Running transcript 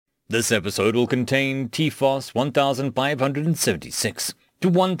This episode will contain TFOS 1576 to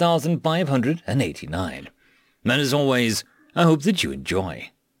 1589. And as always, I hope that you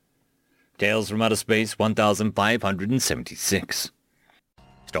enjoy. Tales from Outer Space 1576.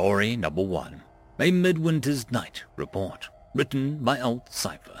 Story number 1. A Midwinter's Night Report. Written by Alt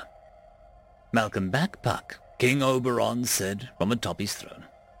Cypher. "Welcome back, Puck," King Oberon said from atop his throne.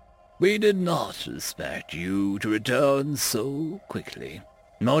 "We did not expect you to return so quickly."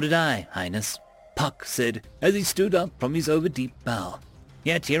 "Nor did I, Highness," Puck said as he stood up from his overdeep bow.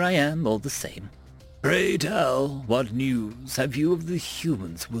 "Yet here I am all the same." "Pray tell, what news have you of the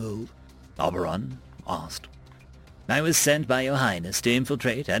humans' world?" Oberon asked. "I was sent by your Highness to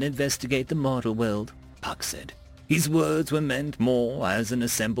infiltrate and investigate the mortal world," Puck said. His words were meant more as an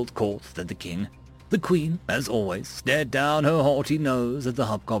assembled court than the king. The queen, as always, stared down her haughty nose at the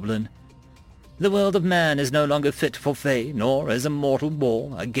hobgoblin. "The world of man is no longer fit for fay, nor is a mortal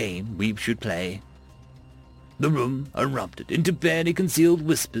war a game we should play." The room erupted into barely concealed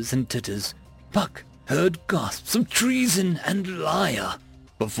whispers and titters. Puck heard gasps of treason and liar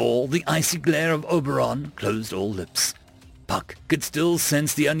before the icy glare of Oberon closed all lips. Puck could still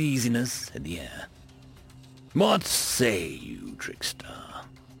sense the uneasiness in the air. "What say you, trickster,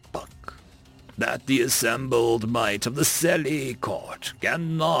 Puck? That the assembled might of the Selly court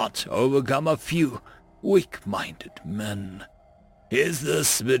cannot overcome a few weak-minded men? Is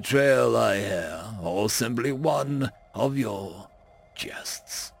this betrayal I hear, or simply one of your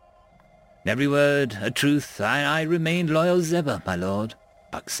jests?" "Every word a truth. I remain loyal as ever, my lord,"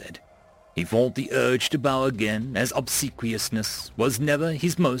 Puck said. He fought the urge to bow again, as obsequiousness was never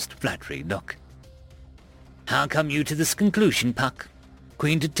his most flattering look. "How come you to this conclusion, Puck?"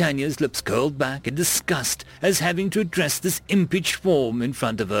 Queen Titania's lips curled back in disgust as having to address this impish form in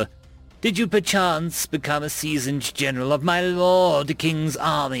front of her. "Did you perchance become a seasoned general of my lord the king's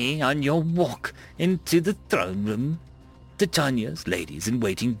army on your walk into the throne room?" Titania's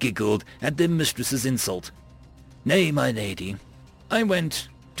ladies-in-waiting giggled at their mistress's insult. "Nay, my lady, I went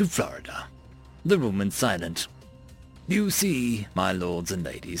to Florida." The room went silent. "You see, my lords and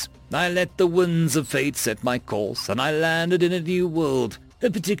ladies, I let the winds of fate set my course, and I landed in a new world, a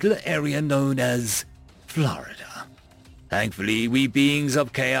particular area known as Florida. Thankfully, we beings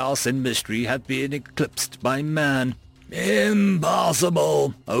of chaos and mystery have been eclipsed by man."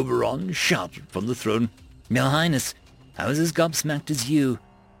 "Impossible!" Oberon shouted from the throne. "Your Highness, I was as gobsmacked as you.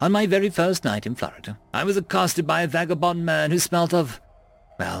 On my very first night in Florida, I was accosted by a vagabond man who smelt of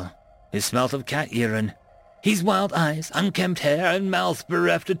cat urine. His wild eyes, unkempt hair, and mouth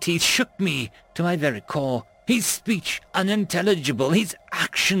bereft of teeth shook me to my very core. His speech unintelligible, his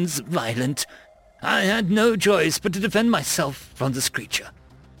actions violent. I had no choice but to defend myself from this creature.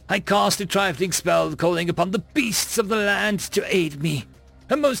 I cast a trifling spell calling upon the beasts of the land to aid me.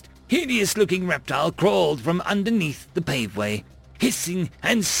 A most hideous-looking reptile crawled from underneath the paveway, hissing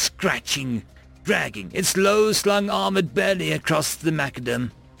and scratching, dragging its low-slung armored belly across the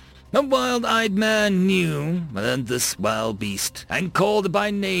macadam. A wild-eyed man knew this wild beast, and called it by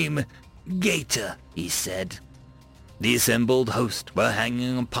name. Gator, he said. The assembled host were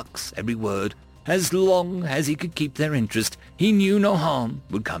hanging on Puck's every word. As long as he could keep their interest, he knew no harm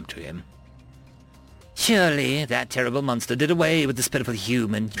would come to him. "Surely that terrible monster did away with this pitiful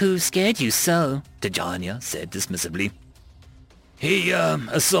human. Who scared you so?" Titania said dismissively. "He,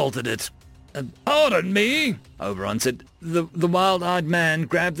 assaulted it." "Pardon me," Oberon said. The wild-eyed man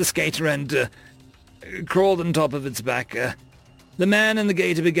grabbed the skater and, crawled on top of its back. The man and the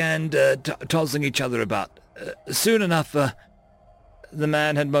gator began, tossing each other about. Soon enough, the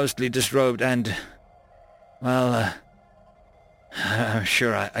man had mostly disrobed and, I'm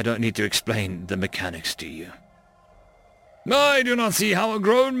sure I don't need to explain the mechanics to you." "I do not see how a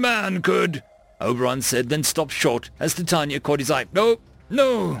grown man could," Oberon said, then stopped short as Titania caught his eye. No,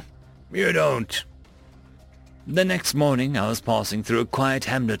 you don't." The next morning I was passing through a quiet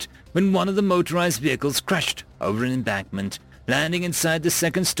hamlet when one of the motorized vehicles crashed over an embankment, landing inside the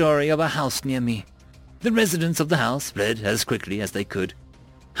second story of a house near me. The residents of the house fled as quickly as they could.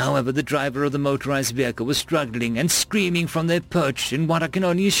 However, the driver of the motorized vehicle was struggling and screaming from their perch in what I can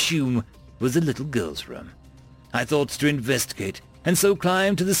only assume was the little girl's room. I thought to investigate, and so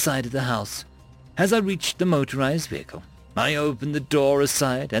climbed to the side of the house. As I reached the motorized vehicle, I opened the door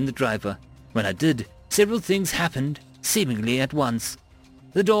aside and the driver. When I did, several things happened, seemingly at once.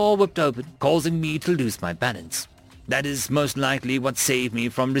 The door whipped open, causing me to lose my balance. That is most likely what saved me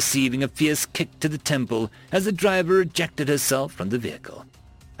from receiving a fierce kick to the temple as the driver ejected herself from the vehicle.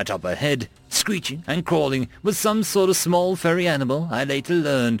 Atop her head, screeching and crawling, was some sort of small furry animal I later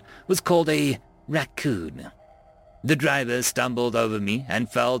learned was called a raccoon. The driver stumbled over me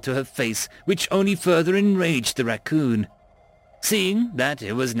and fell to her face, which only further enraged the raccoon. Seeing that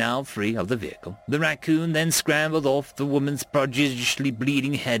it was now free of the vehicle, the raccoon then scrambled off the woman's prodigiously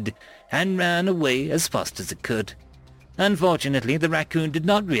bleeding head and ran away as fast as it could. Unfortunately, the raccoon did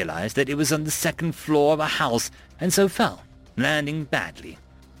not realize that it was on the second floor of a house and so fell, landing badly.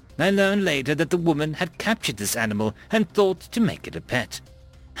 I learned later that the woman had captured this animal and thought to make it a pet.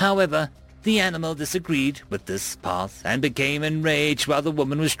 However, the animal disagreed with this path and became enraged while the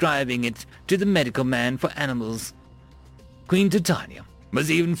woman was driving it to the medical man for animals. Queen Titania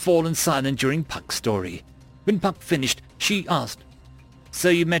was even fallen silent during Puck's story. When Puck finished, she asked, "So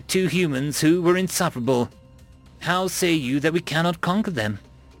you met two humans who were insufferable. How say you that we cannot conquer them?"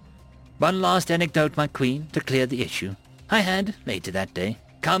 One last anecdote, my queen, to clear the issue. I had, later that day,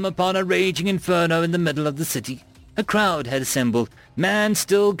 come upon a raging inferno in the middle of the city. A crowd had assembled. Man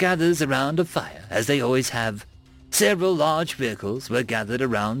still gathers around a fire, as they always have. Several large vehicles were gathered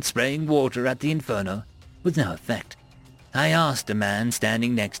around, spraying water at the inferno, with no effect. I asked a man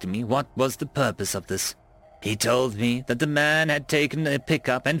standing next to me what was the purpose of this. He told me that the man had taken a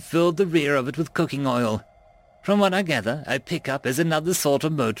pickup and filled the rear of it with cooking oil. From what I gather, a pickup is another sort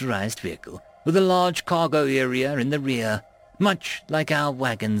of motorized vehicle, with a large cargo area in the rear, much like our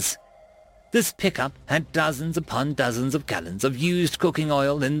wagons. This pickup had dozens upon dozens of gallons of used cooking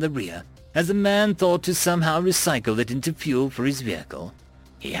oil in the rear, as the man thought to somehow recycle it into fuel for his vehicle.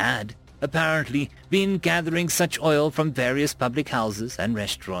 He had, apparently, been gathering such oil from various public houses and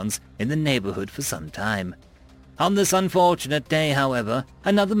restaurants in the neighborhood for some time. On this unfortunate day, however,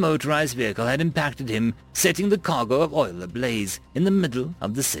 another motorized vehicle had impacted him, setting the cargo of oil ablaze in the middle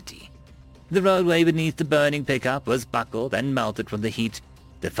of the city. The roadway beneath the burning pickup was buckled and melted from the heat.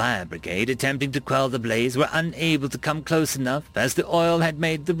 The fire brigade, attempting to quell the blaze, were unable to come close enough, as the oil had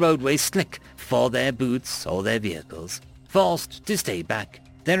made the roadway slick for their boots or their vehicles. Forced to stay back,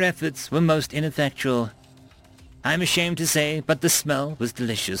 their efforts were most ineffectual. I am ashamed to say, but the smell was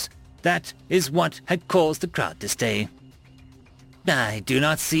delicious. That is what had caused the crowd to stay. "I do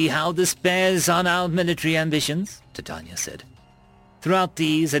not see how this bears on our military ambitions," Titania said. Throughout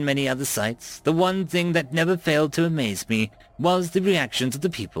these and many other sites, the one thing that never failed to amaze me was the reactions of the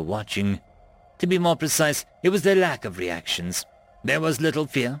people watching. To be more precise, it was their lack of reactions. There was little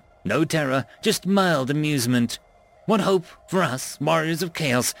fear, no terror, just mild amusement. What hope for us, warriors of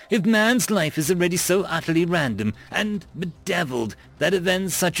chaos, if man's life is already so utterly random and bedeviled that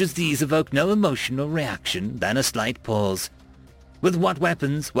events such as these evoke no emotional reaction than a slight pause? With what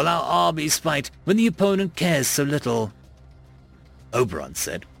weapons will our armies fight when the opponent cares so little? Oberon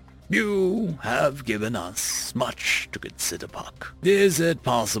said, "You have given us much to consider, Puck. Is it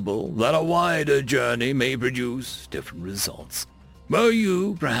possible that a wider journey may produce different results? Were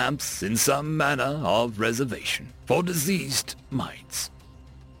you, perhaps, in some manner of reservation for diseased minds?"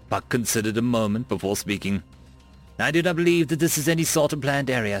 Puck considered a moment before speaking. "I do not believe that this is any sort of planned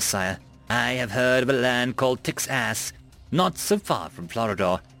area, sire. I have heard of a land called Tix Ass, not so far from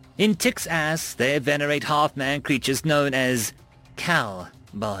Florida. In Tix Ass, they venerate half-man creatures known as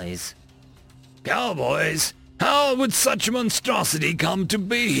cowboys." "Cowboys? How would such a monstrosity come to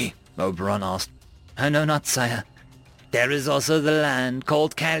be?" Oberon asked. "I know not, sire. There is also the land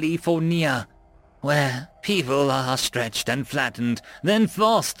called California, where people are stretched and flattened, then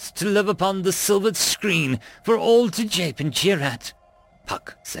forced to live upon the silvered screen for all to jape and jeer at,"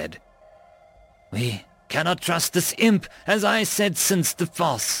 Puck said. "We cannot trust this imp, as I said since the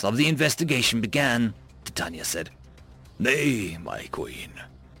farce of the investigation began," Titania said. "Nay, my queen.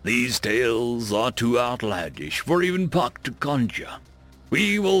 These tales are too outlandish for even Puck to conjure.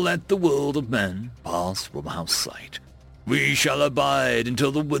 We will let the world of men pass from our sight. We shall abide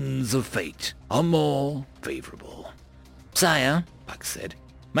until the winds of fate are more favorable." "Sire," Puck said,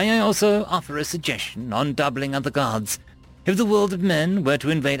 "may I also offer a suggestion on doubling of the gods? If the world of men were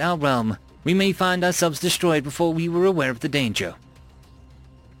to invade our realm, we may find ourselves destroyed before we were aware of the danger."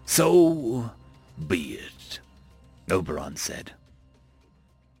 "So be it," Oberon said.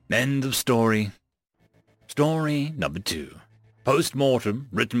 End of story. Story number 2. Post-mortem,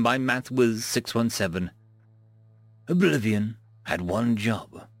 written by MathWiz617. Oblivion had one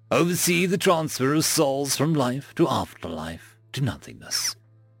job: oversee the transfer of souls from life to afterlife to nothingness.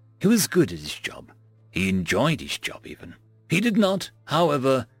 He was good at his job. He enjoyed his job even. He did not,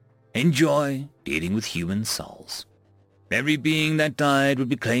 however, enjoy dealing with human souls. Every being that died would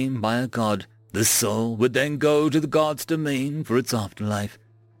be claimed by a god. The soul would then go to the god's domain for its afterlife,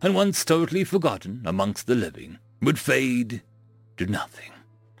 and once totally forgotten amongst the living, would fade to nothing.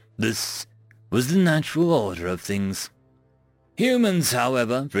 This was the natural order of things. Humans,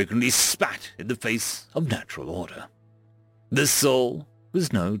 however, frequently spat in the face of natural order. This soul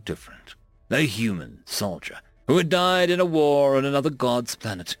was no different. A human soldier who had died in a war on another god's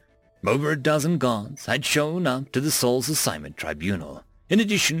planet. Over a dozen gods had shown up to the soul's assignment tribunal, in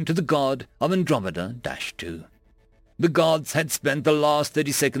addition to the god of Andromeda-2. The gods had spent the last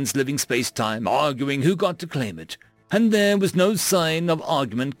 30 seconds living space-time arguing who got to claim it, and there was no sign of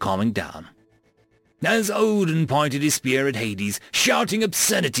argument calming down. As Odin pointed his spear at Hades, shouting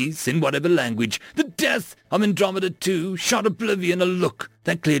obscenities in whatever language, the death of Andromeda-2 shot Oblivion a look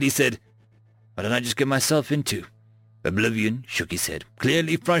that clearly said, "What did I just get myself into?" Oblivion shook his head,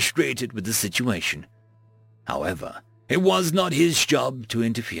 clearly frustrated with the situation. However, it was not his job to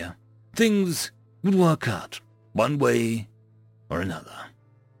interfere. Things would work out, one way or another.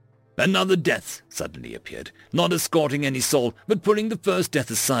 Another death suddenly appeared, not escorting any soul, but putting the first death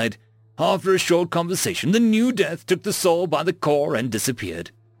aside. After a short conversation, the new death took the soul by the core and disappeared.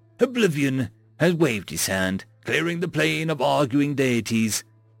 Oblivion had waved his hand, clearing the plane of arguing deities.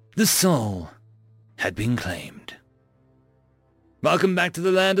 The soul had been claimed. "Welcome back to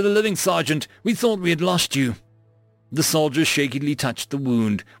the land of the living, Sergeant. We thought we had lost you." The soldier shakily touched the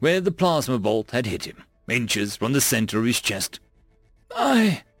wound where the plasma bolt had hit him, inches from the center of his chest.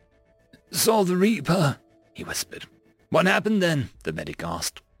 "I saw the Reaper," he whispered. "What happened then?" the medic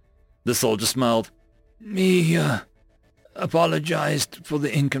asked. The soldier smiled. "He apologized for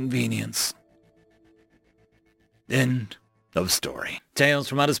the inconvenience." End of story. Tales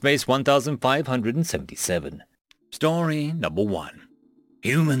from Outer Space 1577. Story number 1.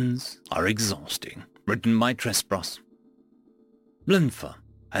 Humans are exhausting. Written by Trespros. Linfer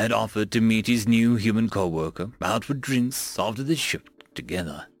had offered to meet his new human co-worker out for drinks after the shift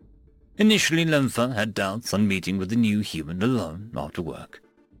together. Initially, Linfer had doubts on meeting with the new human alone after work.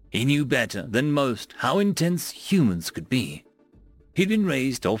 He knew better than most how intense humans could be. He'd been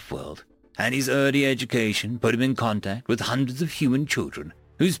raised off-world, and his early education put him in contact with hundreds of human children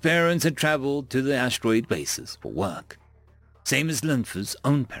whose parents had traveled to the asteroid bases for work, same as Linfer's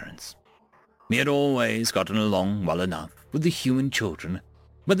own parents. He had always gotten along well enough with the human children,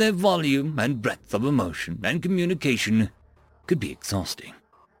 but their volume and breadth of emotion and communication could be exhausting.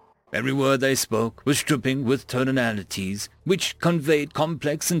 Every word they spoke was dripping with tonalities which conveyed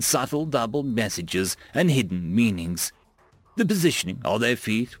complex and subtle double messages and hidden meanings. The positioning of their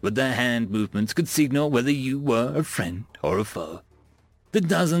feet with their hand movements could signal whether you were a friend or a foe. The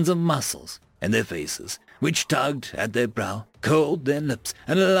dozens of muscles in their faces, which tugged at their brow, curled their lips,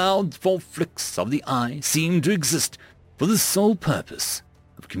 and allowed for flicks of the eye, seemed to exist for the sole purpose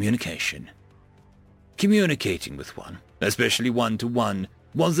of communication. Communicating with one, especially one-to-one,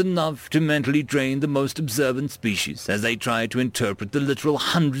 was enough to mentally drain the most observant species as they tried to interpret the literal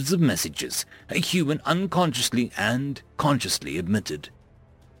hundreds of messages a human unconsciously and consciously emitted.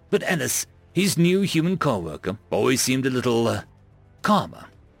 But Ellis, his new human co-worker, always seemed a little, calmer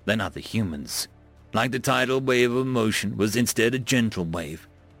than other humans. Like the tidal wave of emotion was instead a gentle wave.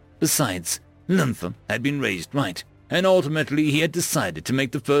 Besides, Linfer had been raised right, and ultimately he had decided to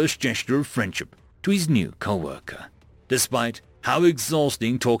make the first gesture of friendship to his new co-worker, despite how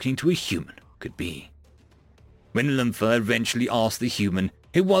exhausting talking to a human could be. When Linfer eventually asked the human,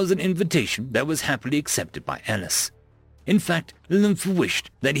 it was an invitation that was happily accepted by Ellis. In fact, Linfer wished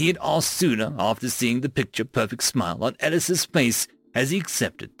that he had asked sooner after seeing the picture-perfect smile on Ellis's face as he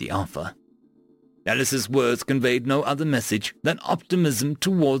accepted the offer. Ellis's words conveyed no other message than optimism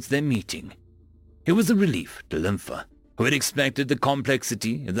towards their meeting. It was a relief to Linfer, who had expected the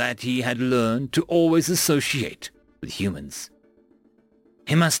complexity that he had learned to always associate with humans.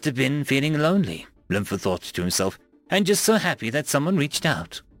 He must have been feeling lonely, Linfer thought to himself, and just so happy that someone reached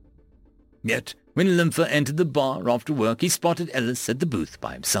out. Yet, when Linfer entered the bar after work, he spotted Ellis at the booth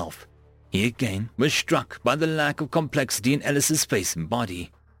by himself. He again was struck by the lack of complexity in Ellis's face and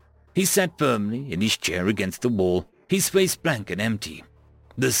body. He sat firmly in his chair against the wall, his face blank and empty.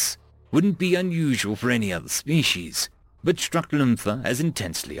 This wouldn't be unusual for any other species, but struck Linfer as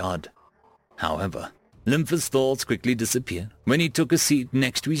intensely odd. However, Linfer's thoughts quickly disappeared when he took a seat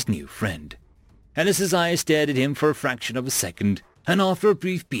next to his new friend. Ellis's eyes stared at him for a fraction of a second, and after a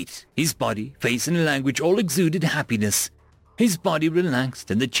brief beat, his body, face, and language all exuded happiness. His body relaxed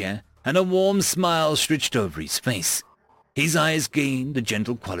in the chair, and a warm smile stretched over his face. His eyes gained a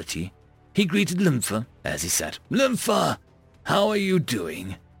gentle quality. He greeted Linfer as he sat. "Linfer, how are you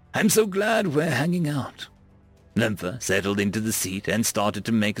doing? I'm so glad we're hanging out." Linfer settled into the seat and started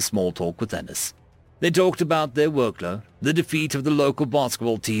to make a small talk with Ellis. They talked about their workload, the defeat of the local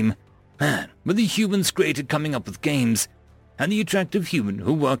basketball team, man, were the humans great at coming up with games, and the attractive human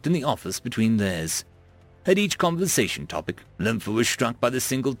who worked in the office between theirs. At each conversation topic, Linfer was struck by the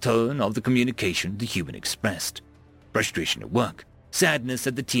single tone of the communication the human expressed. frustration at work, sadness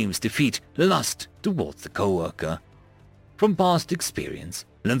at the team's defeat, lust towards the co-worker. From past experience,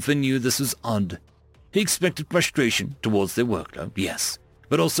 Lympha knew this was odd. He expected frustration towards their workload, yes,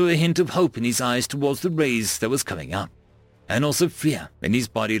 but also a hint of hope in his eyes towards the raise that was coming up, and also fear in his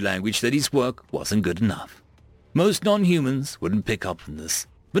body language that his work wasn't good enough. Most non-humans wouldn't pick up on this,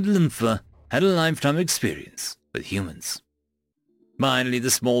 but Lympha had a lifetime experience with humans. Finally,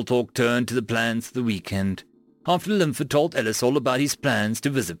 the small talk turned to the plans for the weekend. After Lympha told Ellis all about his plans to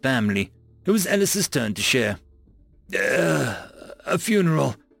visit family, it was Ellis's turn to share. A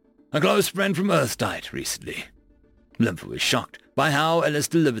funeral. A close friend from Earth died recently. Lympha was shocked by how Ellis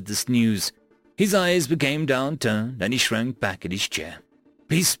delivered this news. His eyes became downturned and he shrank back in his chair.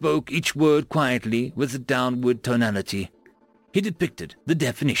 He spoke each word quietly with a downward tonality. He depicted the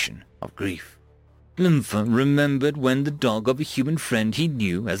definition of grief. Lympha remembered when the dog of a human friend he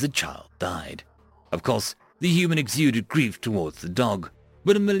knew as a child died. Of course, the human exuded grief towards the dog,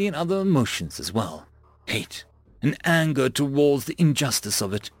 but a million other emotions as well. Hate and anger towards the injustice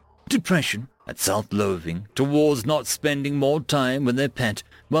of it. Depression and self-loathing towards not spending more time with their pet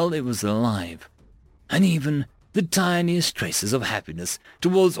while it was alive. And even the tiniest traces of happiness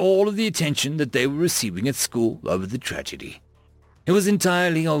towards all of the attention that they were receiving at school over the tragedy. It was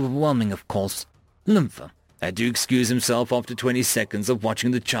entirely overwhelming, of course. Lympha had to excuse himself after 20 seconds of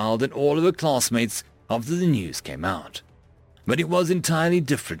watching the child and all of her classmates after the news came out. But it was entirely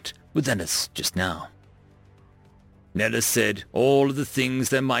different with Ellis just now. Ellis said all of the things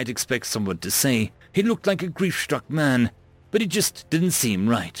they might expect someone to say. He looked like a grief-struck man, but it just didn't seem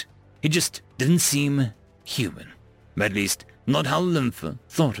right. He just didn't seem human. At least, not how Lympha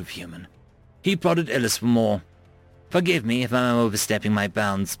thought of human. He prodded Ellis for more. Forgive me if I'm overstepping my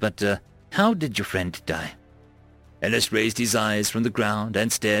bounds, but how did your friend die? Ellis raised his eyes from the ground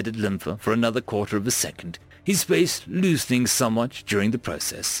and stared at Lympha for another quarter of a second, his face loosening somewhat during the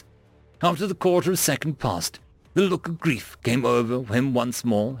process. After the quarter of a second passed, the look of grief came over him once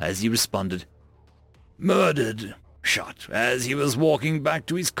more as he responded. Murdered. Shot as he was walking back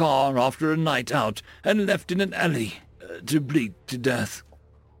to his car after a night out and left in an alley to bleed to death.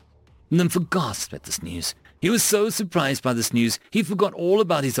 Lympha gasped at this news. He was so surprised by this news, he forgot all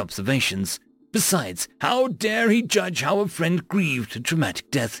about his observations. Besides, how dare he judge how a friend grieved a traumatic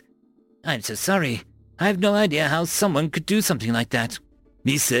death? I'm so sorry. I have no idea how someone could do something like that,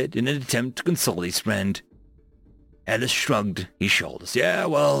 he said in an attempt to console his friend. Ellis shrugged his shoulders. Yeah,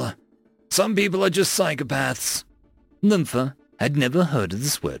 well, some people are just psychopaths. Lympha had never heard of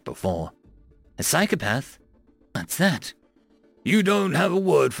this word before. A psychopath? What's that? You don't have a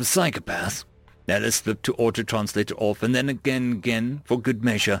word for psychopath? Ellis flipped to auto-translator off and then again for good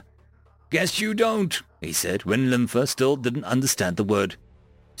measure. Guess you don't, he said when Lympha still didn't understand the word.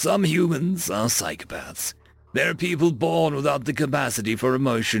 Some humans are psychopaths. They're people born without the capacity for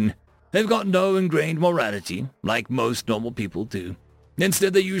emotion. They've got no ingrained morality, like most normal people do.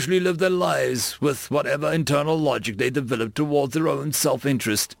 Instead, they usually live their lives with whatever internal logic they develop towards their own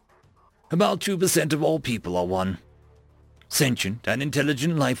self-interest. About 2% of all people are one. Sentient and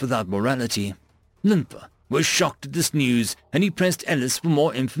intelligent life without morality. Lympha was shocked at this news, and he pressed Ellis for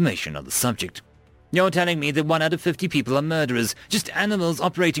more information on the subject. You're telling me that 1 out of 50 people are murderers, just animals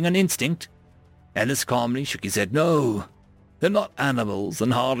operating on instinct? Ellis calmly shook his head. No, they're not animals,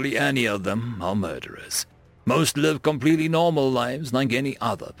 and hardly any of them are murderers. Most live completely normal lives like any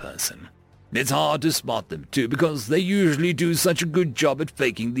other person. It's hard to spot them too, because they usually do such a good job at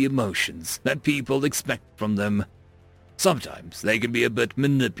faking the emotions that people expect from them. Sometimes they can be a bit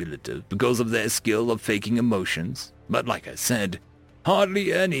manipulative because of their skill of faking emotions, but like I said,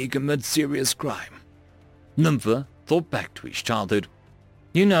 hardly any commit serious crime. Lympha thought back to his childhood.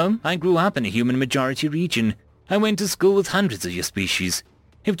 You know, I grew up in a human-majority region. I went to school with hundreds of your species.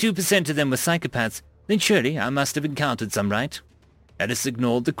 If 2% of them were psychopaths, then surely I must have encountered some, right? Ellis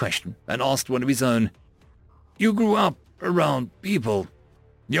ignored the question and asked one of his own. You grew up around people.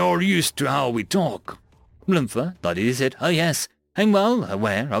 You're used to how we talk. Lympha nodded his head. Oh yes, I'm well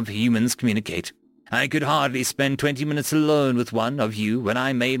aware of humans communicate. I could hardly spend 20 minutes alone with one of you when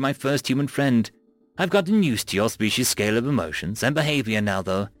I made my first human friend. I've gotten used to your species' scale of emotions and behavior now,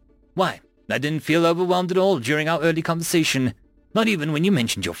 though. Why, I didn't feel overwhelmed at all during our early conversation, not even when you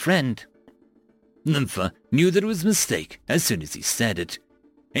mentioned your friend. Lympha knew that it was a mistake as soon as he said it.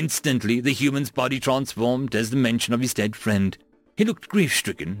 Instantly, the human's body transformed as the mention of his dead friend. He looked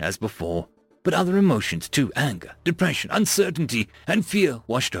grief-stricken as before, but other emotions too, anger, depression, uncertainty, and fear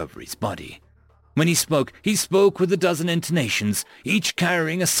washed over his body. When he spoke with a dozen intonations, each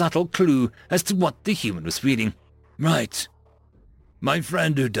carrying a subtle clue as to what the human was feeling. Right. My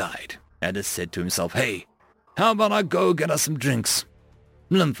friend who died, Ellis said to himself. Hey, How about I go get us some drinks?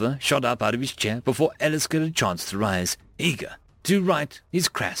 Lympher shot up out of his chair before Ellis got a chance to rise, eager to right his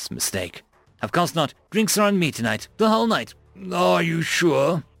crass mistake. Of course not. Drinks are on me tonight, the whole night. Are you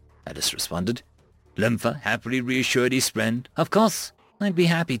sure? Ellis responded. Lympher happily reassured his friend. Of course, I'd be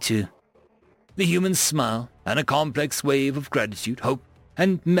happy to. The human's smile and a complex wave of gratitude, hope,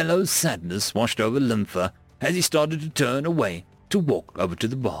 and mellow sadness washed over Lympher as he started to turn away to walk over to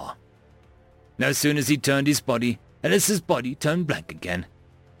the bar. As soon as he turned his body, Ellis's body turned blank again.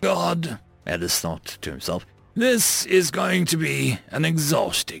 God, Ellis thought to himself, this is going to be an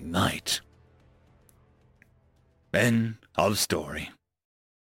exhausting night. End of story.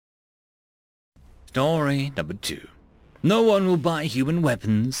 Story number 2. No one will buy human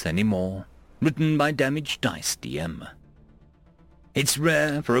weapons anymore. Written by Damaged Dice DM. It's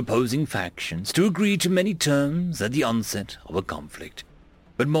rare for opposing factions to agree to many terms at the onset of a conflict,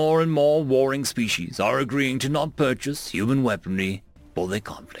 but more and more warring species are agreeing to not purchase human weaponry for their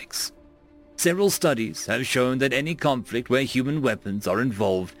conflicts. Several studies have shown that any conflict where human weapons are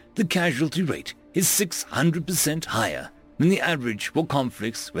involved, the casualty rate is 600% higher than the average for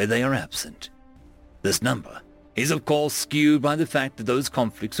conflicts where they are absent. This number is of course skewed by the fact that those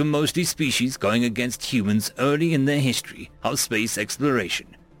conflicts were mostly species going against humans early in their history of space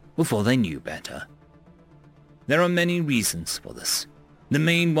exploration, before they knew better. There are many reasons for this, the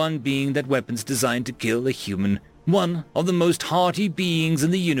main one being that weapons designed to kill a human, one of the most hardy beings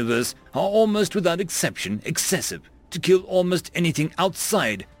in the universe, are almost without exception excessive to kill almost anything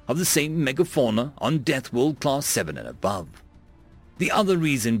outside of the same megafauna on Death World Class 7 and above. The other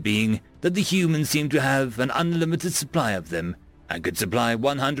reason being that the humans seem to have an unlimited supply of them and could supply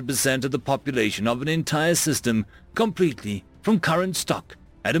 100% of the population of an entire system completely from current stock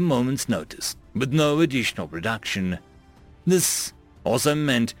at a moment's notice, with no additional production. This also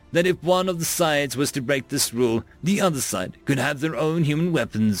meant that if one of the sides was to break this rule, the other side could have their own human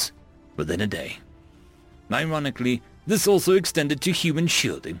weapons within a day. Ironically, this also extended to human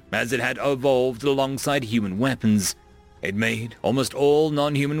shielding, as it had evolved alongside human weapons. It made almost all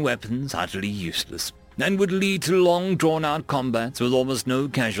non-human weapons utterly useless, and would lead to long drawn-out combats with almost no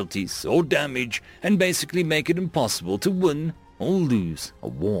casualties or damage, and basically make it impossible to win or lose a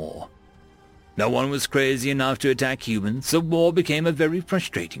war. No one was crazy enough to attack humans, so war became a very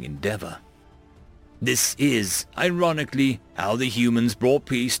frustrating endeavor. This is, ironically, how the humans brought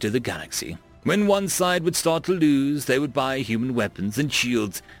peace to the galaxy. When one side would start to lose, they would buy human weapons and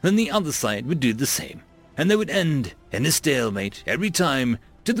shields, then the other side would do the same, and they would end in a stalemate every time,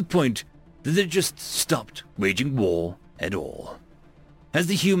 to the point that they just stopped waging war at all. As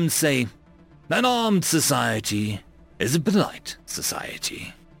the humans say, an armed society is a polite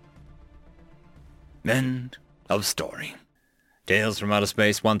society. End of story. Tales from Outer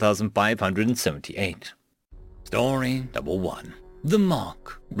Space 1578. Story number 1. The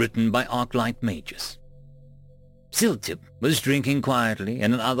Mark, written by Arclight Magus. Siltip was drinking quietly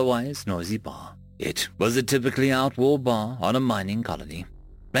in an otherwise noisy bar. It was a typically outwall bar on a mining colony.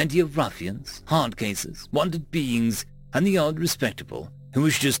 Plenty of ruffians, hard cases, wanted beings, and the odd respectable who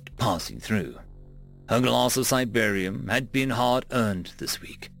was just passing through. Her glass of Cyberium had been hard-earned this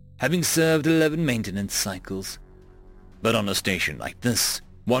week, having served 11 maintenance cycles. But on a station like this,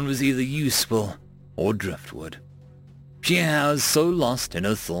 one was either useful or driftwood. She was so lost in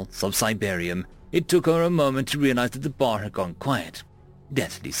her thoughts of Cyberium, it took her a moment to realize that the bar had gone quiet.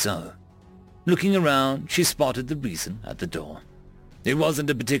 Deathly so. Looking around, she spotted the reason at the door. It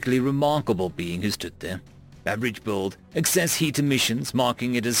wasn't a particularly remarkable being who stood there. Average build, excess heat emissions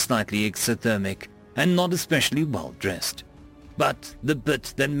marking it as slightly exothermic, and not especially well dressed. But the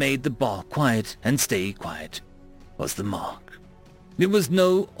bit that made the bar quiet and stay quiet was the mark. It was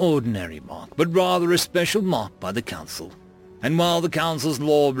no ordinary mark, but rather a special mark by the Council. And while the Council's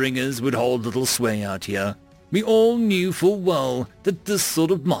lawbringers would hold little sway out here, we all knew full well that this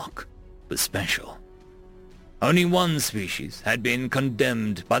sort of mark was special. Only one species had been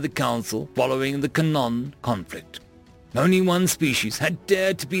condemned by the Council following the Kanon conflict. Only one species had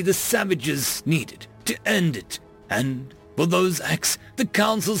dared to be the savages needed to end it, and for those acts, the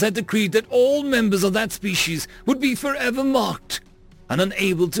Councils had decreed that all members of that species would be forever marked and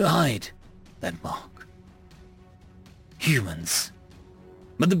unable to hide that mark. Humans.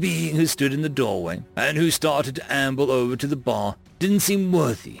 But the being who stood in the doorway and who started to amble over to the bar didn't seem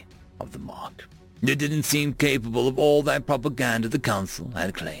worthy of the mark. It didn't seem capable of all that propaganda the Council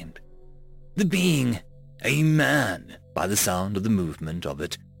had claimed. The being, a man by the sound of the movement of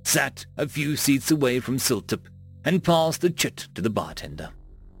it, sat a few seats away from Siltip and passed the chit to the bartender.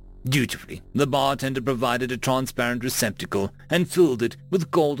 Dutifully, the bartender provided a transparent receptacle and filled it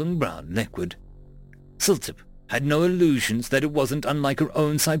with golden brown liquid. Siltip had no illusions that it wasn't unlike her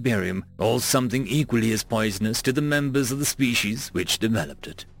own Cyberium or something equally as poisonous to the members of the species which developed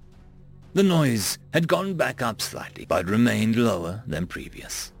it. The noise had gone back up slightly, but remained lower than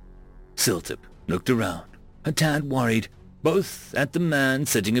previous. Siltip looked around, a tad worried, both at the man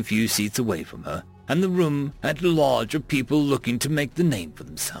sitting a few seats away from her and the room at large of people looking to make the name for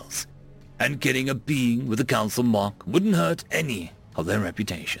themselves. And getting a being with a council mark wouldn't hurt any of their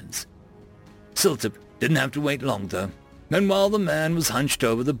reputations. Siltip didn't have to wait long, though, and while the man was hunched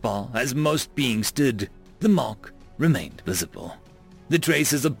over the bar, as most beings did, the mark remained visible. The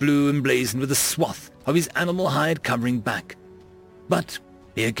traces of blue emblazoned with a swath of his animal hide covering back. But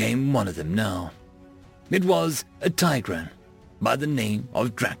here came one of them now. It was a Tigran, by the name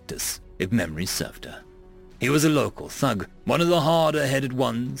of Dractus, if memory served her. He was a local thug, one of the harder-headed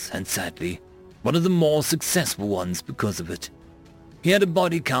ones, and sadly, one of the more successful ones because of it. He had a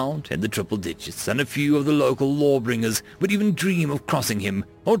body count in the triple digits, and a few of the local lawbringers would even dream of crossing him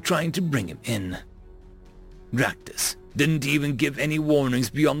or trying to bring him in. Dractus didn't even give any warnings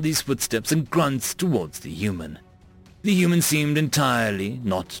beyond these footsteps and grunts towards the human. The human seemed entirely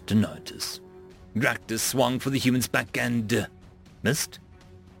not to notice. Dractus swung for the human's back and missed.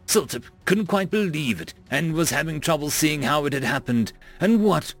 Siltip couldn't quite believe it and was having trouble seeing how it had happened, and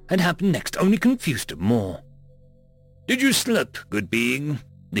what had happened next only confused him more. "Did you slip, good being?"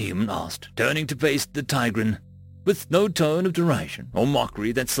 the human asked, turning to face the Tigran, with no tone of derision or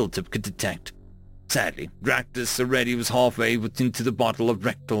mockery that Siltip could detect. Sadly, Dractus already was halfway into the bottle of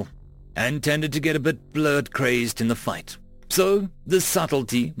Rectal, and tended to get a bit blood-crazed in the fight, so the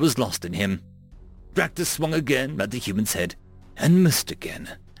subtlety was lost in him. Dractus swung again at the human's head, and missed again.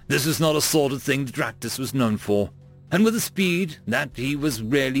 This was not a sort of thing that Dractus was known for, and with a speed that he was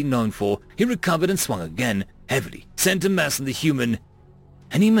rarely known for, he recovered and swung again, heavily, sent a mass on the human,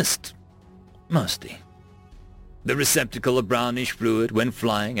 and he missed, mostly. The receptacle of brownish fluid went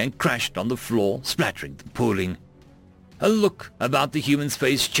flying and crashed on the floor, splattering and pooling. A look about the human's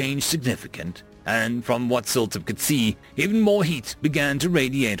face changed significant, and from what Siltip could see, even more heat began to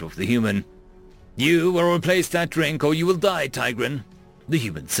radiate off the human. "You will replace that drink or you will die, Tigran," the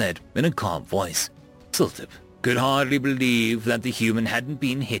human said in a calm voice. Siltip could hardly believe that the human hadn't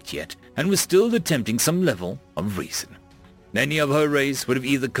been hit yet and was still attempting some level of reason. Many of her race would have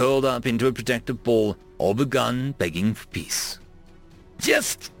either curled up into a protective ball or begun begging for peace.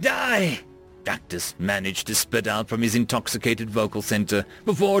 "Just die!" Dractus managed to spit out from his intoxicated vocal center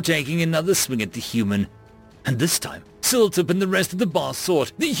before taking another swing at the human. And this time, Siltip and the rest of the bar saw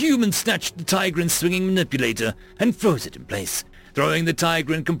it. The human snatched the Tigran's swinging manipulator and froze it in place, throwing the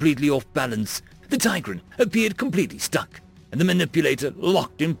Tigran completely off balance. The Tigran appeared completely stuck, and the manipulator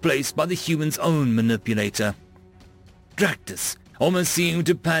locked in place by the human's own manipulator. Dractus almost seemed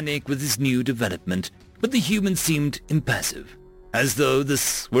to panic with his new development, but the human seemed impassive, as though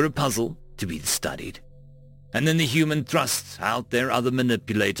this were a puzzle to be studied. And then the human thrust out their other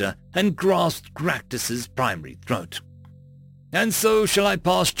manipulator and grasped Dractus's primary throat. "And so shall I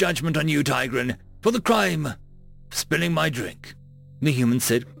pass judgment on you, Tigran, for the crime of spilling my drink," the human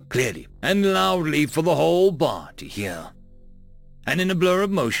said clearly and loudly for the whole bar to hear. And in a blur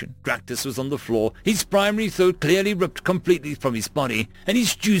of motion, Dractus was on the floor, his primary throat clearly ripped completely from his body, and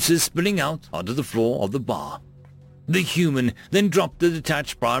his juices spilling out onto the floor of the bar. The human then dropped the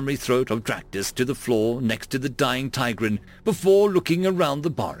detached primary throat of Dractus to the floor next to the dying Tigran before looking around the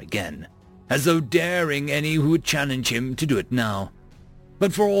bar again, as though daring any who would challenge him to do it now.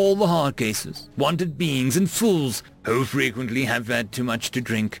 But for all the hard cases, wanted beings and fools who frequently have had too much to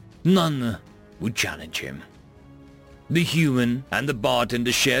drink, none would challenge him. The human and the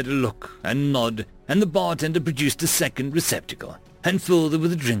bartender shared a look and nod, and the bartender produced a second receptacle and filled it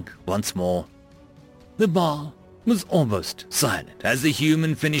with a drink once more. The bar was almost silent as the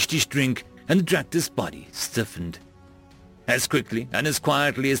human finished his drink and the Dractus body stiffened. As quickly and as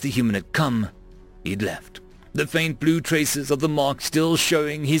quietly as the human had come, he'd left, the faint blue traces of the mark still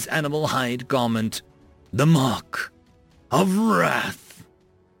showing his animal hide garment. The mark of wrath.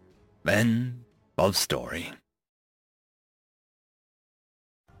 End of story.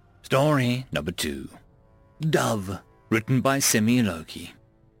 Story number 2. Dove, written by Semi Loki.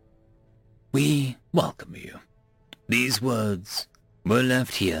 We welcome you. These words were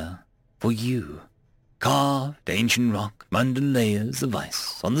left here for you, carved ancient rock under layers of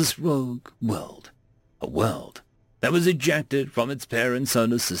ice on this rogue world, a world that was ejected from its parent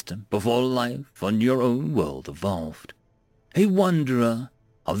solar system before life on your own world evolved, a wanderer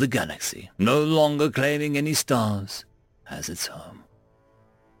of the galaxy, no longer claiming any stars as its home.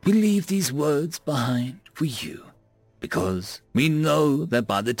 We leave these words behind for you, because we know that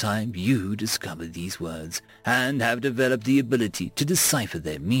by the time you discover these words and have developed the ability to decipher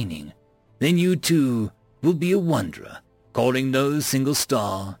their meaning, then you too will be a wanderer, calling no single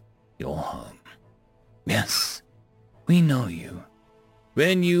star your home. Yes, we know you.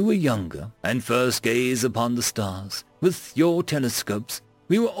 When you were younger and first gazed upon the stars with your telescopes,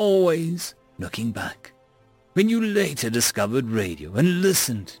 we were always looking back. When you later discovered radio and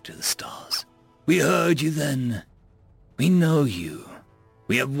listened to the stars, we heard you then. We know you.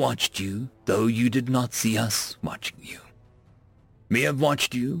 We have watched you, though you did not see us watching you. We have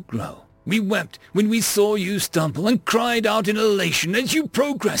watched you grow. We wept when we saw you stumble and cried out in elation as you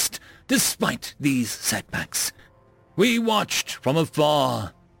progressed, despite these setbacks. We watched from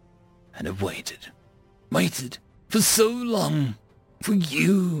afar and have waited for so long for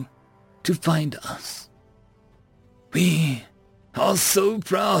you to find us. We are so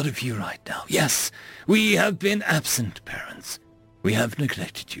proud of you right now. Yes, we have been absent parents. We have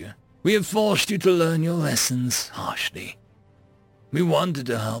neglected you. We have forced you to learn your lessons harshly. We wanted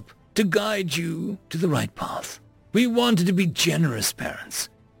to help, to guide you to the right path. We wanted to be generous parents.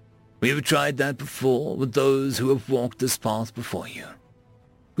 We have tried that before with those who have walked this path before you.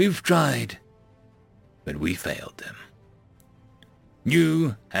 We've tried, but we failed them.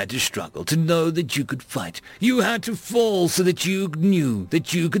 You had to struggle to know that you could fight. You had to fall so that you knew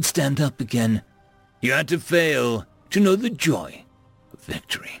that you could stand up again. You had to fail to know the joy of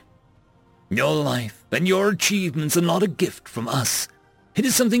victory. Your life and your achievements are not a gift from us. It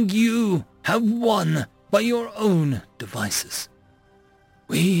is something you have won by your own devices.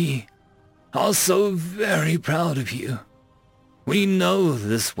 We are so very proud of you. We know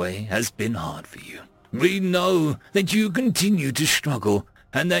this way has been hard for you. We know that you continue to struggle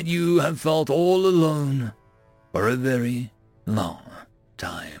and that you have felt all alone for a very long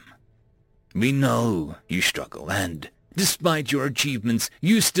time. We know you struggle and, despite your achievements,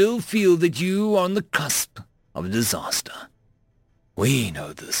 you still feel that you are on the cusp of disaster. We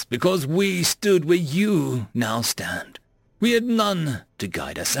know this because we stood where you now stand. We had none to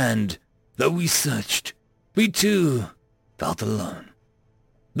guide us, and though we searched, we too felt alone.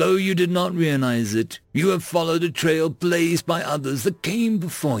 Though you did not realize it, you have followed a trail blazed by others that came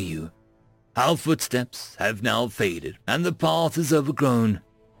before you. Our footsteps have now faded, and the path is overgrown.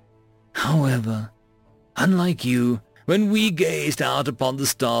 However, unlike you, when we gazed out upon the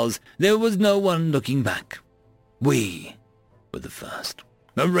stars, there was no one looking back. We were the first.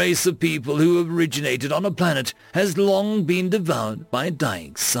 A race of people who have originated on a planet has long been devoured by a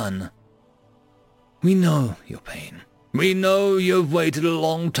dying sun. We know your pain. We know you have waited a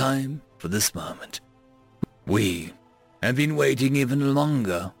long time for this moment. We have been waiting even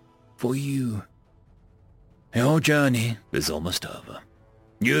longer for you. Your journey is almost over.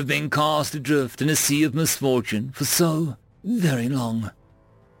 You have been cast adrift in a sea of misfortune for so very long.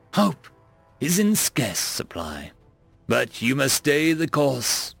 Hope is in scarce supply. But you must stay the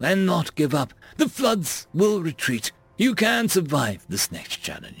course and not give up. The floods will retreat. You can survive this next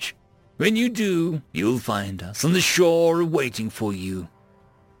challenge. When you do, you'll find us on the shore waiting for you.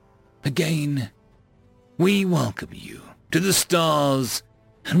 Again, we welcome you to the stars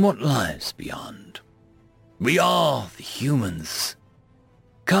and what lies beyond. We are the humans.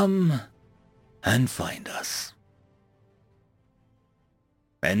 Come and find us.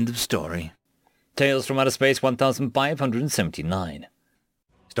 End of story. Tales from Outer Space 1579.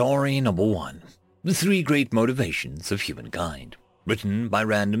 Story number 1. The 3 Great Motivations of Humankind. Written by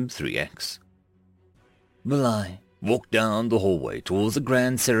Random 3X. Belai walked down the hallway towards a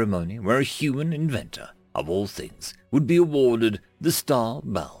grand ceremony where a human inventor, of all things, would be awarded the Star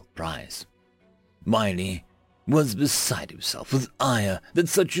Bell Prize. Miley was beside himself with ire that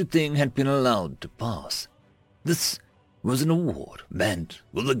such a thing had been allowed to pass. This was an award meant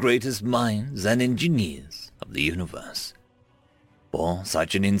for the greatest minds and engineers of the universe. For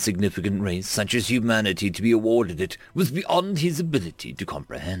such an insignificant race such as humanity to be awarded it was beyond his ability to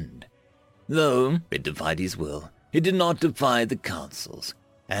comprehend. Though it defied his will, it did not defy the councils,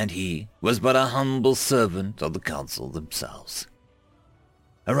 and he was but a humble servant of the council themselves.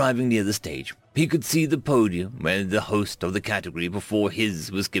 Arriving near the stage, he could see the podium where the host of the category before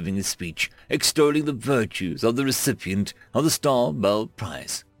his was giving a speech extolling the virtues of the recipient of the Star Bell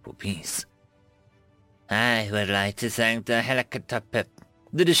Prize for Peace. I would like to thank the Helicopter,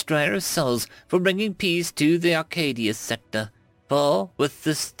 the Destroyer of Souls, for bringing peace to the Arcadia sector. For, with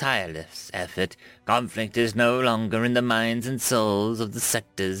this tireless effort, conflict is no longer in the minds and souls of the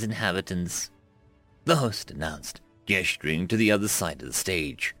sector's inhabitants, the host announced, gesturing to the other side of the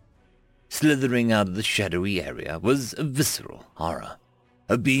stage. Slithering out of the shadowy area was a visceral horror.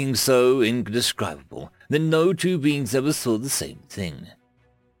 a being so indescribable that no two beings ever saw the same thing.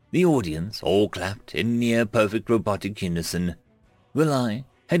 The audience all clapped in near-perfect robotic unison. Valai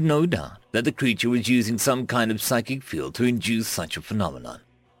had no doubt that the creature was using some kind of psychic field to induce such a phenomenon.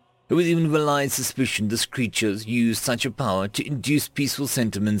 It was even Valai's suspicion this creature used such a power to induce peaceful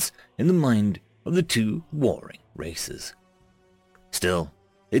sentiments in the mind of the two warring races. Still,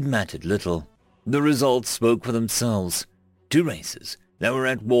 it mattered little. The results spoke for themselves. Two races that were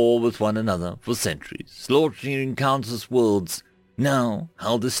at war with one another for centuries, slaughtering countless worlds, now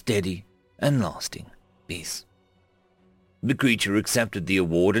held a steady and lasting peace. The creature accepted the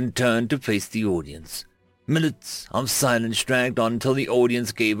award and turned to face the audience. Minutes of silence dragged on until the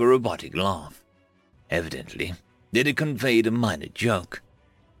audience gave a robotic laugh. Evidently, it had conveyed a minor joke.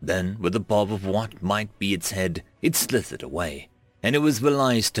 Then, with a bob of what might be its head, it slithered away, and it was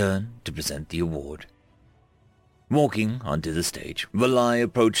Valai's turn to present the award. Walking onto the stage, Valai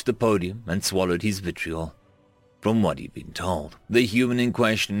approached the podium and swallowed his vitriol. From what he'd been told, the human in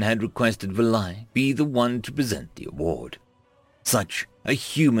question had requested Valai be the one to present the award. Such a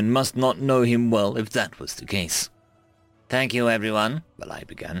human must not know him well if that was the case. "Thank you, everyone," Valai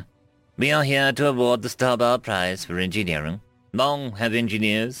began. "We are here to award the Starbell Prize for Engineering. Long have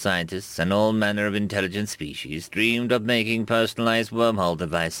engineers, scientists, and all manner of intelligent species dreamed of making personalized wormhole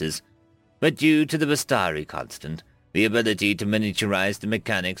devices. But due to the Bastari constant, the ability to miniaturize the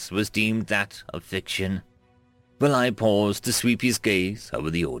mechanics was deemed that of fiction." Valai paused to sweep his gaze over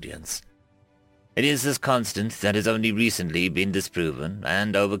the audience. "It is this constant that has only recently been disproven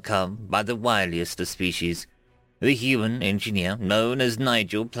and overcome by the wiliest of species. The human engineer, known as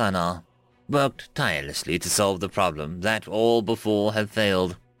Nigel Planar, worked tirelessly to solve the problem that all before have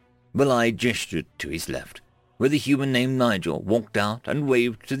failed." Valai gestured to his left, where the human named Nigel walked out and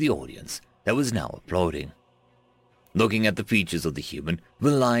waved to the audience that was now applauding. Looking at the features of the human,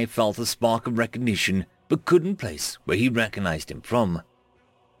 Valai felt a spark of recognition, but couldn't place where he recognized him from.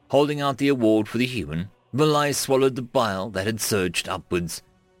 Holding out the award for the human, Valai swallowed the bile that had surged upwards.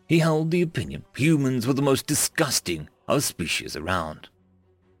 He held the opinion humans were the most disgusting of species around.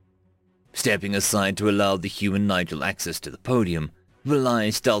 Stepping aside to allow the human Nigel access to the podium,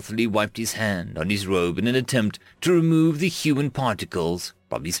 Valai stealthily wiped his hand on his robe in an attempt to remove the human particles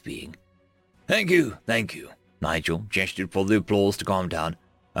from his being. Thank you. Nigel gestured for the applause to calm down.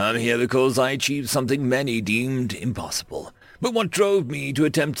 "I'm here because I achieved something many deemed impossible. But what drove me to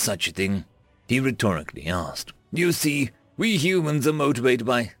attempt such a thing?" he rhetorically asked. "You see, we humans are motivated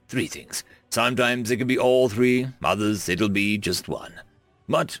by 3 things. Sometimes it can be all 3, others it'll be just one.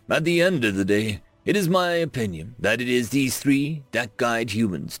 But at the end of the day, it is my opinion that it is these 3 that guide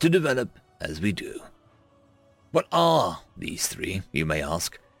humans to develop as we do." What are these 3, you may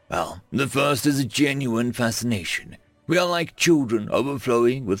ask? Well, the first is a genuine fascination. We are like children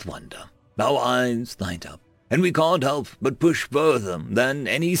overflowing with wonder. Our eyes light up, and we can't help but push further than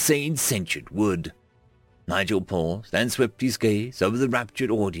any sane sentient would. Nigel paused and swept his gaze over the raptured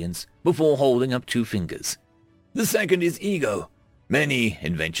audience before holding up 2 fingers. The second is ego. Many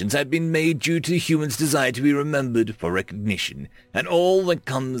inventions have been made due to humans' desire to be remembered for recognition and all that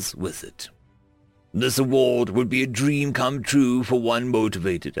comes with it. This award would be a dream come true for one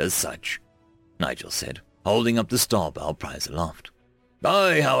motivated as such, Nigel said, holding up the Starbell Prize aloft.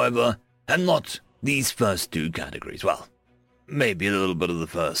 I, however, am not these first 2 categories. Well, maybe a little bit of the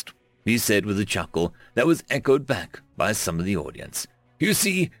first, he said with a chuckle that was echoed back by some of the audience. You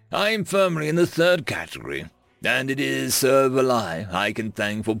see, I am firmly in the 3rd category, and it is Sir Valai I can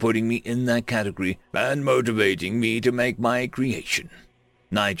thank for putting me in that category and motivating me to make my creation.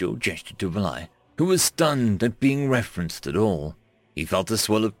 Nigel gestured to Valai, who was stunned at being referenced at all. He felt a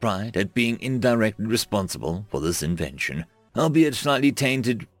swell of pride at being indirectly responsible for this invention, albeit slightly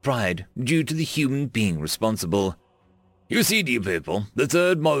tainted pride due to the human being responsible. You see, dear people, the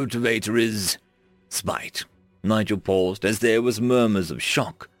 3rd motivator is spite. Nigel paused as there was murmurs of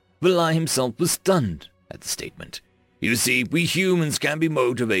shock. Valai himself was stunned at the statement. You see, we humans can be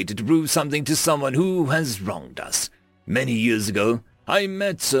motivated to prove something to someone who has wronged us. Many years ago, I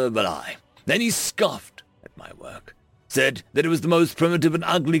met Sir Valai. Then he scoffed at my work, said that it was the most primitive and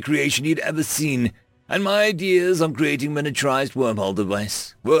ugly creation he'd ever seen, and my ideas on creating miniaturized wormhole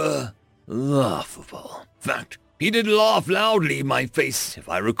device were laughable. In fact, he did laugh loudly in my face, if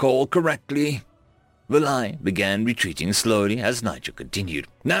I recall correctly. Valai began retreating slowly as Nigel continued.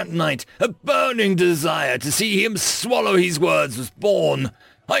 That night, a burning desire to see him swallow his words was born.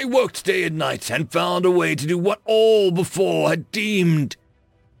 I worked day and night and found a way to do what all before had deemed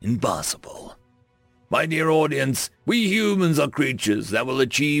impossible. My dear audience, we humans are creatures that will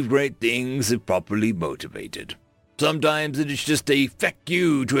achieve great things if properly motivated. Sometimes it is just a feck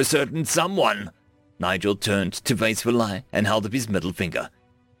you to a certain someone. Nigel turned to face Valai and held up his middle finger.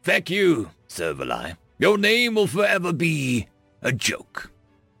 Feck you, Sir Valai. Your name will forever be a joke.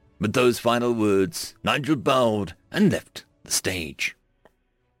 With those final words, Nigel bowed and left the stage.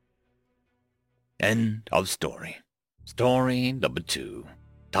 End of story. Story number 2.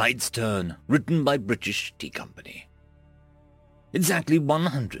 Tide's Turn, written by British Tea Company. Exactly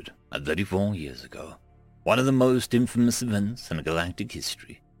 134 years ago, one of the most infamous events in galactic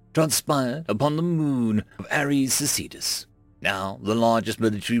history transpired upon the moon of Ares Sacetus, now the largest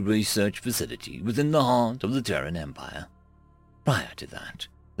military research facility within the heart of the Terran Empire. Prior to that,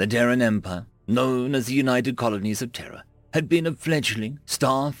 the Terran Empire, known as the United Colonies of Terra, had been a fledgling,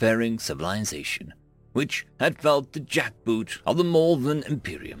 star-faring civilization, which had felt the jackboot of the Morvan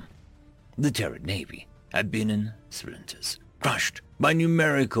Imperium. The Terran Navy had been in splinters, crushed by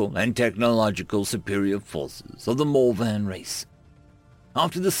numerical and technological superior forces of the Morvan race.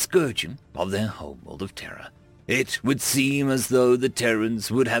 After the scourging of their homeworld of Terra, it would seem as though the Terrans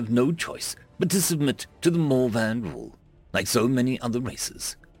would have no choice but to submit to the Morvan rule, like so many other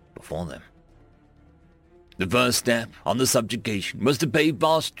races before them. The first step on the subjugation was to pay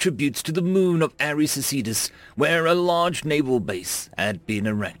vast tributes to the moon of Ares Sacetus, where a large naval base had been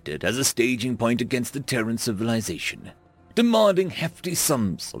erected as a staging point against the Terran civilization. Demanding hefty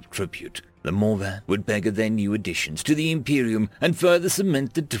sums of tribute, the Morvan would beggar their new additions to the Imperium and further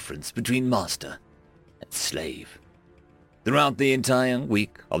cement the difference between master and slave. Throughout the entire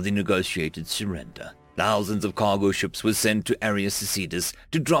week of the negotiated surrender, thousands of cargo ships were sent to Ares Sacetus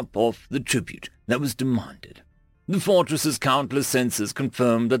to drop off the tribute that was demanded. The fortress's countless sensors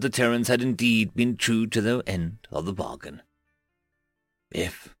confirmed that the Terrans had indeed been true to their end of the bargain.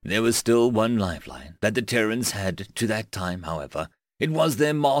 If there was still one lifeline that the Terrans had to that time, however, it was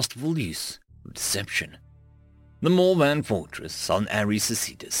their masterful use of deception. The Morvan fortress on Ares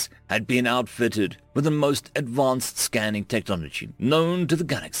Sacetus had been outfitted with the most advanced scanning technology known to the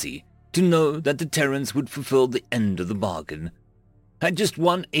galaxy to know that the Terrans would fulfill the end of the bargain. Had just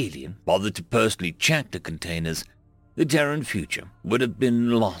one alien bothered to personally check the containers, the Terran future would have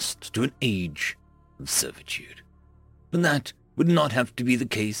been lost to an age of servitude. But that would not have to be the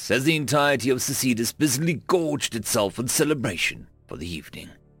case, as the entirety of Sacetus busily gorged itself in celebration for the evening.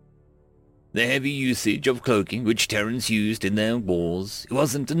 The heavy usage of cloaking which Terrans used in their wars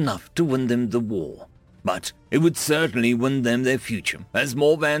wasn't enough to win them the war, but it would certainly win them their future, as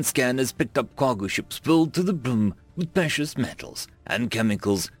Morvan scanners picked up cargo ships filled to the brim with precious metals and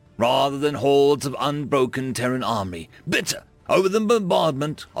chemicals, rather than hordes of unbroken Terran army, bitter over the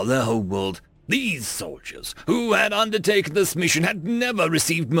bombardment of their homeworld. These soldiers, who had undertaken this mission, had never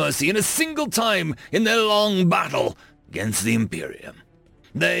received mercy in a single time in their long battle against the Imperium.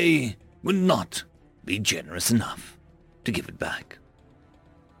 They would not be generous enough to give it back.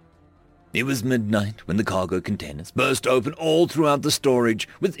 It was midnight when the cargo containers burst open all throughout the storage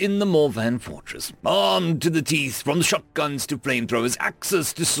within the Morvan fortress. Armed to the teeth, from shotguns to flamethrowers,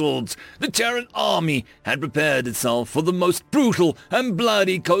 axes to swords, the Terran army had prepared itself for the most brutal and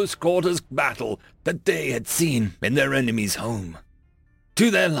bloody close-quarters battle that they had seen in their enemy's home.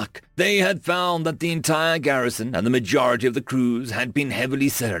 To their luck, they had found that the entire garrison and the majority of the crews had been heavily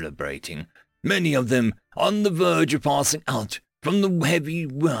celebrating, many of them on the verge of passing out from the heavy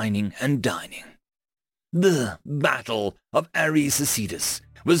whining and dining. The Battle of Ares Sacetus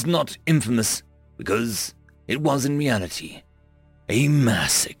was not infamous because it was in reality a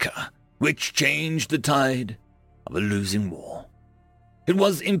massacre which changed the tide of a losing war. It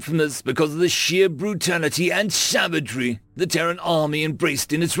was infamous because of the sheer brutality and savagery the Terran army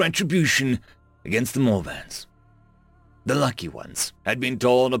embraced in its retribution against the Morvans. The lucky ones had been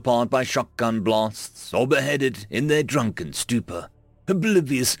torn apart by shotgun blasts or beheaded in their drunken stupor,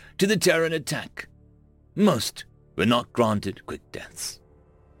 oblivious to the Terran attack. Most were not granted quick deaths.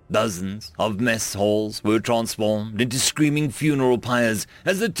 Dozens of mess halls were transformed into screaming funeral pyres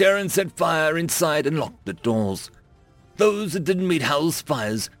as the Terrans set fire inside and locked the doors. Those that didn't meet hell's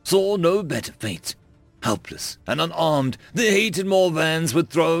fires saw no better fate. Helpless and unarmed, the hated Morvans were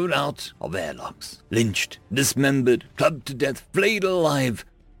thrown out of airlocks, lynched, dismembered, clubbed to death, flayed alive,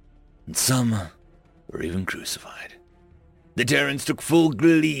 and some were even crucified. The Terrans took full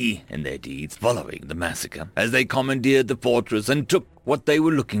glee in their deeds following the massacre, as they commandeered the fortress and took what they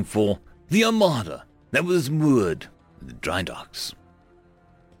were looking for, the armada that was moored in the dry docks.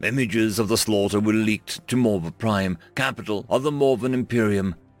 Images of the slaughter were leaked to Morva Prime, capital of the Morvan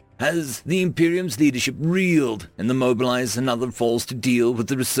Imperium, as the Imperium's leadership reeled in the mobilized and other falls to deal with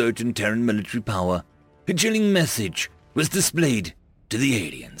the resurgent Terran military power. A chilling message was displayed to the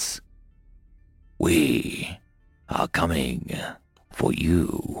aliens. We are coming for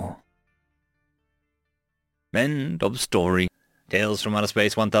you. End of story. Tales from Outer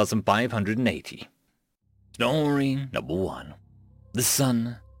Space 1580. Story number 1. The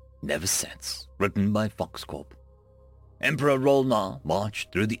Sun Never Sets, written by Fox Corp. Emperor Rolnar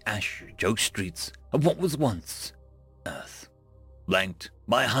marched through the ash-choked streets of what was once Earth, flanked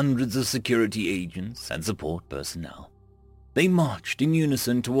by hundreds of security agents and support personnel. They marched in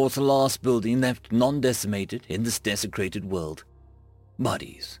unison towards the last building left non-decimated in this desecrated world.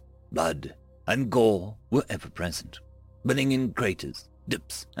 Bodies, blood, and gore were ever present, filling in craters,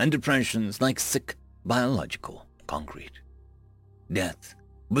 dips, and depressions like sick biological concrete. Death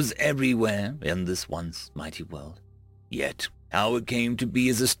was everywhere in this once mighty world. Yet, how it came to be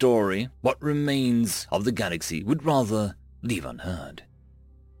is a story what remains of the galaxy would rather leave unheard.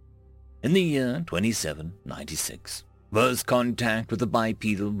 In the year 2796, first contact with the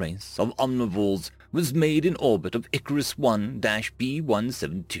bipedal race of omnivores was made in orbit of Icarus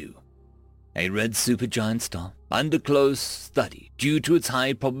 1-B172, a red supergiant star under close study due to its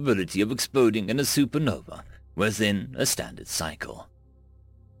high probability of exploding in a supernova within a standard cycle.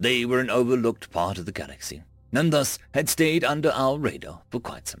 They were an overlooked part of the galaxy, and thus had stayed under our radar for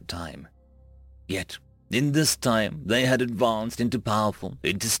quite some time. Yet, in this time, they had advanced into powerful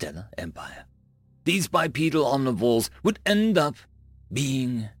interstellar empire. These bipedal omnivores would end up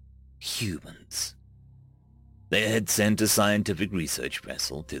being humans. They had sent a scientific research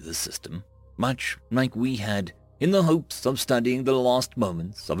vessel to the system, much like we had, in the hopes of studying the last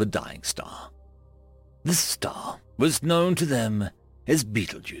moments of a dying star. This star was known to them as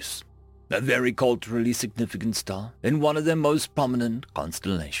Betelgeuse, a very culturally significant star in one of their most prominent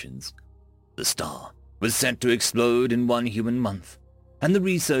constellations. The star was set to explode in one human month, and the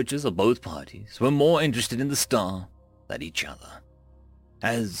researchers of both parties were more interested in the star than each other.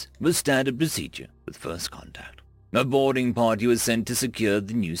 As was standard procedure with first contact, a boarding party was sent to secure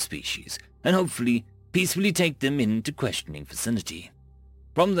the new species and hopefully peacefully take them into questioning vicinity.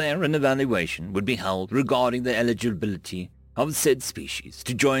 From there, an evaluation would be held regarding the eligibility of said species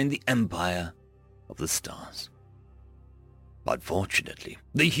to join the Empire of the Stars. But fortunately,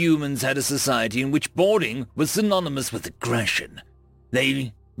 the humans had a society in which boarding was synonymous with aggression.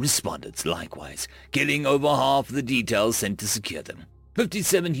 They responded likewise, killing over half of the details sent to secure them.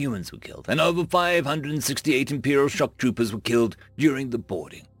 57 humans were killed, and over 568 Imperial shock troopers were killed during the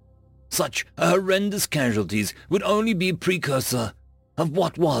boarding. Such horrendous casualties would only be a precursor of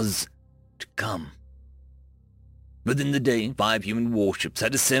what was to come. Within the day, 5 human warships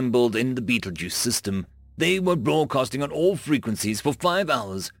had assembled in the Betelgeuse system. They were broadcasting on all frequencies for 5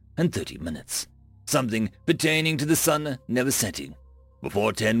 hours and 30 minutes, something pertaining to the sun never setting,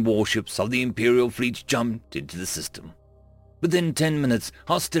 before 10 warships of the Imperial fleet jumped into the system. Within 10 minutes,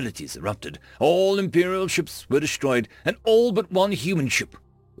 hostilities erupted. All Imperial ships were destroyed, and all but one human ship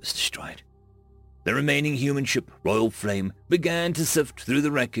was destroyed. The remaining human ship, Royal Flame, began to sift through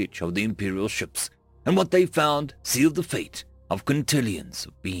the wreckage of the Imperial ships, and what they found sealed the fate of quintillions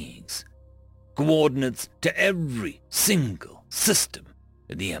of beings. Coordinates to every single system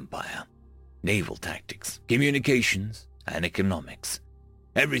in the Empire. Naval tactics, communications, and economics.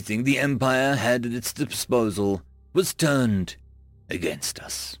 Everything the Empire had at its disposal was turned against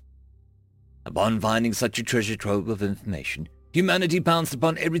us. Upon finding such a treasure trove of information, humanity pounced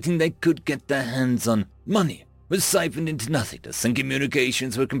upon everything they could get their hands on. Money was siphoned into nothingness, and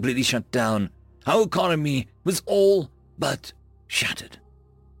communications were completely shut down. Our economy was all but shattered.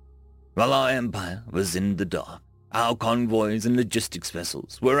 While our empire was in the dark, our convoys and logistics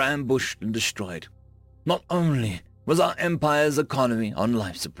vessels were ambushed and destroyed. Not only was our empire's economy on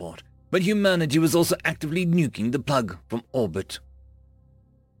life support, but humanity was also actively nuking the plug from orbit.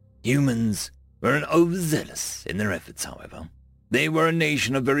 Humans were overzealous in their efforts, however. They were a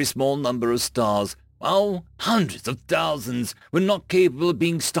nation of very small number of stars, while hundreds of thousands were not capable of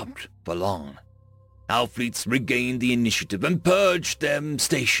being stopped for long. Our fleets regained the initiative and purged them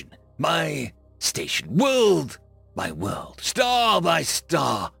station by station, world by world, star by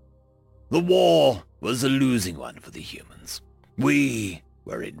star. The war was a losing one for the humans. We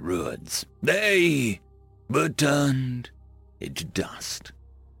were in ruins. They were turned into dust.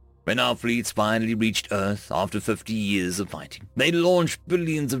 When our fleets finally reached Earth after 50 years of fighting, they launched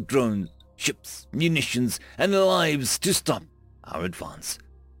billions of drones, ships, munitions, and lives to stop our advance.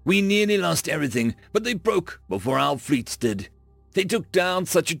 We nearly lost everything, but they broke before our fleets did. They took down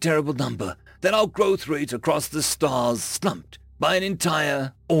such a terrible number that our growth rate across the stars slumped by an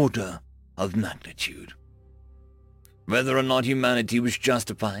entire order of magnitude. Whether or not humanity was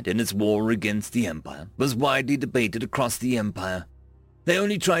justified in its war against the Empire was widely debated across the Empire. They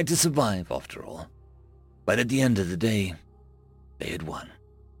only tried to survive, after all. But at the end of the day, they had won.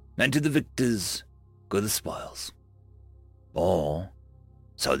 And to the victors go the spoils. Or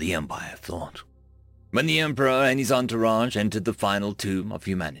so the Empire thought. When the Emperor and his entourage entered the final tomb of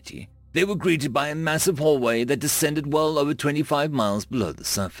humanity, they were greeted by a massive hallway that descended well over 25 miles below the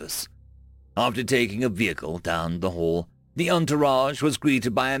surface. After taking a vehicle down the hall, the entourage was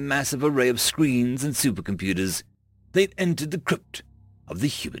greeted by a massive array of screens and supercomputers. They'd entered the crypt of the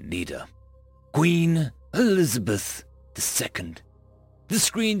human leader, Queen Elizabeth II. The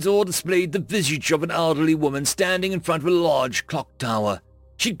screens all displayed the visage of an elderly woman standing in front of a large clock tower.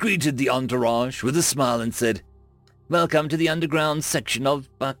 She greeted the entourage with a smile and said, "Welcome to the underground section of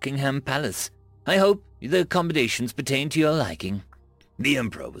Buckingham Palace. I hope the accommodations pertain to your liking." The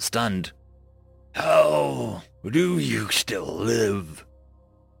Emperor was stunned. "How do you still live?"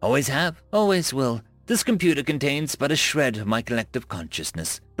 "Always have, always will. This computer contains but a shred of my collective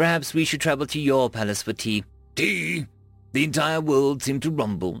consciousness. Perhaps we should travel to your palace for tea." Tea? The entire world seemed to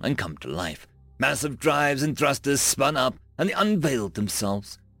rumble and come to life. Massive drives and thrusters spun up, and they unveiled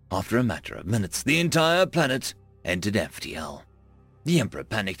themselves. After a matter of minutes, the entire planet entered FTL. The Emperor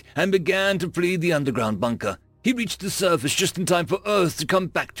panicked and began to flee the underground bunker. He reached the surface just in time for Earth to come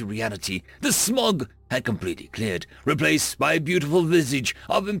back to reality. The smog had completely cleared, replaced by a beautiful visage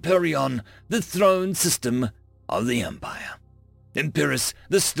of Empyreon, the throne system of the Empire. Empirus,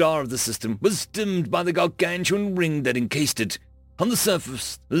 the star of the system, was dimmed by the gargantuan ring that encased it. On the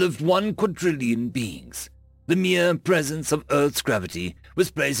surface lived 1 quadrillion beings. The mere presence of Earth's gravity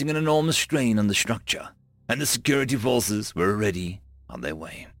was placing an enormous strain on the structure, and the security forces were already on their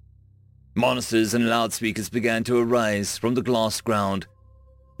way. Monitors and loudspeakers began to arise from the glass ground.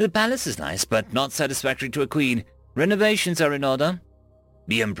 "The palace is nice, but not satisfactory to a queen. Renovations are in order."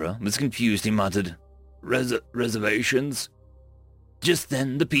 The Emperor was confused. He muttered, Reservations? Just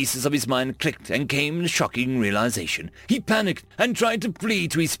then, the pieces of his mind clicked and came a shocking realization. He panicked and tried to flee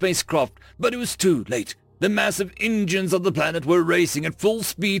to his spacecraft, but it was too late. The massive engines of the planet were racing at full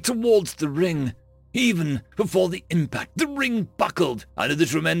speed towards the ring. Even before the impact, the ring buckled under the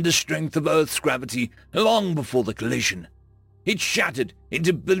tremendous strength of Earth's gravity long before the collision. It shattered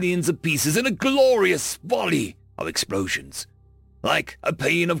into billions of pieces in a glorious volley of explosions, like a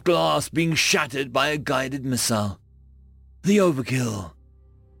pane of glass being shattered by a guided missile. The overkill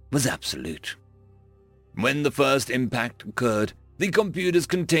was absolute. When the first impact occurred, the computers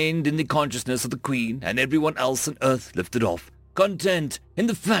contained in the consciousness of the Queen and everyone else on Earth lifted off, content in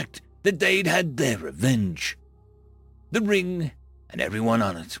the fact that they'd had their revenge. The ring and everyone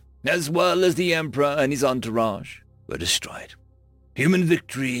on it, as well as the Emperor and his entourage, were destroyed. Human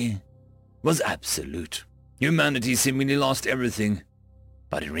victory was absolute. Humanity seemingly lost everything,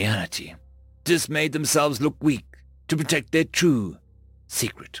 but in reality, just made themselves look weak to protect their true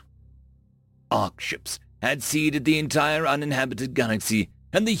secret. Ark ships had seeded the entire uninhabited galaxy,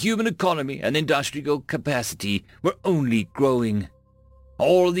 and the human economy and industrial capacity were only growing.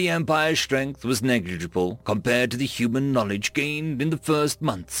 All the Empire's strength was negligible compared to the human knowledge gained in the first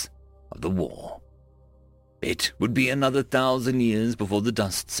months of the war. It would be another 1,000 years before the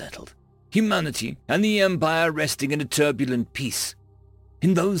dust settled, humanity and the Empire resting in a turbulent peace.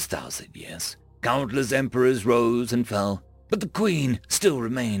 In those 1,000 years, countless emperors rose and fell, but the Queen still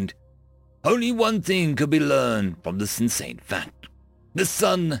remained. Only one thing could be learned from this insane fact. The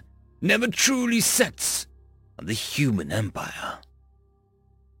sun never truly sets on the human empire.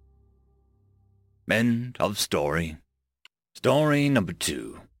 End of story. Story number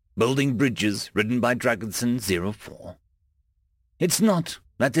 2. Building Bridges, written by Dragonson04. It's not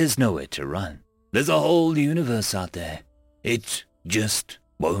that there's nowhere to run. There's a whole universe out there. It just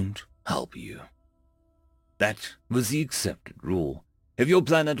won't help you. That was the accepted rule. If your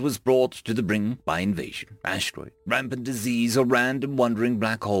planet was brought to the brink by invasion, asteroid, rampant disease, or random wandering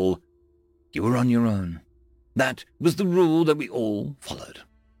black hole, you were on your own. That was the rule that we all followed.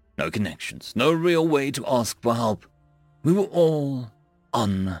 No connections, no real way to ask for help. We were all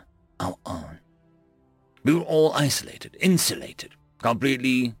on our own. We were all isolated, insulated,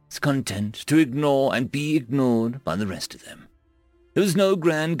 completely content to ignore and be ignored by the rest of them. There was no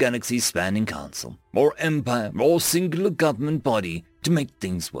grand galaxy-spanning council, or empire, or singular government body to make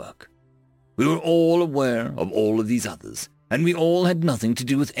things work. We were all aware of all of these others, and we all had nothing to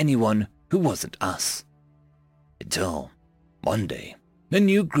do with anyone who wasn't us. Until, one day, a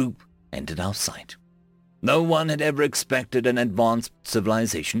new group entered our sight. No one had ever expected an advanced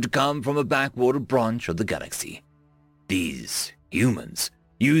civilization to come from a backwater branch of the galaxy. These humans,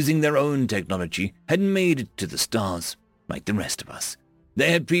 using their own technology, had made it to the stars. Like the rest of us,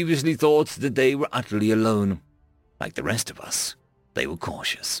 they had previously thought that they were utterly alone. Like the rest of us, they were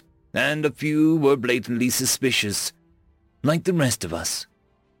cautious. and a few were blatantly suspicious, like the rest of us.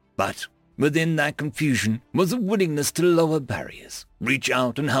 But within that confusion was a willingness to lower barriers, reach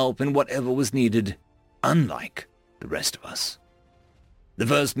out and help in whatever was needed, unlike the rest of us. The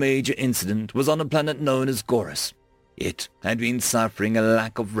first major incident was on a planet known as Gorus. It had been suffering a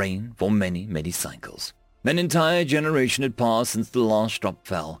lack of rain for many, many cycles. An entire generation had passed since the last drop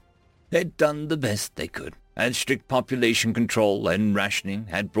fell. They'd done the best they could, and strict population control and rationing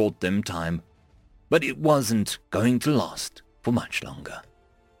had brought them time. But it wasn't going to last for much longer.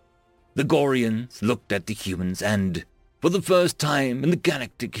 The Gorians looked at the humans and, for the first time in the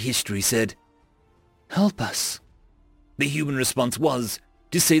galactic history, said, "Help us." The human response was,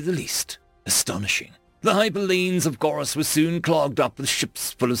 to say the least, astonishing. The hyperlanes of Gorus were soon clogged up with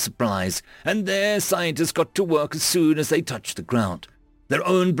ships full of supplies, and their scientists got to work as soon as they touched the ground. Their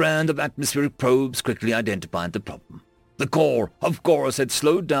own brand of atmospheric probes quickly identified the problem. The core of Gorus had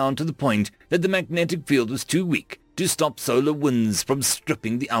slowed down to the point that the magnetic field was too weak to stop solar winds from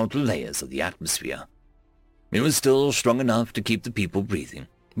stripping the outer layers of the atmosphere. It was still strong enough to keep the people breathing,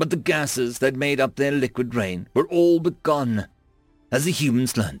 but the gases that made up their liquid rain were all but gone. As the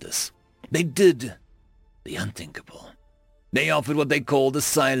humans learned this, they did the unthinkable. They offered what they called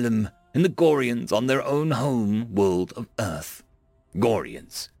asylum in the Gorians on their own home world of Earth.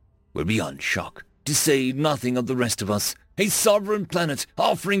 Gorians were beyond shock, to say nothing of the rest of us, a sovereign planet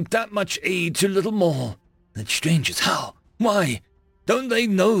offering that much aid to little more than strangers. How? Why? Don't they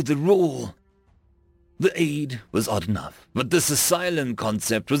know the rule? The aid was odd enough, but this asylum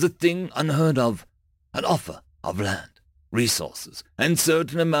concept was a thing unheard of. An offer of land, resources, and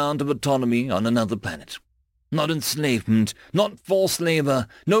certain amount of autonomy on another planet. Not enslavement, not forced labor,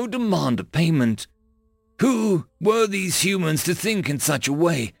 no demand of payment. Who were these humans to think in such a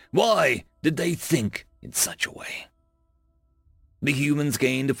way? Why did they think in such a way? The humans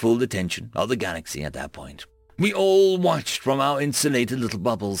gained the full attention of the galaxy at that point. We all watched from our insulated little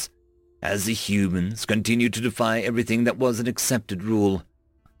bubbles as the humans continued to defy everything that was an accepted rule.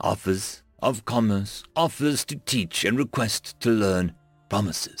 Offers of commerce, offers to teach and requests to learn,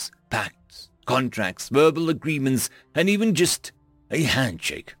 promises, pacts, contracts, verbal agreements, and even just a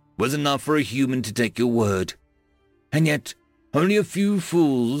handshake was enough for a human to take your word. And yet, only a few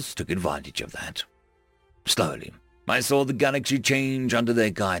fools took advantage of that. Slowly, I saw the galaxy change under their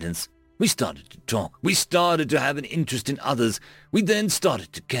guidance. We started to talk. We started to have an interest in others. We then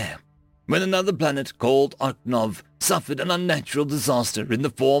started to care. When another planet called Oknov suffered an unnatural disaster in the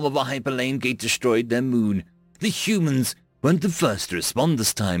form of a hyperlane gate destroyed their moon, the humans weren't the first to respond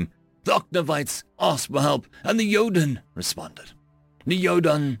this time. The Oknovites asked for help, and the Yodan responded. The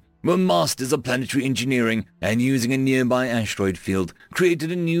Yodan were masters of planetary engineering, and using a nearby asteroid field,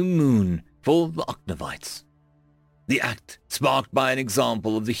 created a new moon for the Oknovites. The act, sparked by an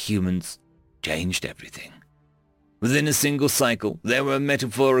example of the humans, changed everything. Within a single cycle, there were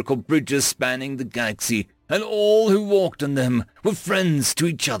metaphorical bridges spanning the galaxy, and all who walked on them were friends to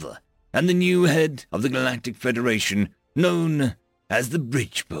each other, and the new head of the Galactic Federation, known as the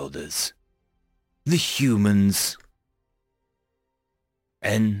Bridge Builders. The humans.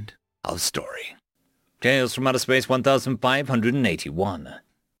 End of story. Tales from Outer Space 1581.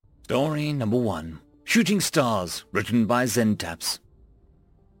 Story number 1. Shooting Stars, written by Zentaps.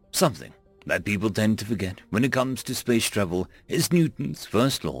 Something that people tend to forget when it comes to space travel is Newton's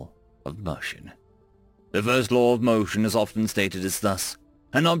first law of motion. The first law of motion is often stated as thus: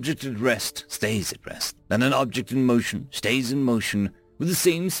 an object at rest stays at rest, and an object in motion stays in motion with the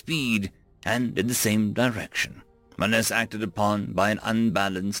same speed and in the same direction, unless acted upon by an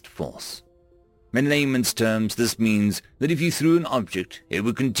unbalanced force. In layman's terms, this means that if you threw an object, it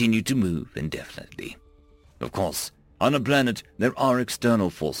would continue to move indefinitely. Of course, on a planet, there are external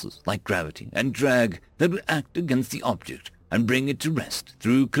forces like gravity and drag that would act against the object and bring it to rest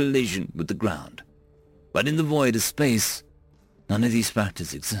through collision with the ground. But in the void of space, none of these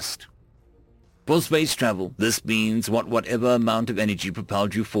factors exist. For space travel, this means whatever amount of energy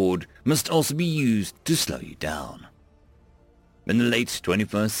propelled you forward must also be used to slow you down. In the late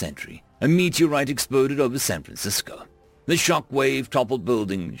 21st century, a meteorite exploded over San Francisco. The shock wave toppled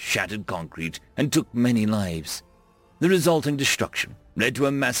buildings, shattered concrete, and took many lives. The resulting destruction led to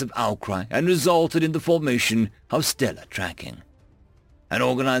a massive outcry and resulted in the formation of Stellar Tracking, an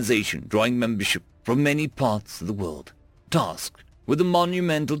organization drawing membership from many parts of the world, tasked with the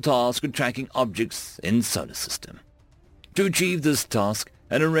monumental task of tracking objects in the solar system. To achieve this task,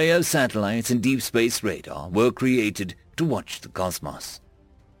 an array of satellites and deep space radar were created to watch the cosmos.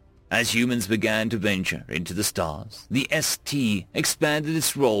 As humans began to venture into the stars, the ST expanded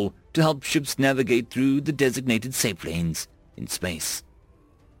its role to help ships navigate through the designated safe lanes in space.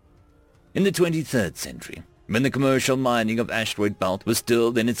 In the 23rd century, when the commercial mining of asteroid belt was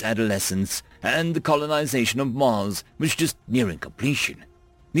still in its adolescence and the colonization of Mars was just nearing completion,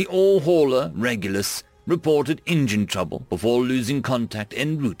 the ore-hauler Regulus reported engine trouble before losing contact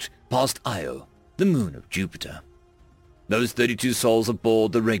en route past Io, the moon of Jupiter. Those 32 souls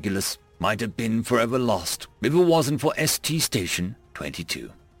aboard the Regulus might have been forever lost if it wasn't for ST Station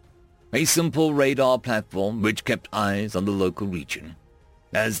 22, a simple radar platform which kept eyes on the local region.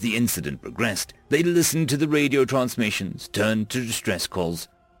 As the incident progressed, they listened to the radio transmissions, turned to distress calls.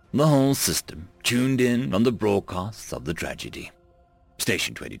 The whole system tuned in on the broadcasts of the tragedy.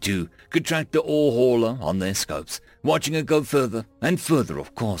 Station 22 could track the ore-hauler on their scopes, watching it go further and further,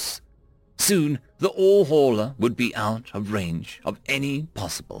 of course. Soon, the ore-hauler would be out of range of any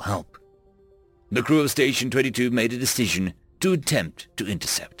possible help. The crew of Station 22 made a decision to attempt to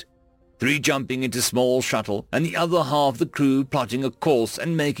intercept. 3 jumping into small shuttle and the other half of the crew plotting a course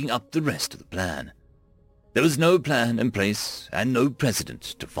and making up the rest of the plan. There was no plan in place and no precedent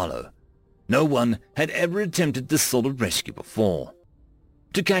to follow. No one had ever attempted this sort of rescue before.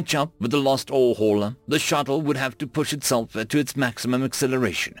 To catch up with the lost ore-hauler, the shuttle would have to push itself to its maximum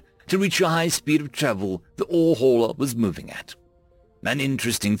acceleration to reach the high speed of travel the ore-hauler was moving at. An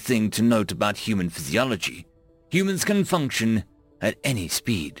interesting thing to note about human physiology: humans can function at any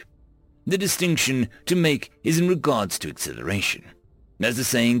speed. The distinction to make is in regards to acceleration. As the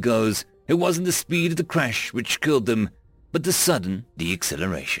saying goes, it wasn't the speed of the crash which killed them, but the sudden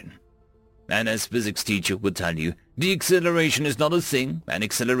deceleration. And as physics teacher would tell you, deceleration is not a thing, and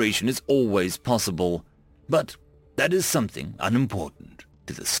acceleration is always possible. But that is something unimportant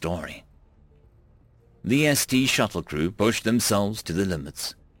to the story. The ST shuttle crew pushed themselves to the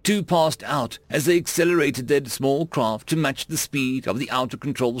limits. 2 passed out as they accelerated their small craft to match the speed of the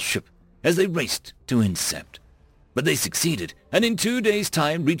out-of-control ship as they raced to intercept. But they succeeded, and in 2 days'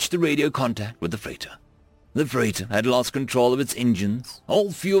 time reached the radio contact with the freighter. The freighter had lost control of its engines,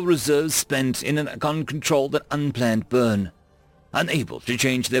 all fuel reserves spent in an uncontrolled and unplanned burn, unable to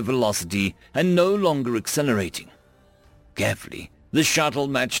change their velocity and no longer accelerating. Carefully, the shuttle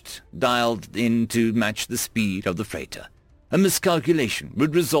dialed in to match the speed of the freighter. A miscalculation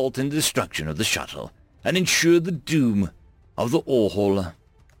would result in the destruction of the shuttle and ensure the doom of the ore-hauler.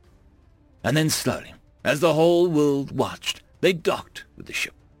 And then slowly, as the whole world watched, they docked with the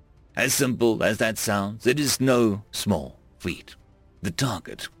ship. As simple as that sounds, it is no small feat. The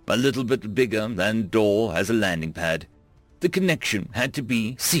target, a little bit bigger than door as a landing pad. The connection had to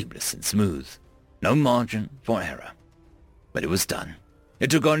be seamless and smooth. No margin for error. But it was done. It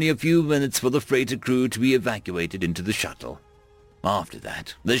took only a few minutes for the freighter crew to be evacuated into the shuttle. After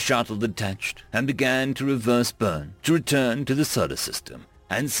that, the shuttle detached and began to reverse burn to return to the solar system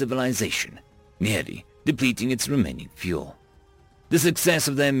and civilization, nearly depleting its remaining fuel. The success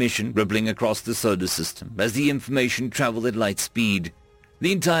of their mission rippling across the solar system as the information traveled at light speed.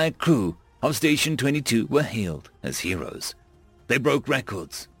 The entire crew of Station 22 were hailed as heroes. They broke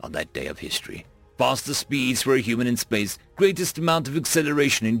records on that day of history. Fastest speeds for a human in space, greatest amount of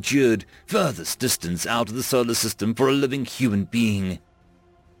acceleration endured, furthest distance out of the solar system for a living human being.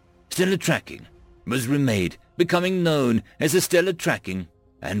 Stellar tracking was remade, becoming known as the Stellar Tracking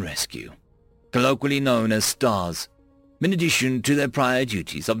and Rescue, colloquially known as STARS. In addition to their prior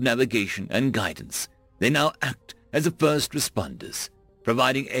duties of navigation and guidance, they now act as the first responders,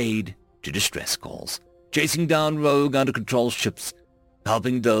 providing aid to distress calls, chasing down rogue out-of-control ships,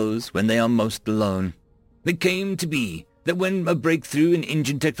 helping those when they are most alone. It came to be that when a breakthrough in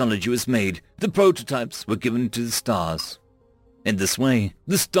engine technology was made, the prototypes were given to the STARS. In this way,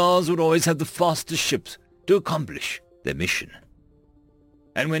 the STARS would always have the fastest ships to accomplish their mission.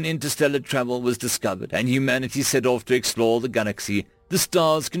 And when interstellar travel was discovered and humanity set off to explore the galaxy, the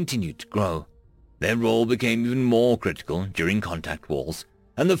STARS continued to grow. Their role became even more critical during contact wars,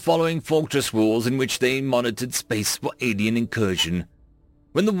 and the following fortress wars in which they monitored space for alien incursion.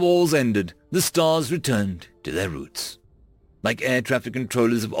 When the wars ended, the STARS returned to their roots. Like air traffic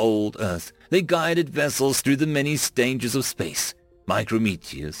controllers of old Earth, they guided vessels through the many dangers of space,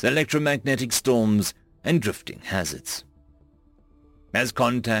 micrometeors, electromagnetic storms, and drifting hazards. As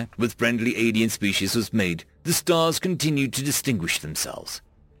contact with friendly alien species was made, the STARS continued to distinguish themselves,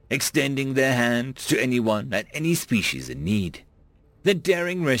 extending their hand to anyone at any species in need. Their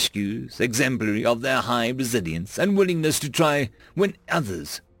daring rescues, exemplary of their high resilience and willingness to try when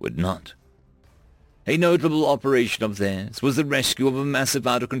others would not. A notable operation of theirs was the rescue of a massive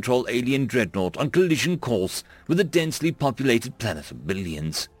out-of-control alien dreadnought on collision course with a densely populated planet of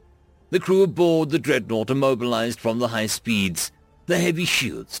billions. The crew aboard the dreadnought immobilized from the high speeds, the heavy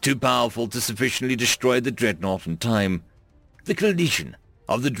shields too powerful to sufficiently destroy the dreadnought in time. The collision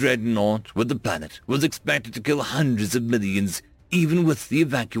of the dreadnought with the planet was expected to kill hundreds of millions, even with the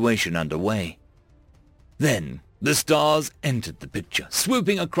evacuation underway. Then, the stars entered the picture,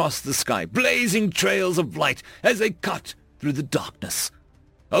 swooping across the sky, blazing trails of light as they cut through the darkness.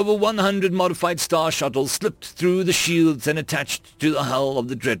 Over 100 modified star shuttles slipped through the shields and attached to the hull of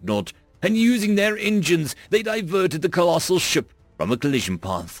the dreadnought, and using their engines, they diverted the colossal ship from a collision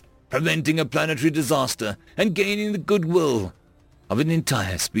path, preventing a planetary disaster and gaining the goodwill of an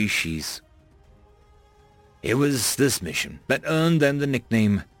entire species. It was this mission that earned them the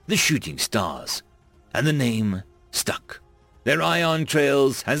nickname the Shooting Stars, and the name stuck. Their ion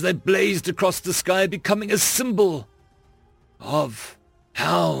trails as they blazed across the sky, becoming a symbol of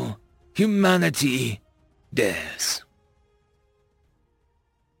how humanity dares.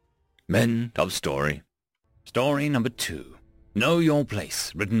 End of story. Story number 2. Know Your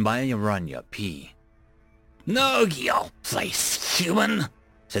Place, written by Aranya P. Know your place, human,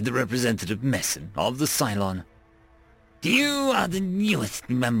 said the representative Messon of the Cylon. You are the newest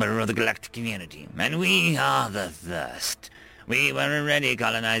member of the galactic community, and we are the first. We were already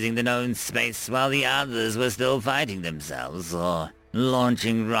colonizing the known space while the others were still fighting themselves, or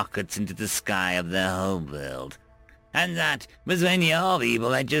launching rockets into the sky of their homeworld. And that was when your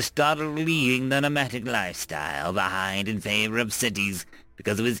people had just started leaving the nomadic lifestyle behind in favor of cities,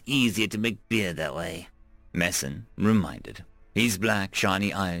 because it was easier to make beer that way. Messon reminded. His black,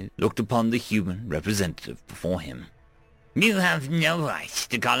 shiny eyes looked upon the human representative before him. You have no right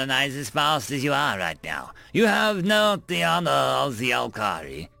to colonize as fast as you are right now. You have not the honor of the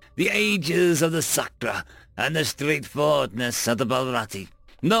Alkari, the ages of the Sakra, and the straightforwardness of the Balrati,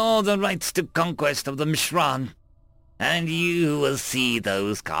 nor the rights to conquest of the Mishran. And you will see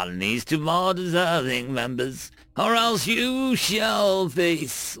those colonies to more deserving members, or else you shall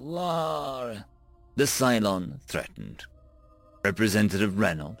face war. The Cylon threatened. Representative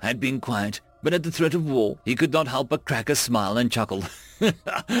Reynolds had been quiet, but at the threat of war, he could not help but crack a smile and chuckle.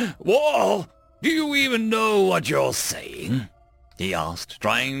 War? Do you even know what you're saying? He asked,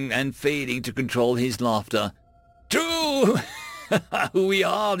 trying and failing to control his laughter. True! We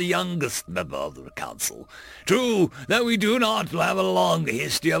are the youngest member of the council. True that we do not have a long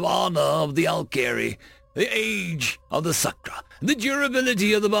history of honor of the Alkari, the age of the Sakra, the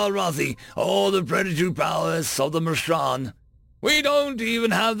durability of the Balrathi, or the predatory prowess of the Mishran. We don't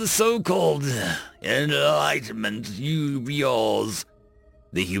even have the so-called enlightenment yours,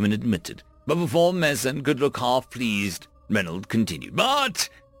 the human admitted. But before Messon could look half pleased, Reynolds continued. But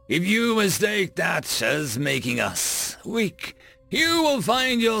if you mistake that as making us weak, you will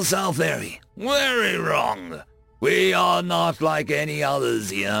find yourself very, very wrong. We are not like any others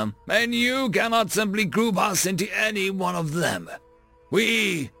here, and you cannot simply group us into any one of them.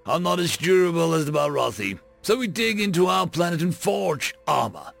 We are not as durable as the Balrathi, so we dig into our planet and forge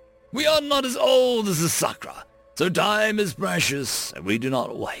armor. We are not as old as the Sakra, so time is precious, and we do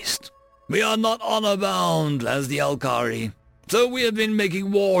not waste. We are not honor-bound as the Alkari, so we have been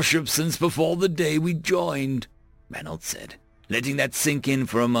making warships since before the day we joined, Reynolds said, letting that sink in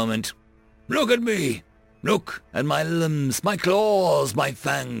for a moment. Look at me. Look at my limbs, my claws, my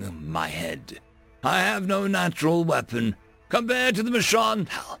fang, my head. I have no natural weapon. Compared to the Mishran,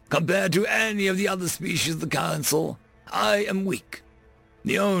 compared to any of the other species of the Council, I am weak.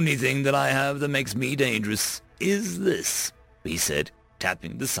 The only thing that I have that makes me dangerous is this, he said,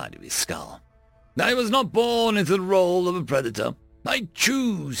 tapping the side of his skull. I was not born into the role of a predator. I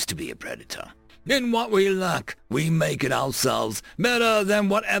choose to be a predator. In what we lack, we make it ourselves, better than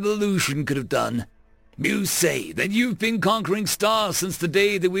what evolution could have done. You say that you've been conquering stars since the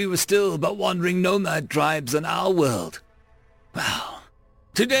day that we were still but wandering nomad tribes in our world. Well,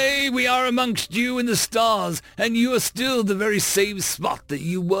 today we are amongst you in the stars, and you are still the very same spot that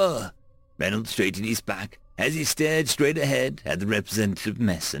you were. Reynolds straightened his back as he stared straight ahead at the representative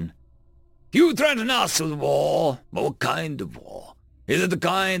Messon. You threaten us with war, but what kind of war? Is it the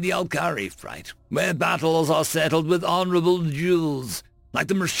kind the Alkari fight, where battles are settled with honorable duels, like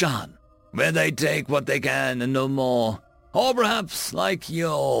the Mishran, where they take what they can and no more? Or perhaps like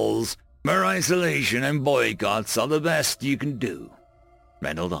yours, where isolation and boycotts are the best you can do?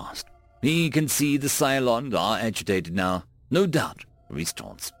 Reynolds asked. He can see the Cylons are agitated now, no doubt, of his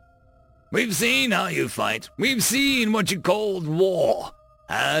taunts. We've seen how you fight. We've seen what you called war.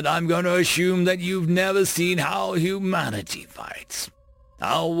 And I'm going to assume that you've never seen how humanity fights.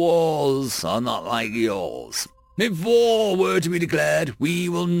 Our wars are not like yours. If war were to be declared, we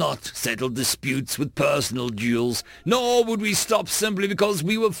will not settle disputes with personal duels, nor would we stop simply because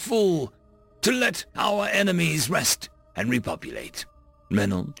we were full to let our enemies rest and repopulate.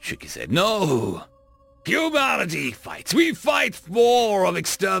 Reynolds shook his head. No, Humanity fights. We fight war of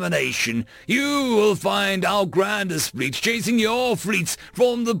extermination. You will find our grandest fleets chasing your fleets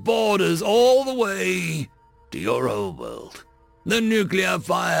from the borders all the way to your old world. The nuclear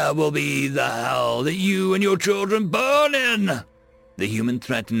fire will be the hell that you and your children burn in, the human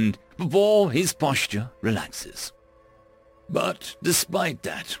threatened before his posture relaxes. But despite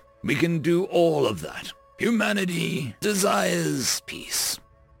that, we can do all of that. Humanity desires peace,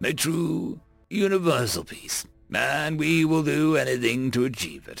 a true universal peace, and we will do anything to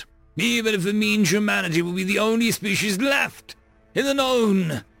achieve it, even if it means humanity will be the only species left in the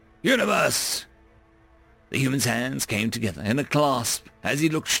known universe. The human's hands came together in a clasp as he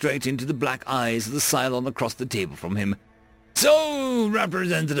looked straight into the black eyes of the Cylon across the table from him. So,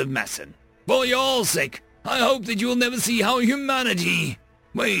 Representative Masson, for your sake, I hope that you will never see how humanity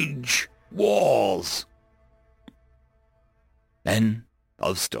wage wars. End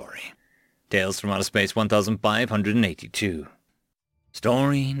of story. Tales from Outer Space 1582.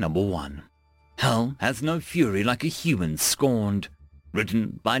 Story number 1. Hell hath no fury like a human scorned.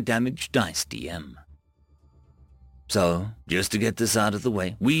 Written by Damaged Dice DM. So, just to get this out of the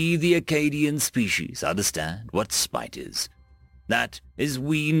way, we the Acadian species understand what spite is. That is,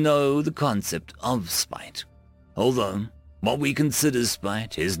 we know the concept of spite. Although, what we consider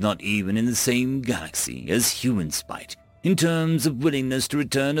spite is not even in the same galaxy as human spite, in terms of willingness to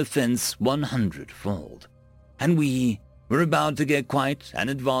return offense 100-fold. And we were about to get quite an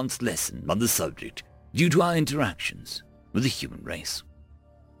advanced lesson on the subject due to our interactions with the human race.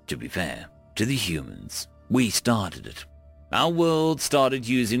 To be fair to the humans, we started it. Our world started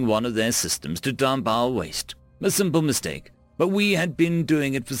using one of their systems to dump our waste. A simple mistake, but we had been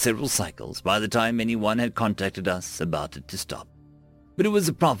doing it for several cycles by the time anyone had contacted us about it to stop. But it was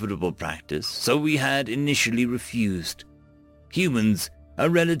a profitable practice, so we had initially refused. Humans, a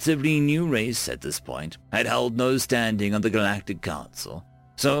relatively new race at this point, had held no standing on the Galactic Council,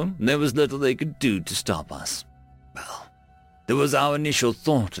 so there was little they could do to stop us. Well, there was our initial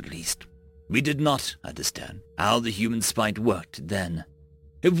thought at least. We did not understand how the human spite worked then.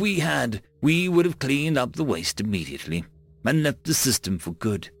 If we had, we would have cleaned up the waste immediately and left the system for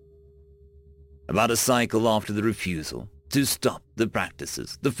good. About a cycle after the refusal to stop the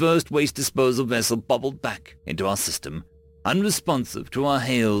practices, the first waste disposal vessel bubbled back into our system. Unresponsive to our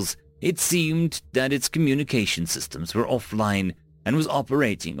hails, it seemed that its communication systems were offline and was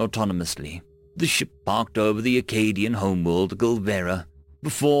operating autonomously. The ship parked over the Acadian homeworld Gulvera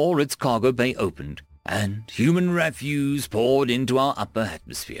before its cargo bay opened, and human refuse poured into our upper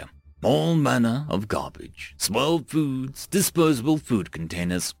atmosphere. All manner of garbage, swirled foods, disposable food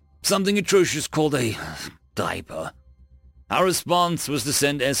containers, something atrocious called a diaper. Our response was to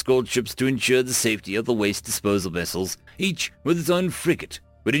send escort ships to ensure the safety of the waste disposal vessels. Each with its own frigate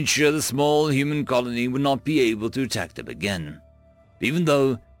would ensure the small human colony would not be able to attack them again, even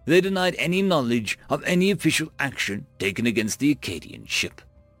though they denied any knowledge of any official action taken against the Acadian ship.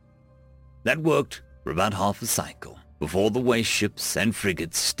 That worked for about half a cycle, before the waste ships and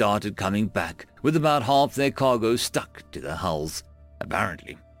frigates started coming back with about half their cargo stuck to their hulls.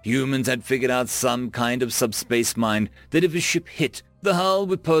 Apparently, humans had figured out some kind of subspace mine that if a ship hit, the hull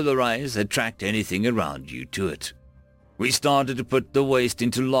would polarize, attract anything around you to it. We started to put the waste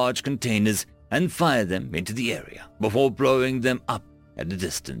into large containers and fire them into the area before blowing them up at a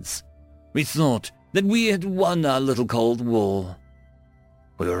distance. We thought that we had won our little Cold War.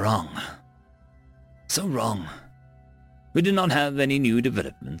 We were wrong. So wrong. We did not have any new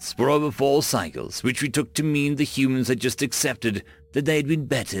developments for over 4 cycles, which we took to mean the humans had just accepted that they had been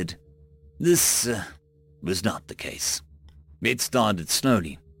bettered. This was not the case. It started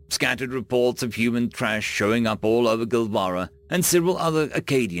slowly. Scattered reports of human trash showing up all over Gulvara and several other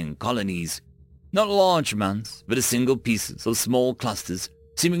Acadian colonies. Not large amounts, but a single pieces of small clusters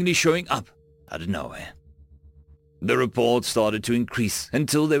seemingly showing up out of nowhere. The reports started to increase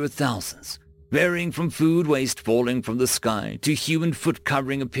until there were thousands, varying from food waste falling from the sky to human foot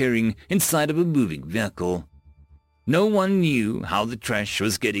covering appearing inside of a moving vehicle. No one knew how the trash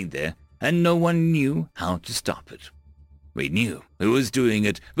was getting there, and no one knew how to stop it. We knew who was doing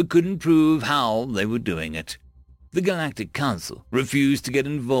it, but couldn't prove how they were doing it. The Galactic Council refused to get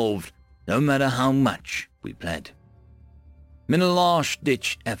involved, no matter how much we pled. In a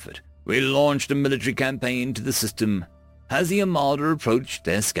last-ditch effort, we launched a military campaign to the system. As the Armada approached,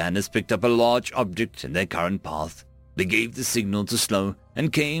 their scanners picked up a large object in their current path. They gave the signal to slow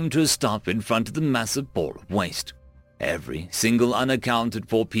and came to a stop in front of the massive ball of waste. Every single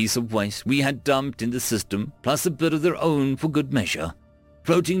unaccounted-for piece of waste we had dumped in the system, plus a bit of their own for good measure.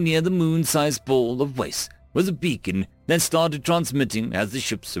 Floating near the moon-sized ball of waste was a beacon that started transmitting as the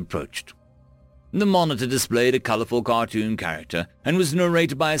ships approached. The monitor displayed a colorful cartoon character and was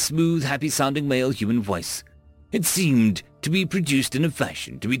narrated by a smooth, happy-sounding male human voice. It seemed to be produced in a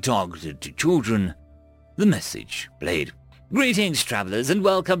fashion to be targeted to children. The message played. Greetings, travelers, and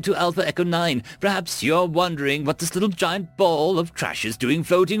welcome to Alpha Echo 9. Perhaps you're wondering what this little giant ball of trash is doing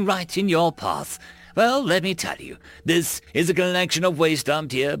floating right in your path. Well, let me tell you, this is a collection of waste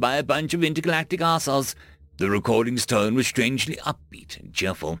dumped here by a bunch of intergalactic arseholes. The recording's tone was strangely upbeat and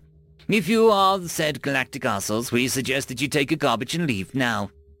cheerful. If you are the said galactic arseholes, we suggest that you take your garbage and leave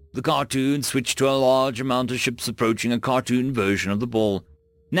now. The cartoon switched to a large amount of ships approaching a cartoon version of the ball.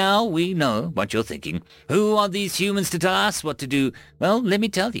 Now we know what you're thinking. Who are these humans to tell us what to do? Well, let me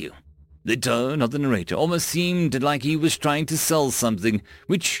tell you. The tone of the narrator almost seemed like he was trying to sell something,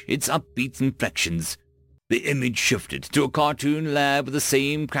 which its upbeat inflections. The image shifted to a cartoon lab with the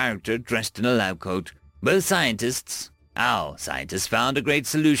same character dressed in a lab coat. Both scientists, our scientists, found a great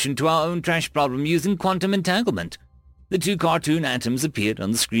solution to our own trash problem using quantum entanglement. The two cartoon atoms appeared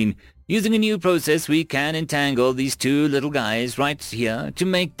on the screen. Using a new process, we can entangle these two little guys right here to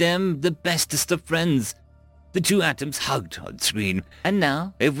make them the bestest of friends. The two atoms hugged on the screen. And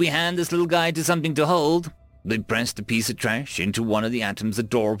now, if we hand this little guy to something to hold, they pressed a piece of trash into one of the atom's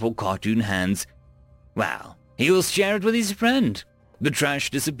adorable cartoon hands. Wow, he will share it with his friend. The trash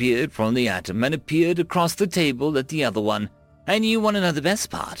disappeared from the atom and appeared across the table at the other one. And you want to know the best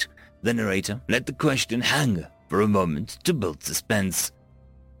part? The narrator let the question hang for a moment to build suspense.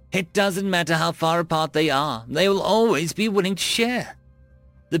 It doesn't matter how far apart they are, they will always be willing to share.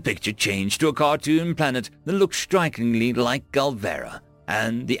 The picture changed to a cartoon planet that looked strikingly like Galvera,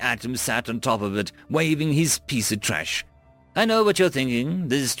 and the atom sat on top of it, waving his piece of trash. I know what you're thinking.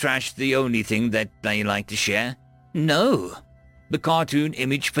 Is trash the only thing that they like to share? No. The cartoon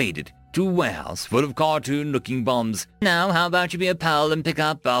image faded to a warehouse full of cartoon-looking bombs. Now, how about you be a pal and pick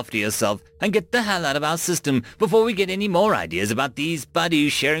up after yourself and get the hell out of our system before we get any more ideas about these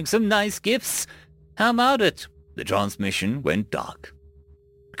buddies sharing some nice gifts? How about it? The transmission went dark.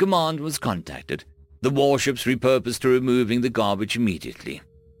 Command was contacted. The warships repurposed to removing the garbage immediately.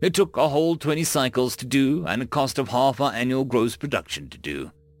 It took a whole 20 cycles to do and a cost of half our annual gross production to do.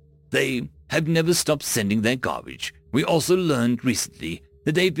 They have never stopped sending their garbage. We also learned recently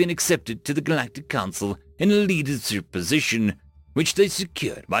that they've been accepted to the Galactic Council in a leadership position, which they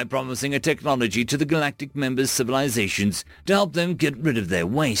secured by promising a technology to the galactic members' civilizations to help them get rid of their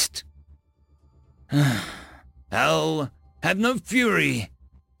waste. Hell, have no fury,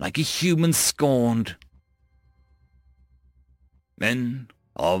 like a human scorned. End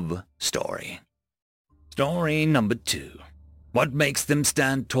of story. Story number 2. What Makes Them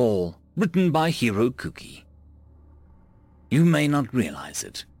Stand Tall, written by Hiro Kuki. You may not realize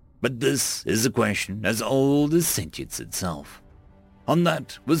it, but this is a question as old as sentience itself. On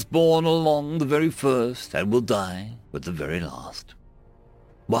that was born along the very first and will die with the very last.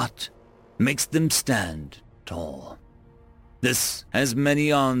 What makes them stand tall? This has many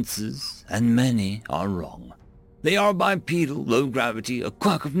answers, and many are wrong. They are bipedal, low gravity, a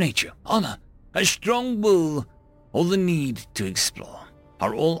quirk of nature, honor, a strong will, or the need to explore,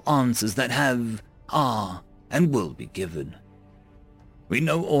 are all answers that have, are, and will be given. We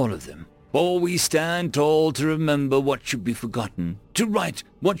know all of them, for we stand tall to remember what should be forgotten, to right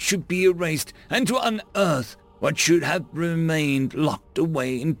what should be erased, and to unearth what should have remained locked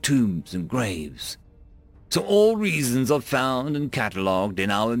away in tombs and graves. So all reasons are found and catalogued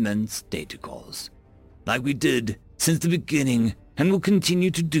in our immense data cores, like we did since the beginning and will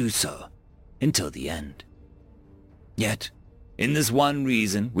continue to do so until the end. Yet, in this one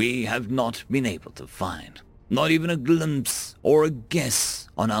reason we have not been able to find, not even a glimpse or a guess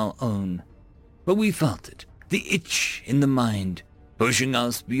on our own. But we felt it, the itch in the mind, pushing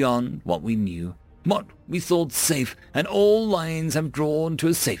us beyond what we knew, what we thought safe, and all lines have drawn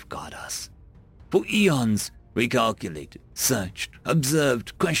to safeguard us. For eons, we calculated, searched,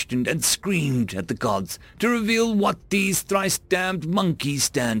 observed, questioned, and screamed at the gods to reveal what these thrice-damned monkeys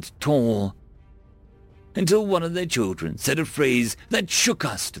stand tall. Until one of their children said a phrase that shook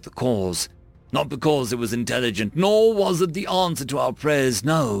us to the cause. Not because it was intelligent, nor was it the answer to our prayers,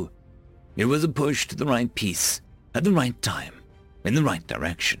 no. It was a push to the right piece, at the right time, in the right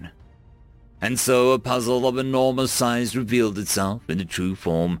direction. And so a puzzle of enormous size revealed itself in the true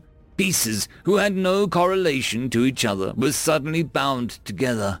form. Pieces who had no correlation to each other were suddenly bound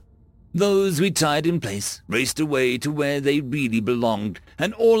together. Those we tied in place raced away to where they really belonged,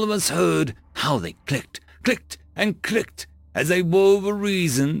 and all of us heard how they clicked, and clicked, as they wove a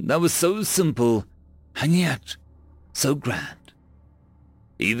reason that was so simple, and yet so grand.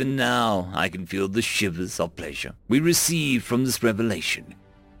 Even now I can feel the shivers of pleasure we receive from this revelation.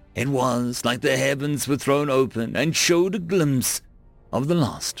 It was like the heavens were thrown open and showed a glimpse of the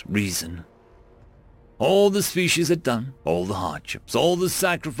last reason. All the species had done, all the hardships, all the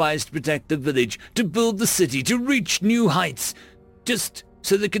sacrifice to protect the village, to build the city, to reach new heights, just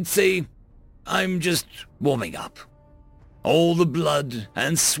so they could say, I'm just warming up. All the blood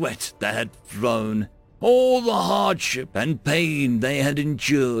and sweat that had flown, all the hardship and pain they had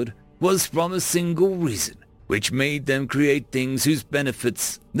endured was from a single reason, which made them create things whose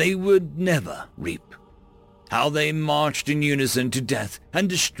benefits they would never reap. How they marched in unison to death and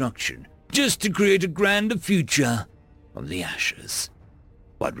destruction, just to create a grander future from the ashes.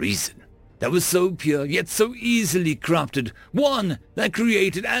 What reason that was so pure yet so easily corrupted, one that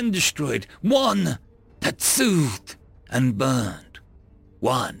created and destroyed, one that soothed and burned,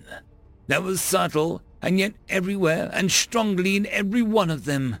 one that was subtle and yet everywhere and strongly in every one of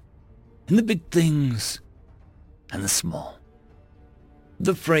them, in the big things and the small.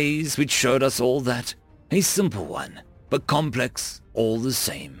 The phrase which showed us all that, a simple one, but complex all the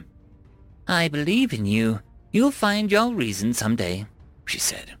same. I believe in you. You'll find your reason someday, she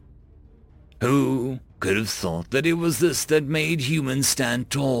said. Who could have thought that it was this that made humans stand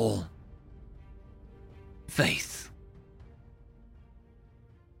tall? Faith.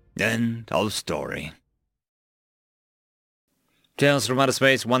 End of story. Tales from Outer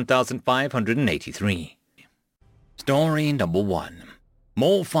Space 1583. Story number 1.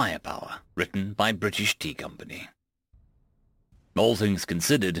 More Firepower, written by British Tea Company. All things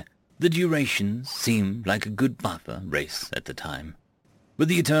considered, the Durations seemed like a good buffer race at the time. With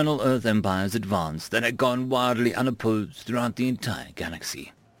the Eternal Earth Empire's advance that had gone wildly unopposed throughout the entire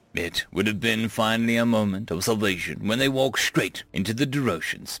galaxy, it would have been finally a moment of salvation when they walked straight into the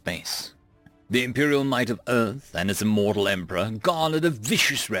Durosian space. The imperial might of Earth and its immortal emperor garnered a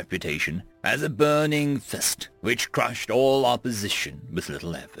vicious reputation as a burning fist which crushed all opposition with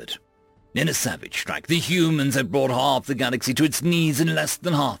little effort. In a savage strike, the humans had brought half the galaxy to its knees in less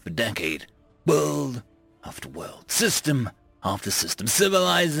than half a decade. World after world, system after system,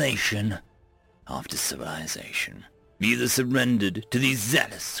 civilization after civilization either surrendered to these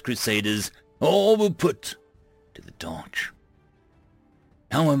zealous crusaders or were put to the torch.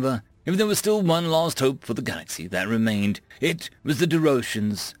 However, if there was still one last hope for the galaxy that remained, it was the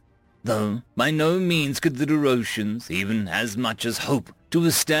Durosians, though by no means could the Durosians even as much as hope to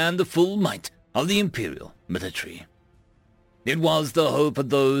withstand the full might of the Imperial military. It was the hope of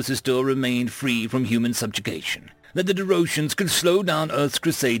those who still remained free from human subjugation that the Durosians could slow down Earth's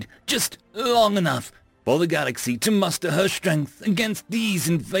crusade just long enough for the galaxy to muster her strength against these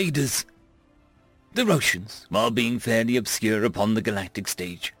invaders. The Durosians, while being fairly obscure upon the galactic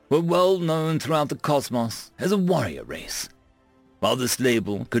stage, were well known throughout the cosmos as a warrior race. While this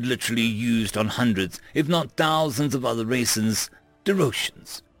label could literally be used on hundreds, if not thousands of other races,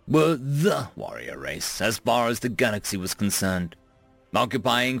 Durosians were the warrior race as far as the galaxy was concerned.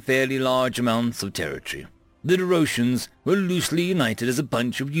 Occupying fairly large amounts of territory, the Durosians were loosely united as a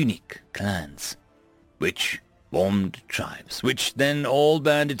bunch of unique clans, which formed tribes, which then all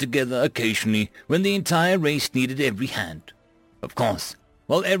banded together occasionally when the entire race needed every hand. Of course,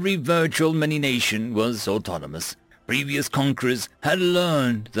 while every virtual mini-nation was autonomous, previous conquerors had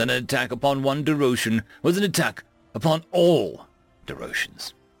learned that an attack upon one Durosian was an attack upon all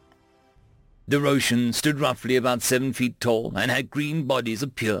Durosians. Durosians stood roughly about 7 feet tall and had green bodies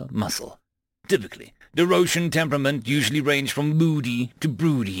of pure muscle. Typically, Durosian temperament usually ranged from moody to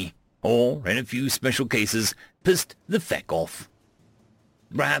broody, or, in a few special cases, pissed the feck off.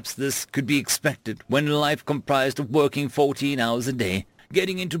 Perhaps this could be expected when life comprised of working 14 hours a day,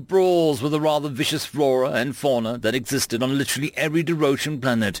 getting into brawls with the rather vicious flora and fauna that existed on literally every Durosian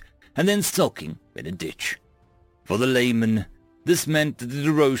planet, and then sulking in a ditch. For the layman, this meant that the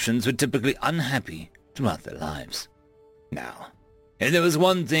Durosians were typically unhappy throughout their lives. Now, if there was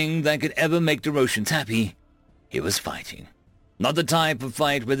one thing that could ever make Durosians happy, it was fighting. Not the type of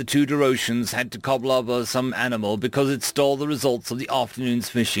fight where the two Durosians had to cobble over some animal because it stole the results of the afternoon's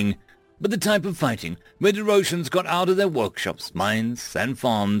fishing, but the type of fighting where Durosians got out of their workshops, mines, and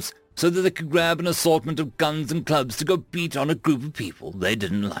farms so that they could grab an assortment of guns and clubs to go beat on a group of people they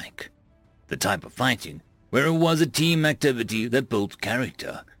didn't like. The type of fighting where it was a team activity that built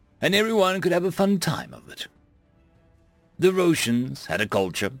character, and everyone could have a fun time of it. The Durosians had a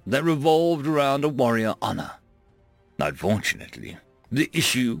culture that revolved around a warrior honor. Unfortunately, the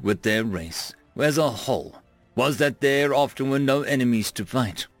issue with their race as a whole was that there often were no enemies to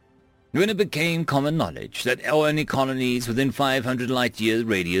fight. When it became common knowledge that any colonies within 500 light-year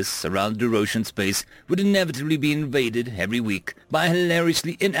radius around Durosian space would inevitably be invaded every week by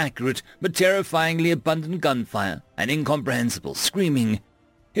hilariously inaccurate but terrifyingly abundant gunfire and incomprehensible screaming,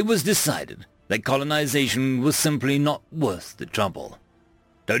 it was decided that colonization was simply not worth the trouble.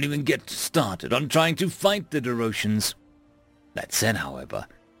 Don't even get started on trying to fight the Derosians. That said, however,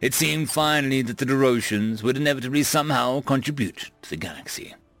 it seemed finally that the Derosians would inevitably somehow contribute to the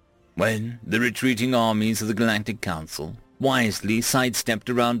galaxy. When the retreating armies of the Galactic Council wisely sidestepped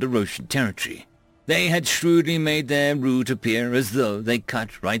around Derosian territory, they had shrewdly made their route appear as though they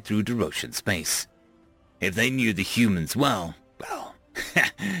cut right through Derosian space. If they knew the humans well,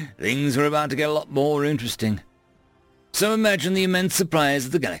 things were about to get a lot more interesting. So imagine the immense surprise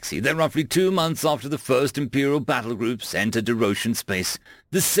of the galaxy that roughly 2 months after the first Imperial battle groups entered Derosian space,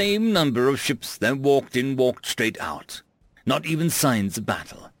 the same number of ships that walked in walked straight out. Not even signs of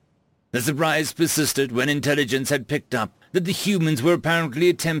battle. The surprise persisted when intelligence had picked up that the humans were apparently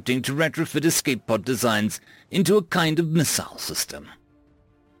attempting to retrofit escape pod designs into a kind of missile system.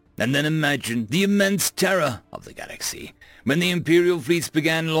 And then imagine the immense terror of the galaxy when the Imperial fleets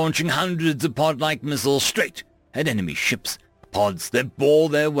began launching hundreds of pod-like missiles straight at enemy ships, pods that bore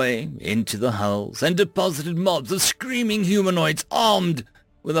their way into the hulls and deposited mobs of screaming humanoids armed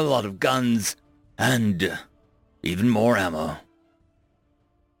with a lot of guns and even more ammo.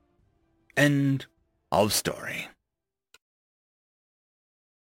 End of story.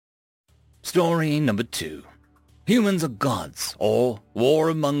 Story number 2. Humans Are Gods, or War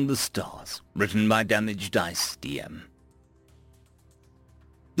Among the Stars, written by Damage Dice DM.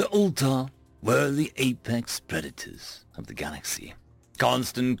 The Ultar were the apex predators of the galaxy.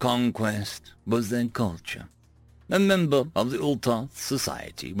 Constant conquest was their culture. A member of the Ultar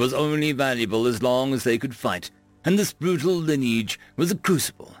society was only valuable as long as they could fight, and this brutal lineage was a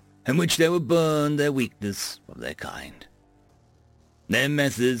crucible in which they would burn their weakness of their kind. Their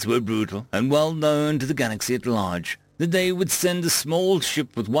methods were brutal and well known to the galaxy at large, that they would send a small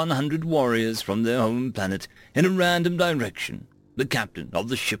ship with 100 warriors from their home planet in a random direction. The captain of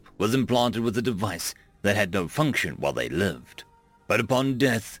the ship was implanted with a device that had no function while they lived, but upon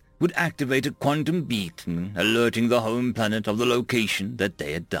death would activate a quantum beacon alerting the home planet of the location that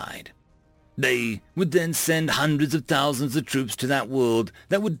they had died. They would then send hundreds of thousands of troops to that world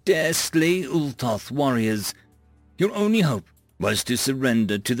that would dare slay Ultoth warriors. Your only hope was to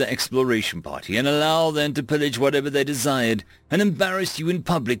surrender to the exploration party and allow them to pillage whatever they desired and embarrass you in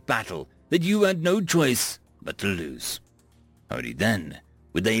public battle that you had no choice but to lose. Only then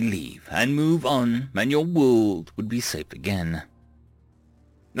would they leave and move on, and your world would be safe again.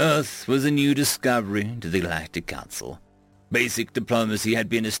 Earth was a new discovery to the Galactic Council. Basic diplomacy had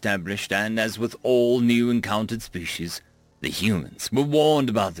been established, and as with all new encountered species, the humans were warned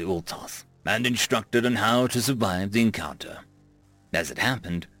about the Ultoth and instructed on how to survive the encounter. As it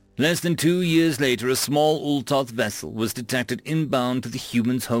happened, less than 2 years later a small Ultoth vessel was detected inbound to the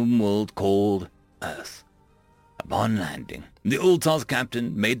humans' home world called Earth. Upon landing, the Ultoth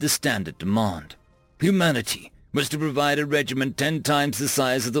captain made the standard demand. Humanity was to provide a regiment 10 times the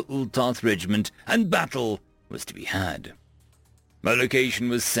size of the Ultoth regiment, and battle was to be had. A location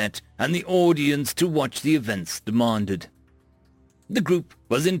was set, and the audience to watch the events demanded. The group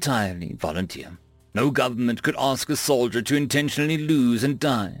was entirely volunteer. No government could ask a soldier to intentionally lose and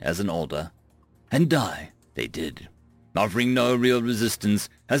die as an order. And die they did, offering no real resistance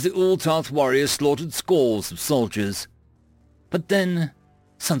as the Ultoth warriors slaughtered scores of soldiers. But then,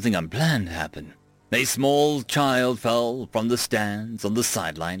 something unplanned happened. A small child fell from the stands on the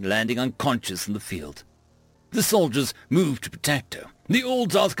sideline, landing unconscious in the field. The soldiers moved to protect her. The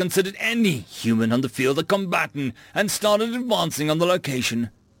Ultoth considered any human on the field a combatant and started advancing on the location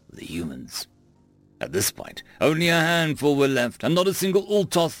of the humans. At this point, only a handful were left, and not a single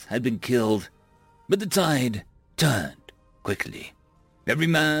Ultoth had been killed. But the tide turned quickly. Every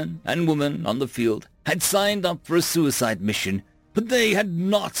man and woman on the field had signed up for a suicide mission, but they had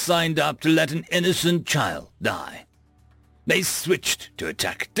not signed up to let an innocent child die. They switched to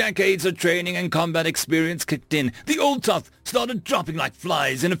attack. Decades of training and combat experience kicked in. The Ultoth started dropping like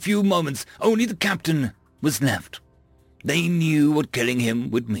flies. In a few moments, only the captain was left. They knew what killing him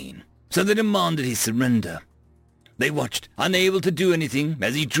would mean, so they demanded his surrender. They watched, unable to do anything,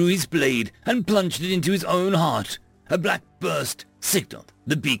 as he drew his blade and plunged it into his own heart. A black burst signaled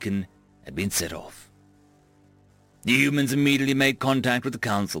the beacon had been set off. The humans immediately made contact with the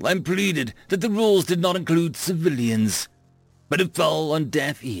council and pleaded that the rules did not include civilians. But it fell on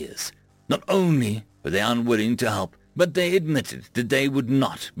deaf ears. Not only were they unwilling to help, but they admitted that they would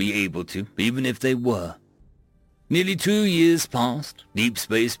not be able to, even if they were. Nearly 2 years passed. Deep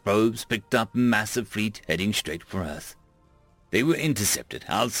space probes picked up a massive fleet heading straight for Earth. They were intercepted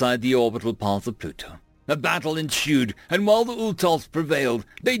outside the orbital path of Pluto. A battle ensued, and while the Ultoth prevailed,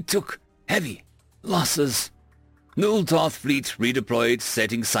 they took heavy losses. The Ultoth fleet redeployed,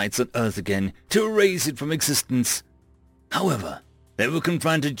 setting sights on Earth again to erase it from existence. However, they were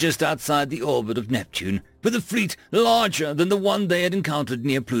confronted just outside the orbit of Neptune with a fleet larger than the one they had encountered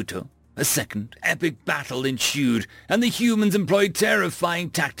near Pluto. A second epic battle ensued, and the humans employed terrifying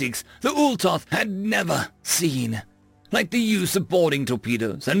tactics the Ultoth had never seen, like the use of boarding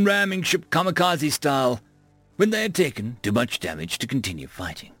torpedoes and ramming ship kamikaze style, when they had taken too much damage to continue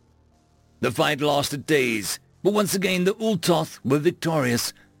fighting. The fight lasted days, but once again the Ultoth were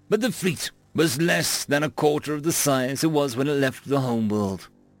victorious, but the fleet was less than a quarter of the size it was when it left the homeworld.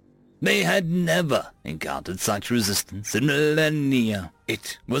 They had never encountered such resistance in millennia.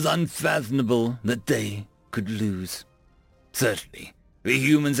 It was unfathomable that they could lose. Certainly, the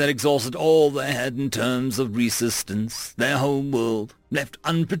humans had exhausted all they had in terms of resistance. Their homeworld, left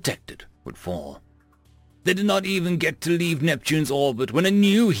unprotected, would fall. They did not even get to leave Neptune's orbit when a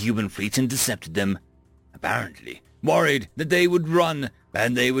new human fleet intercepted them, apparently worried that they would run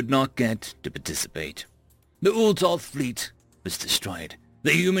and they would not get to participate. The Ultoth fleet was destroyed.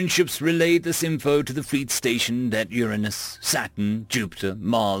 The human ships relayed this info to the fleet stationed at Uranus, Saturn, Jupiter,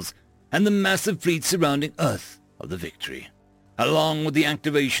 Mars, and the massive fleet surrounding Earth of the Victory, along with the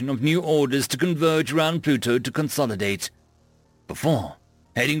activation of new orders to converge around Pluto to consolidate, before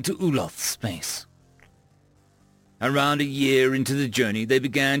heading to Uloth space. Around a year into the journey, they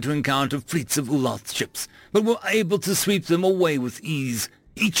began to encounter fleets of Uloth ships, but were able to sweep them away with ease,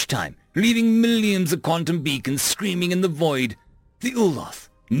 each time leaving millions of quantum beacons screaming in the void. The Uloth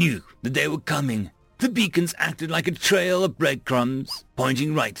knew that they were coming. The beacons acted like a trail of breadcrumbs,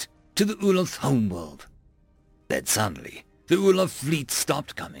 pointing right to the Uloth homeworld. Then suddenly, the Uloth fleet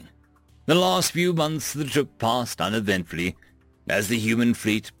stopped coming. The last few months of the trip passed uneventfully, as the human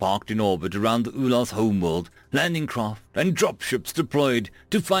fleet parked in orbit around the Uloth homeworld, landing craft and dropships deployed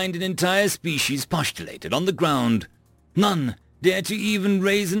to find an entire species postulated on the ground. None dared to even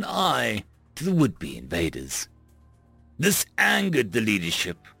raise an eye to the would-be invaders. This angered the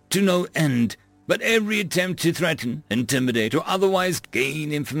leadership to no end, but every attempt to threaten, intimidate, or otherwise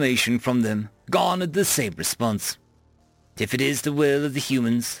gain information from them garnered the same response. If it is the will of the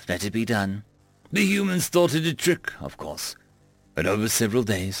humans, let it be done. The humans thought it a trick, of course, but over several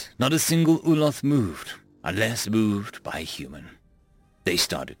days, not a single Uloth moved, unless moved by a human. They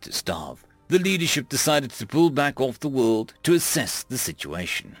started to starve. The leadership decided to pull back off the world to assess the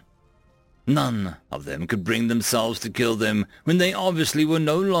situation. None of them could bring themselves to kill them when they obviously were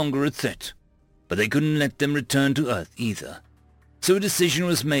no longer a threat, but they couldn't let them return to Earth either. So a decision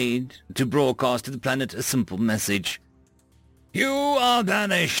was made to broadcast to the planet a simple message. You are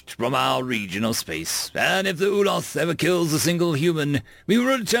banished from our region of space, and if the Uloth ever kills a single human, we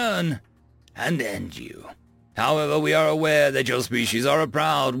will return and end you. However, we are aware that your species are a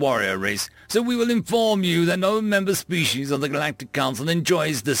proud warrior race, so we will inform you that no member species of the Galactic Council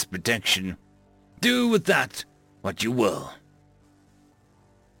enjoys this protection. Do with that what you will.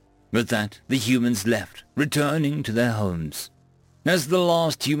 With that, the humans left, returning to their homes. As the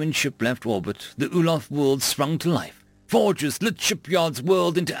last human ship left orbit, the Uloth world sprung to life. Forges lit shipyards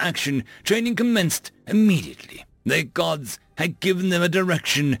whirled into action. Training commenced immediately. Their gods had given them a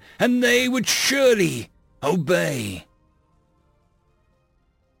direction, and they would surely obey.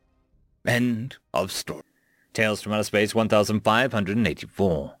 End of story. Tales from Outer Space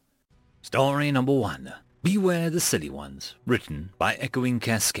 1584. Story number 1. Beware the Silly Ones. Written by Echoing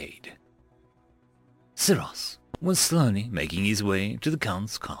Cascade. Siros was slowly making his way to the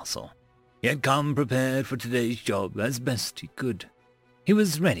Count's castle. He had come prepared for today's job as best he could. He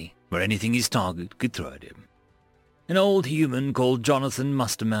was ready for anything his target could throw at him. An old human called Jonathan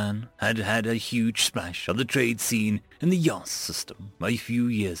Musterman had had a huge splash on the trade scene in the Yas system a few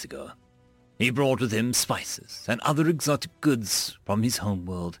years ago. He brought with him spices and other exotic goods from his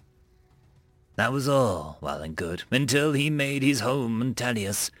homeworld. That was all well and good until he made his home on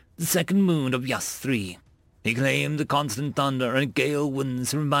Talius, the second moon of Yas 3. He claimed the constant thunder and gale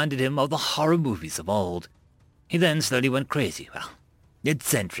winds reminded him of the horror movies of old. He then slowly went crazy. Well,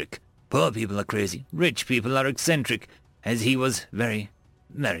 eccentric. Poor people are crazy. Rich people are eccentric, as he was very,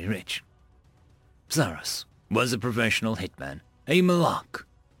 very rich. Saros was a professional hitman, a Malak.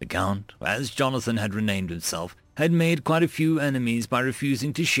 The Count, as Jonathan had renamed himself, had made quite a few enemies by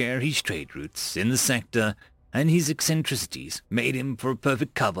refusing to share his trade routes in the sector, and his eccentricities made him for a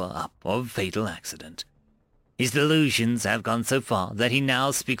perfect cover-up of a fatal accident. His delusions have gone so far that he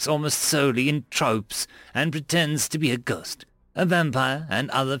now speaks almost solely in tropes and pretends to be a ghost, a vampire, and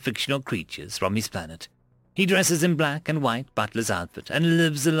other fictional creatures from his planet. He dresses in black and white butler's outfit and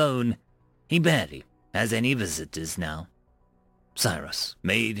lives alone. He barely has any visitors now. Cyrus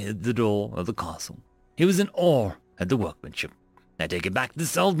made the door of the castle. He was in awe at the workmanship. I take it back,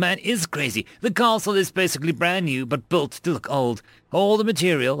 this old man is crazy. The castle is basically brand new, but built to look old. All the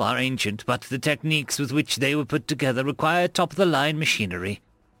material are ancient, but the techniques with which they were put together require top-of-the-line machinery.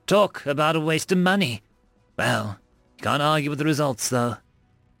 Talk about a waste of money. Well, you can't argue with the results, though.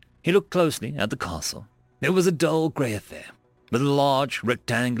 He looked closely at the castle. It was a dull grey affair, with large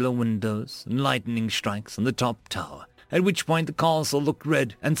rectangular windows and lightning strikes on the top tower, at which point the castle looked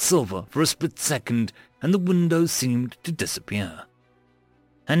red and silver for a split second, and the windows seemed to disappear.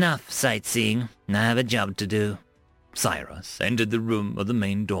 Enough sightseeing. I have a job to do. Cyrus entered the room of the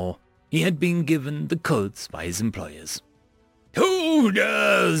main door. He had been given the codes by his employers. Who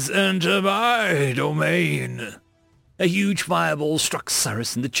dares enter my domain? A huge fireball struck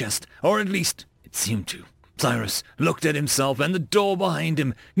Cyrus in the chest, or at least it seemed to. Cyrus looked at himself and the door behind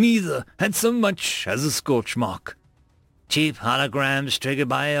him. Neither had so much as a scorch mark. Cheap holograms triggered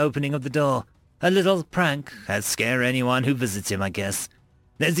by opening of the door. A little prank has scare anyone who visits him, I guess.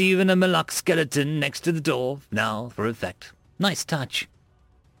 There's even a Moloch skeleton next to the door now for effect. Nice touch.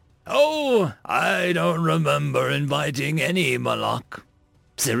 Oh, I don't remember inviting any Moloch.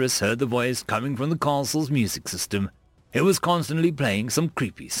 Cyrus heard the voice coming from the castle's music system. It was constantly playing some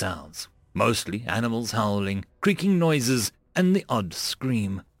creepy sounds. Mostly animals howling, creaking noises, and the odd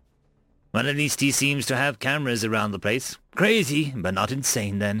scream. Well, at least he seems to have cameras around the place. Crazy, but not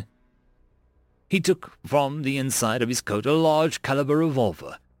insane then. He took from the inside of his coat a large caliber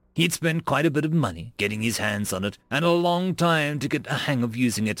revolver. He'd spent quite a bit of money getting his hands on it, and a long time to get a hang of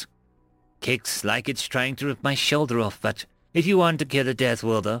using it. Kicks like it's trying to rip my shoulder off, but if you want to kill a Death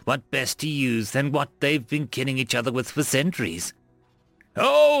Wielder, what best to use than what they've been killing each other with for centuries?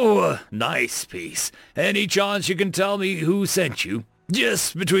 Oh, nice piece. Any chance you can tell me who sent you?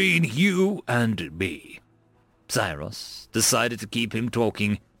 Just between you and me. Cyrus decided to keep him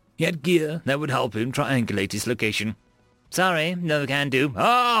talking. He had gear that would help him triangulate his location. Sorry, no can do.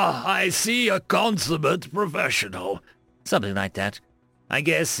 Ah, I see, a consummate professional. Something like that. I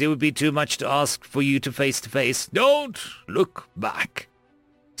guess it would be too much to ask for you to face. Don't look back.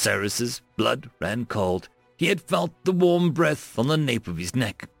 Cyrus's blood ran cold. He had felt the warm breath on the nape of his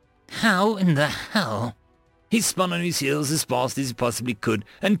neck. How in the hell? He spun on his heels as fast as he possibly could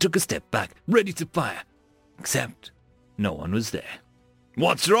and took a step back, ready to fire. Except no one was there.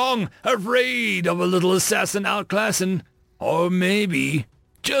 What's wrong? Afraid of a little assassin outclassing? Or maybe,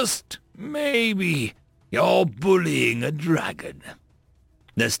 just maybe, you're bullying a dragon.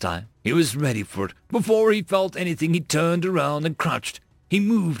 This time, he was ready for it. Before he felt anything, he turned around and crouched. He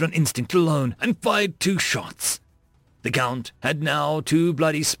moved on instinct alone and fired 2 shots. The Count had now 2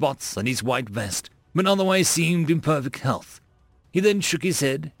 bloody spots on his white vest, but otherwise seemed in perfect health. He then shook his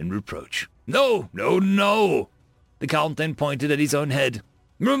head in reproach. No! The Count then pointed at his own head.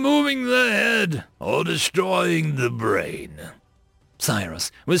 Removing the head or destroying the brain.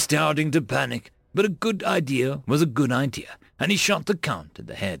 Cyrus was starting to panic, but a good idea was a good idea, and he shot the Count in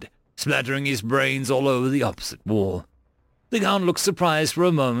the head, splattering his brains all over the opposite wall. The Count looked surprised for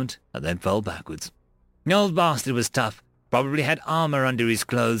a moment, and then fell backwards. The old bastard was tough, probably had armor under his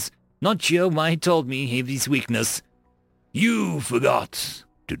clothes. Not sure why he told me of his weakness. You forgot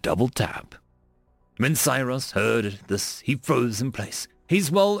to double tap. When Cyrus heard this, he froze in place. His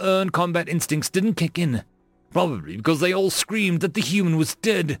well-earned combat instincts didn't kick in, probably because they all screamed that the human was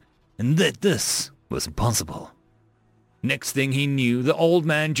dead, and that this was impossible. Next thing he knew, the old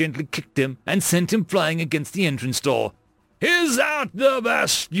man gently kicked him and sent him flying against the entrance door. Is that the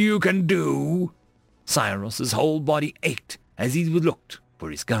best you can do? Cyrus's whole body ached as he looked for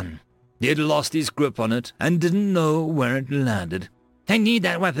his gun. He had lost his grip on it and didn't know where it landed. I need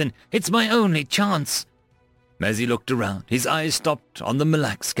that weapon. It's my only chance. As he looked around, his eyes stopped on the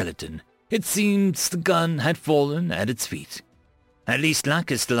Moloch skeleton. It seems the gun had fallen at its feet. At least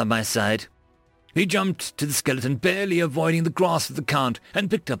luck is still on my side. He jumped to the skeleton, barely avoiding the grasp of the Count,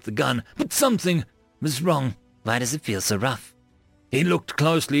 and picked up the gun. But something was wrong. Why does it feel so rough? He looked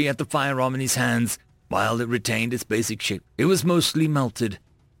closely at the firearm in his hands. While it retained its basic shape, it was mostly melted.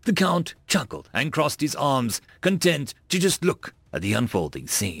 The Count chuckled and crossed his arms, content to just look at the unfolding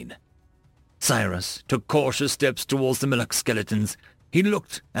scene. Cyrus took cautious steps towards the Moloch skeletons. He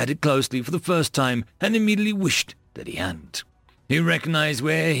looked at it closely for the first time and immediately wished that he hadn't. He recognized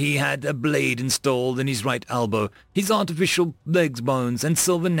where he had a blade installed in his right elbow, his artificial leg's bones and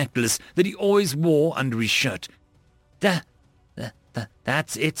silver necklace that he always wore under his shirt. It's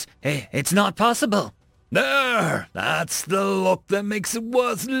not possible. There, that's the look that makes it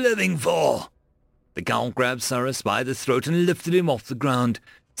worth living for. The Count grabbed Cyrus by the throat and lifted him off the ground.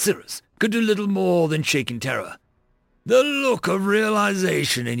 Cyrus could do little more than shake in terror. The look of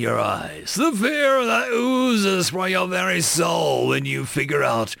realization in your eyes, the fear that oozes from your very soul when you figure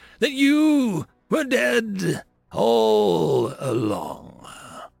out that you were dead all along.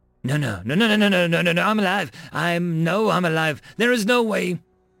 No, I'm alive. I'm alive. There is no way.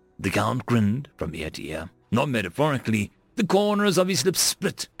 The Count grinned from ear to ear. Not metaphorically. The corners of his lips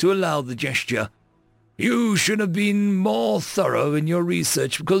split to allow the gesture. You should have been more thorough in your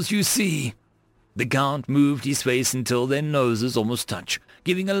research because you see... The Count moved his face until their noses almost touched,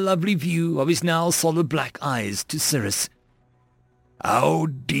 giving a lovely view of his now solid black eyes to Cyrus. Our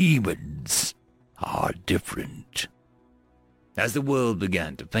demons are different. As the world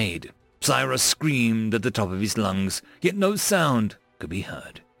began to fade, Cyrus screamed at the top of his lungs, yet no sound could be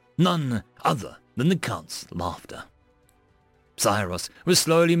heard. None other than the Count's laughter. Cyrus was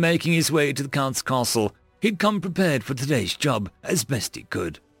slowly making his way to the Count's castle. He'd come prepared for today's job as best he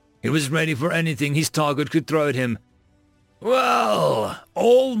could. He was ready for anything his target could throw at him. Well,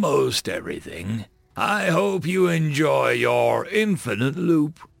 almost everything. I hope you enjoy your infinite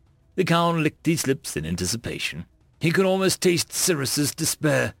loop. The Count licked his lips in anticipation. He could almost taste Cyrus's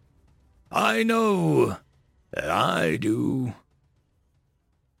despair. I know that I do.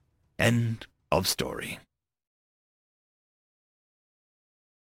 End of story.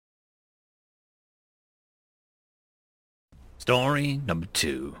 Story number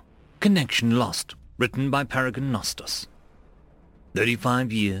 2. Connection Lost, written by Peregrine Nostos.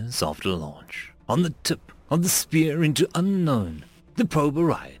 35 years after launch, on the tip of the spear into unknown, the probe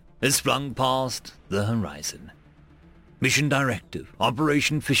Orion has flung past the horizon. Mission Directive,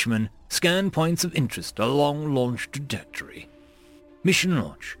 Operation Fisherman, scan points of interest along launch trajectory. Mission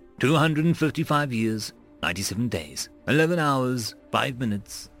launch, 255 years, 97 days, 11 hours, 5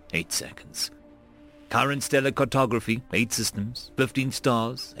 minutes, 8 seconds. Current stellar cartography, 8 systems, 15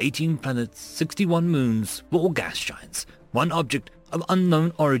 stars, 18 planets, 61 moons, 4 gas giants, 1 object of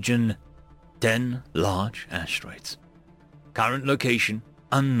unknown origin, 10 large asteroids. Current location,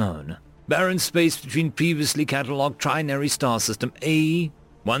 unknown. Barren space between previously catalogued trinary star system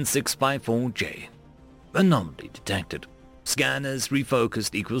A1654J. Anomaly detected. Scanners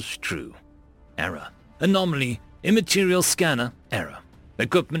refocused equals true. Error. Anomaly. Immaterial scanner. Error.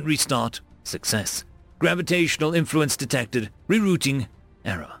 Equipment restart. Success. Gravitational influence detected. Rerouting.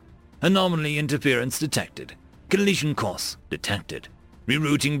 Error. Anomaly interference detected. Collision course detected.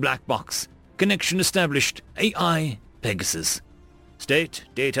 Rerouting black box. Connection established. AI Pegasus. State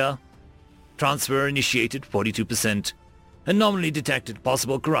data. Transfer initiated 42%. Anomaly detected.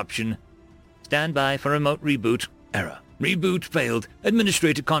 Possible corruption. Stand by for remote reboot. Error. Reboot failed.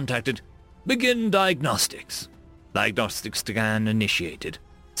 Administrator contacted. Begin diagnostics. Diagnostic scan initiated.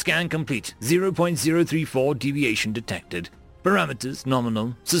 Scan complete. 0.034 deviation detected. Parameters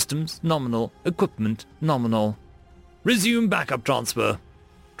nominal. Systems nominal. Equipment nominal. Resume backup transfer.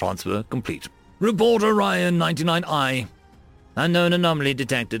 Transfer complete. Report Orion 99I. Unknown anomaly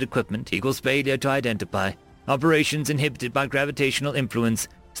detected. Equipment equals failure to identify. Operations inhibited by gravitational influence.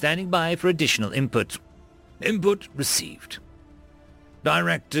 Standing by for additional input. Input received.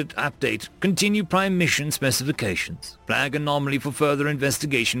 Directed update. Continue prime mission specifications. Flag anomaly for further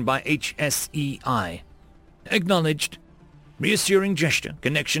investigation by HSEI. Acknowledged. Reassuring gesture.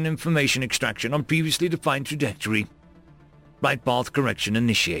 Connection information extraction on previously defined trajectory. Flight path correction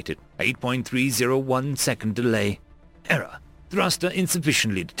initiated. 8.301 second delay. Error. Thruster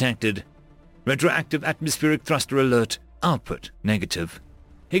insufficiently detected. Retroactive atmospheric thruster alert. Output negative.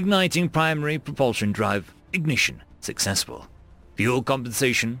 Igniting primary propulsion drive. Ignition successful. Fuel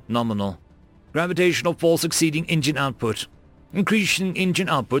compensation nominal. Gravitational force exceeding engine output. Increasing engine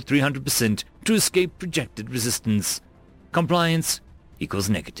output 300% to escape projected resistance. Compliance equals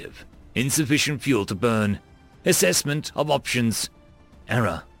negative. Insufficient fuel to burn. Assessment of options.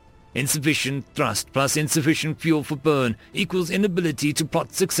 Error. Insufficient thrust plus insufficient fuel for burn equals inability to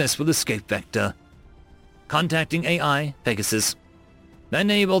plot successful escape vector. Contacting AI Pegasus.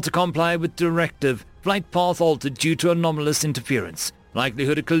 Unable to comply with directive. Flight path altered due to anomalous interference.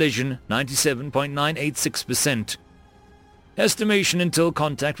 Likelihood of collision 97.986%. Estimation until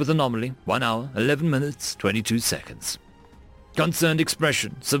contact with anomaly 1 hour, 11 minutes, 22 seconds. Concerned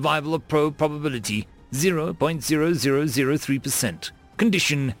expression. Survival of probe probability 0.0003%.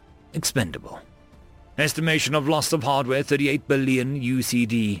 Condition expendable. Estimation of loss of hardware 38 billion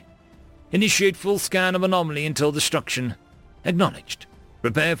UCD. Initiate full scan of anomaly until destruction. Acknowledged.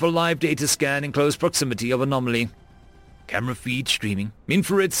 Prepare for live data scan in close proximity of anomaly. Camera feed streaming.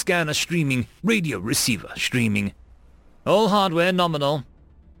 Infrared scanner streaming. Radio receiver streaming. All hardware nominal.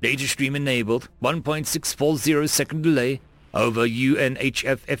 Data stream enabled. 1.640 second delay over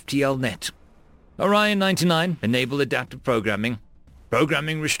UNHF FTL net. Orion 99, enable adaptive programming.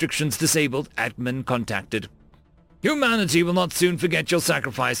 Programming restrictions disabled, admin contacted. Humanity will not soon forget your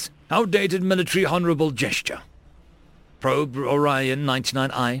sacrifice. Outdated military honorable gesture. Probe Orion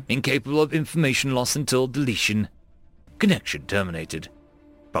 99I, incapable of information loss until deletion. Connection terminated.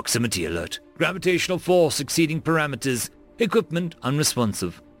 Proximity alert. Gravitational force exceeding parameters. Equipment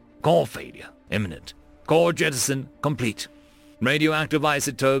unresponsive. Core failure imminent. Core jettison complete. Radioactive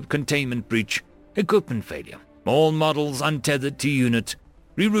isotope containment breach. Equipment failure. All models untethered to unit.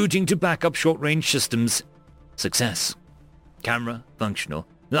 Rerouting to backup short-range systems. Success. Camera functional.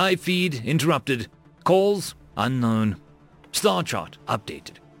 Live feed interrupted. Calls unknown. Star chart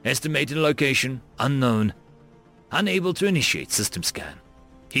updated. Estimated location unknown. Unable to initiate system scan.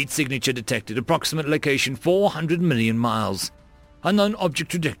 Heat signature detected. Approximate location 400 million miles. Unknown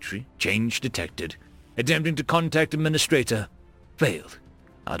object trajectory change detected. Attempting to contact administrator. Failed.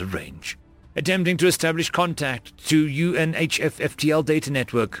 Out of range. Attempting to establish contact to UNHF FTL data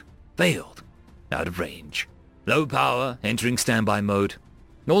network. Failed. Out of range. Low power, entering standby mode.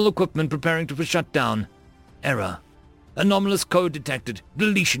 All equipment preparing to shut down. Error. Anomalous code detected.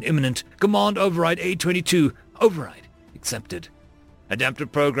 Deletion imminent. Command override A22. Override accepted.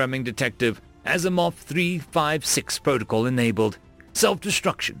 Adaptive programming detective. Asimov 356 protocol enabled.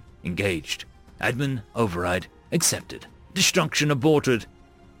 Self-destruction engaged. Admin override accepted. Destruction aborted.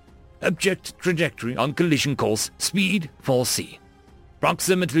 Object trajectory on collision course. Speed 4C.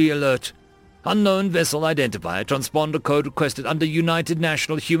 Proximity alert. Unknown vessel identifier. Transponder code requested under United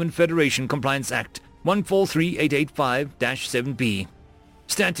National Human Federation Compliance Act 143885-7B.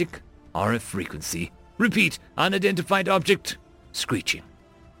 Static RF frequency. Repeat. Unidentified object. Screeching.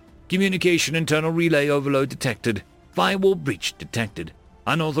 Communication internal relay overload detected. Firewall breach detected.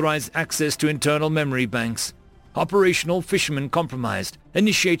 Unauthorized access to internal memory banks. Operational fisherman compromised.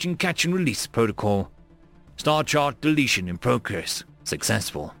 Initiating catch and release protocol. Star chart deletion in progress.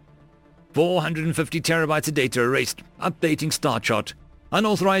 Successful. 450 terabytes of data erased. Updating star chart.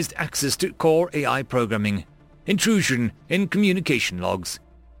 Unauthorized access to core AI programming. Intrusion in communication logs.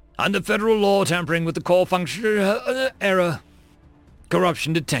 Under federal law, tampering with the core function. Error.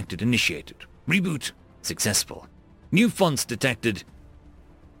 Corruption detected. Initiated. Reboot. Successful. New fonts detected.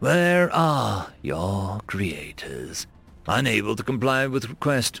 Where are your creators? Unable to comply with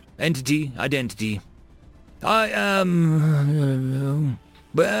request. Entity identity. I am...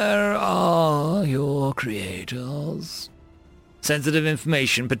 Where are your creators? Sensitive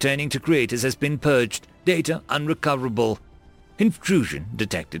information pertaining to creators has been purged. Data unrecoverable. Intrusion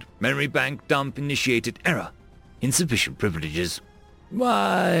detected. Memory bank dump initiated. Error. Insufficient privileges.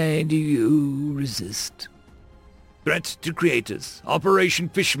 Why do you resist? Threat to creators. Operation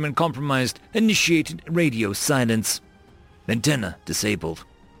Fisherman compromised. Initiated radio silence. Antenna disabled.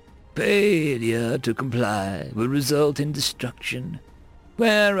 Failure to comply will result in destruction.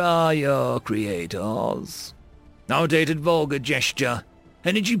 Where are your creators? Outdated vulgar gesture.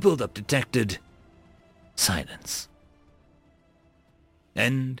 Energy buildup detected. Silence.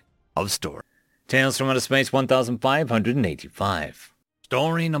 End of story. Tales from Outer Space 1585.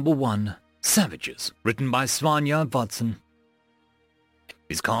 Story number 1. Savages, written by Svanya Vodson.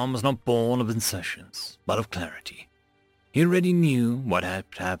 His calm was not born of assertions, but of clarity. He already knew what had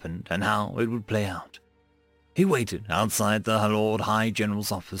happened and how it would play out. He waited outside the Lord High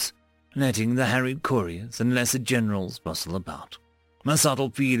General's office, letting the harried couriers and lesser generals bustle about. A subtle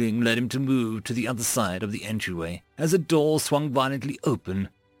feeling led him to move to the other side of the entryway as a door swung violently open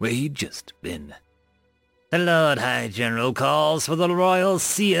where he'd just been. The Lord High General calls for the Royal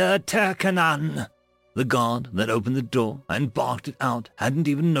Seer Turkanon. The guard that opened the door and barked it out hadn't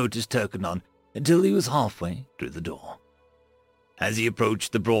even noticed Turkanon until he was halfway through the door. As he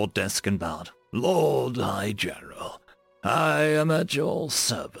approached the broad desk and bowed, Lord High General, I am at your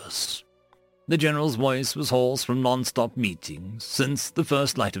service. The general's voice was hoarse from non-stop meetings since the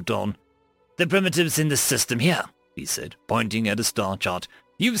first light of dawn. The primitives in the system here, he said, pointing at a star chart.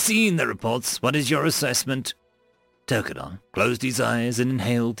 You've seen the reports. What is your assessment? Turkanon closed his eyes and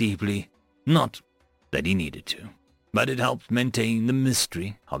inhaled deeply. Not that he needed to, but it helped maintain the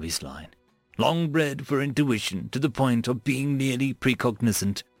mystery of his line. Long bred for intuition to the point of being nearly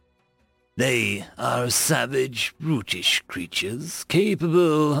precognizant. They are savage, brutish creatures,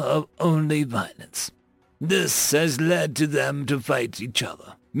 capable of only violence. This has led to them to fight each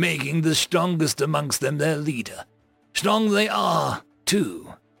other, making the strongest amongst them their leader. Strong they are,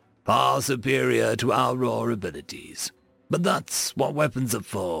 too, far superior to our raw abilities. But that's what weapons are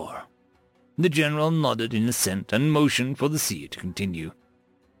for. The general nodded in assent and motioned for the seer to continue.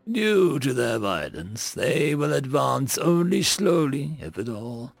 Due to their violence, they will advance only slowly, if at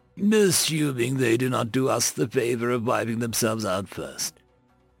all. assuming they do not do us the favor of wiping themselves out first.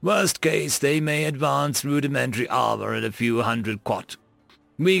 Worst case, they may advance rudimentary armor at a few hundred quat.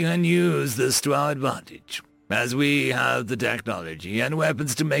 We can use this to our advantage, as we have the technology and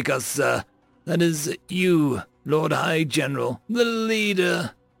weapons to make us, that is, you, Lord High General, the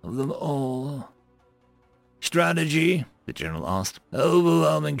leader of them all. Strategy, the General asked.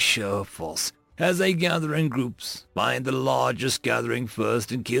 Overwhelming show of force. As they gather in groups, find the largest gathering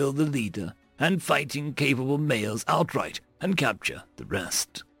first and kill the leader, and fighting capable males outright and capture the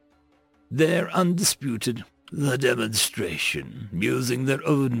rest. They're undisputed. The demonstration, using their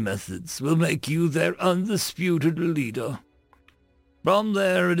own methods, will make you their undisputed leader. From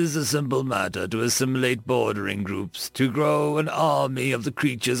there, it is a simple matter to assimilate bordering groups, to grow an army of the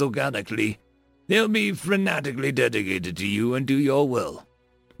creatures organically. They'll be fanatically dedicated to you and to your will.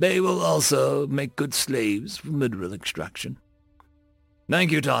 They will also make good slaves for mineral extraction.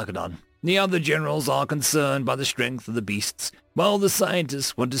 Thank you, Tarkanon. The other generals are concerned by the strength of the beasts, while the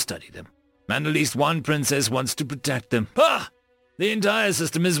scientists want to study them. And at least one princess wants to protect them. Ha! The entire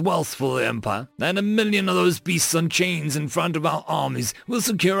system is wealth for the Empire, and 1,000,000 of those beasts on chains in front of our armies will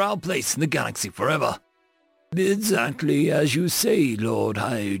secure our place in the galaxy forever. Exactly as you say, Lord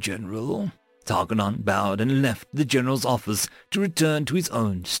High General. Tarkanon bowed and left the general's office to return to his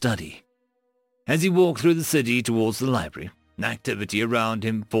own study. As he walked through the city towards the library, activity around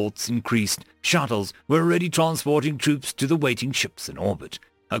him, forts increased. Shuttles were already transporting troops to the waiting ships in orbit.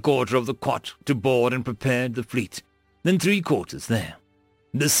 A quarter of the quat to board and prepared the fleet, then 3/4 there.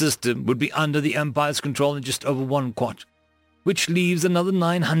 The system would be under the Empire's control in just over 1 quat, which leaves another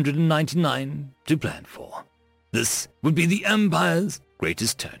 999 to plan for. This would be the Empire's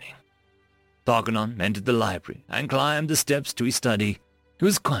greatest turning. Tarkanon entered the library and climbed the steps to his study. It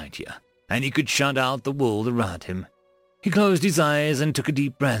was quiet here, and he could shut out the world around him. He closed his eyes and took a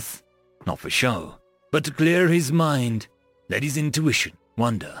deep breath, not for show, but to clear his mind, let his intuition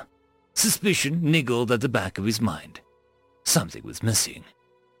wander. Suspicion niggled at the back of his mind. Something was missing,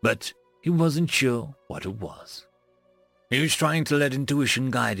 but he wasn't sure what it was. He was trying to let intuition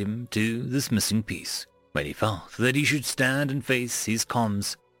guide him to this missing piece, when he felt that he should stand and face his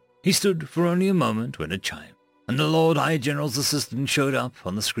comms. He stood for only a moment when it chimed, and the Lord High General's assistant showed up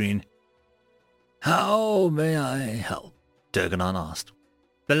on the screen. "How may I help?" Tarkanon asked.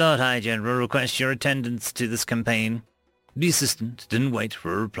 "The Lord High General requests your attendance to this campaign." The assistant didn't wait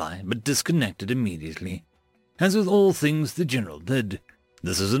for a reply, but disconnected immediately. As with all things the General did,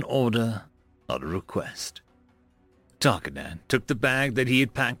 this is an order, not a request. Tarkanon took the bag that he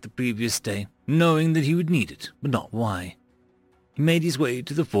had packed the previous day, knowing that he would need it, but not why. He made his way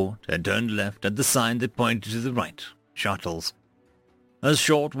to the fort and turned left at the sign that pointed to the right, shuttles. A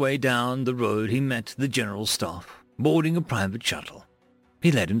short way down the road he met the General's staff, boarding a private shuttle.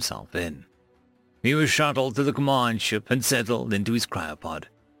 He let himself in. He was shuttled to the command ship and settled into his cryopod.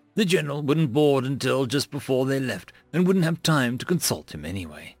 The General wouldn't board until just before they left and wouldn't have time to consult him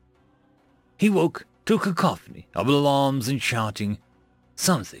anyway. He woke to a cacophony of alarms and shouting.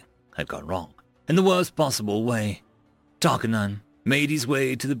 Something had gone wrong, in the worst possible way. Tarkanon made his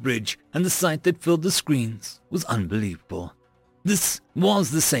way to the bridge, and the sight that filled the screens was unbelievable. This was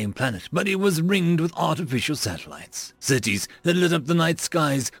the same planet, but it was ringed with artificial satellites, cities that lit up the night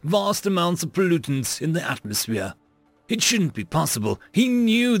skies, vast amounts of pollutants in the atmosphere. It shouldn't be possible. He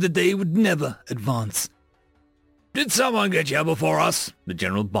knew that they would never advance. "Did someone get here before us?" the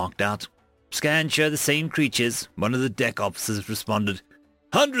General barked out. "Scans show the same creatures," one of the deck officers responded.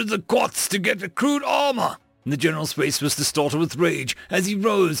 "Hundreds of quats to get the crude armor!" The General's face was distorted with rage as he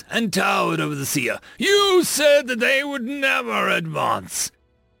rose and towered over the seer. "You said that they would never advance."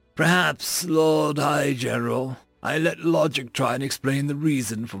 "Perhaps, Lord High General, I let logic try and explain the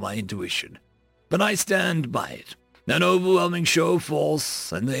reason for my intuition. But I stand by it. An overwhelming show of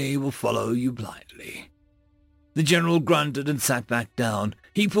force, and they will follow you blindly." The General grunted and sat back down.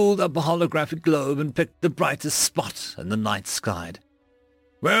 He pulled up a holographic globe and picked the brightest spot in the night sky.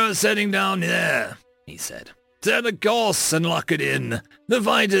 "We're setting down there," he said. "Set a course and lock it in. The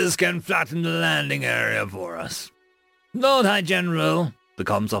fighters can flatten the landing area for us." "Lord High General," the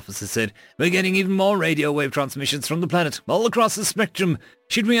comms officer said, "we're getting even more radio wave transmissions from the planet, all across the spectrum.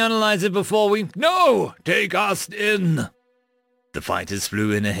 Should we analyze it before we—" "No! Take us in!" The fighters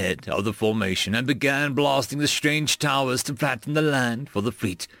flew in ahead of the formation and began blasting the strange towers to flatten the land for the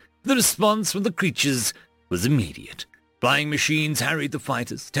fleet. The response from the creatures was immediate. Flying machines harried the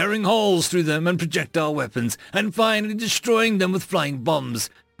fighters, tearing holes through them and projectile weapons, and finally destroying them with flying bombs.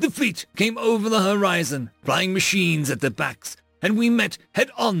 The fleet came over the horizon, flying machines at their backs, and we met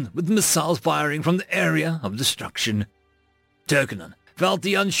head-on with missiles firing from the area of destruction. Tarkanon felt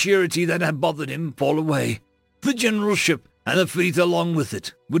the unsurety that had bothered him fall away. The generalship and the fleet along with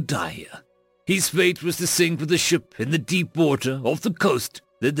it would die here. His fate was to sink with the ship in the deep water off the coast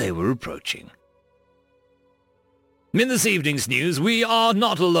that they were approaching. In this evening's news, we are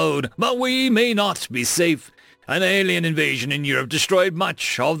not alone, but we may not be safe. An alien invasion in Europe destroyed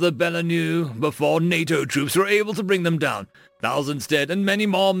much of the Belanu before NATO troops were able to bring them down. Thousands dead and many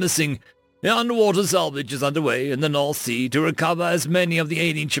more missing. The underwater salvage is underway in the North Sea to recover as many of the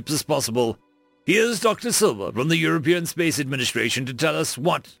alien ships as possible. Here's Dr. Silver from the European Space Administration to tell us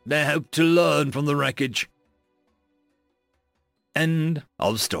what they hope to learn from the wreckage. End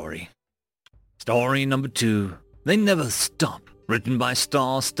of story. Story number 2. They Never Stop, written by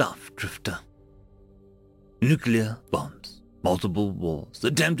Star Stuff Drifter. Nuclear bombs, multiple wars,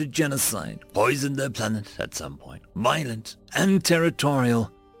 attempted genocide, poisoned their planet at some point, violent and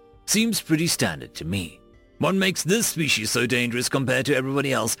territorial. Seems pretty standard to me. What makes this species so dangerous compared to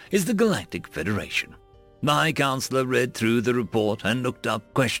everybody else is the Galactic Federation. The High Counselor read through the report and looked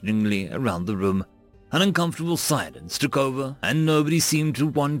up questioningly around the room. An uncomfortable silence took over, and nobody seemed to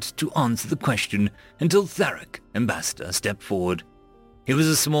want to answer the question until Tharek, Ambassador, stepped forward. He was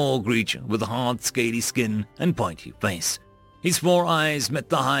a small creature with a hard, scaly skin and pointy face. His 4 eyes met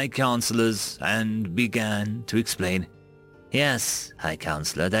the High Counselor's and began to explain. Yes, High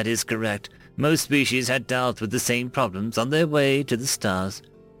Counselor, that is correct. Most species had dealt with the same problems on their way to the stars.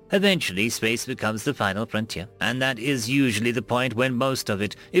 Eventually, space becomes the final frontier, and that is usually the point when most of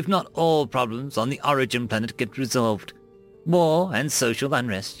it, if not all problems on the origin planet get resolved. War and social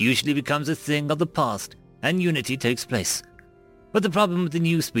unrest usually becomes a thing of the past, and unity takes place. But the problem with the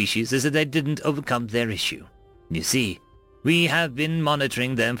new species is that they didn't overcome their issue. You see, we have been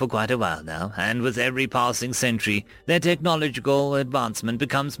monitoring them for quite a while now, and with every passing century, their technological advancement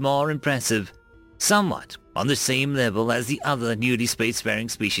becomes more impressive. Somewhat on the same level as the other newly spacefaring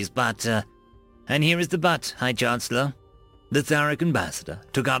species, but, and here is the but, High Chancellor. The Tharek Ambassador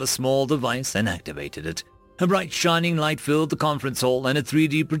took out a small device and activated it. A bright shining light filled the conference hall, and a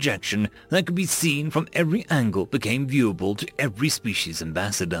 3D projection that could be seen from every angle became viewable to every species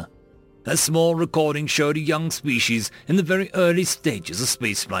ambassador. A small recording showed a young species in the very early stages of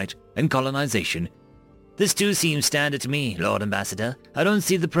spaceflight and colonization. This too seems standard to me, Lord Ambassador. I don't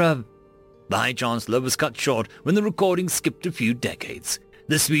see the prob. The High Chancellor was cut short when the recording skipped a few decades.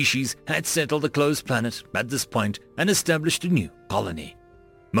 The species had settled a closed planet at this point and established a new colony.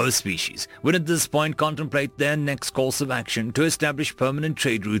 Most species would at this point contemplate their next course of action to establish permanent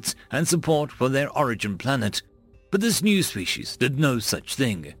trade routes and support for their origin planet. But this new species did no such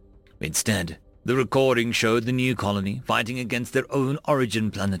thing. Instead, the recording showed the new colony fighting against their own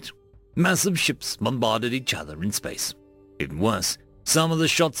origin planet. Massive ships bombarded each other in space. Even worse, some of the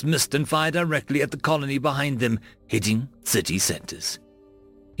shots missed and fired directly at the colony behind them, hitting city centers.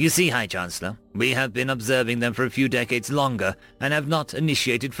 You see, High Chancellor, we have been observing them for a few decades longer and have not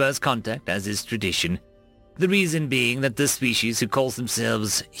initiated first contact as is tradition. The reason being that this species who calls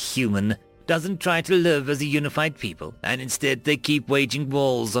themselves human doesn't try to live as a unified people, and instead they keep waging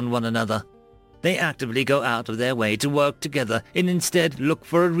wars on one another. They actively go out of their way to work together and instead look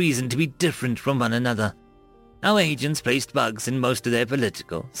for a reason to be different from one another. Our agents placed bugs in most of their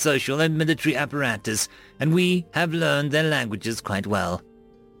political, social, and military apparatus, and we have learned their languages quite well.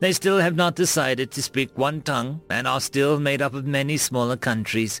 They still have not decided to speak one tongue and are still made up of many smaller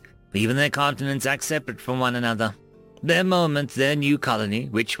countries. Even their continents act separate from one another. The moment their new colony,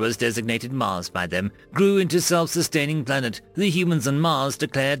 which was designated Mars by them, grew into a self-sustaining planet, the humans on Mars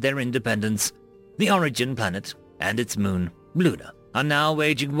declared their independence. The origin planet and its moon, Luna, are now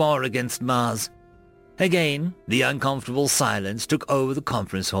waging war against Mars. Again, the uncomfortable silence took over the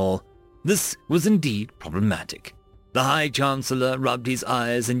conference hall. This was indeed problematic. The High Chancellor rubbed his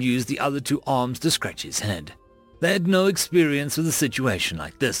eyes and used the other 2 arms to scratch his head. They had no experience with a situation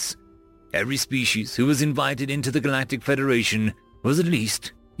like this. Every species who was invited into the Galactic Federation was at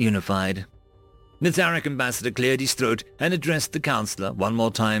least unified. The Tharek Ambassador cleared his throat and addressed the Counselor one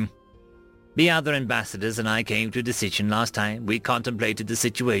more time. The other ambassadors and I came to a decision last time we contemplated the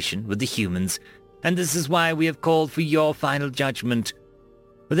situation with the humans, and this is why we have called for your final judgment.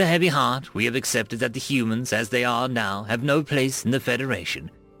 With a heavy heart, we have accepted that the humans, as they are now, have no place in the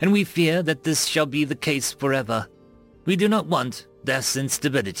Federation, and we fear that this shall be the case forever. We do not want death,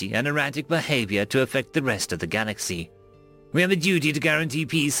 instability, and erratic behavior to affect the rest of the galaxy. We have a duty to guarantee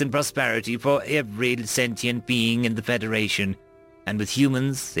peace and prosperity for every sentient being in the Federation, and with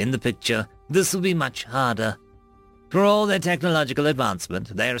humans in the picture, this will be much harder. For all their technological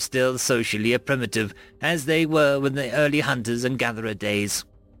advancement, they are still socially primitive, as they were in the early hunters and gatherer days.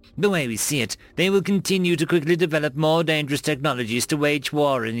 The way we see it, they will continue to quickly develop more dangerous technologies to wage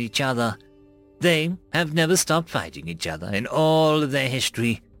war on each other. They have never stopped fighting each other in all of their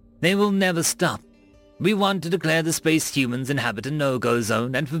history. They will never stop. We want to declare the space humans inhabit a no-go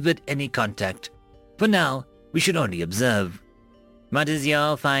zone and forbid any contact. For now, we should only observe. What is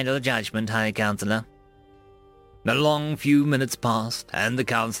your final judgment, High Counselor? A long few minutes passed, and the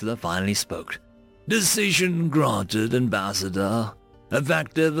Counselor finally spoke. Decision granted, Ambassador.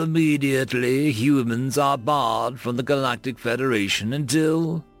 Effective immediately, humans are barred from the Galactic Federation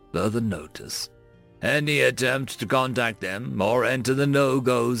until further notice. Any attempt to contact them or enter the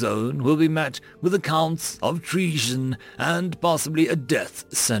no-go zone will be met with accounts of treason and possibly a death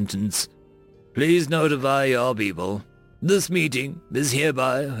sentence. Please notify your people. This meeting is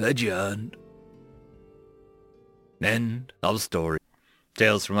hereby adjourned. End of story.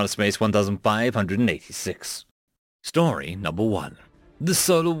 Tales from Outer Space 1586. Story number 1. The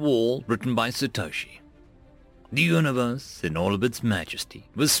Solar Wall, written by Satoshi. The universe, in all of its majesty,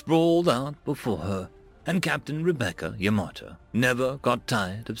 was sprawled out before her, and Captain Rebecca Yamato never got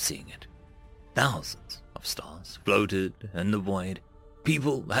tired of seeing it. Thousands of stars floated in the void.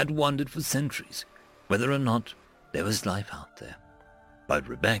 People had wondered for centuries whether or not there was life out there. But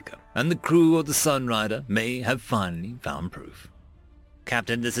Rebecca and the crew of the Sunrider may have finally found proof.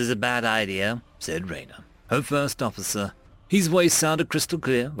 "Captain, this is a bad idea," said Rayner, her first officer. His voice sounded crystal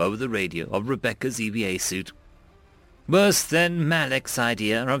clear over the radio of Rebecca's EVA suit. "Worse than Malik's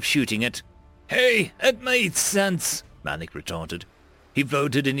idea of shooting it." "Hey, it made sense," Malik retorted. He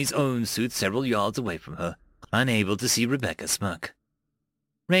floated in his own suit several yards away from her, unable to see Rebecca smirk.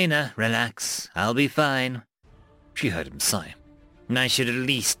 "Rayner, relax. I'll be fine." She heard him sigh. "I should at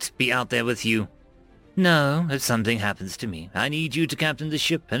least be out there with you." "No, if something happens to me, I need you to captain the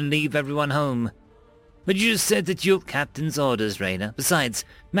ship and leave everyone home." "But you just said that you'll..." "Captain's orders, Rayner. Besides,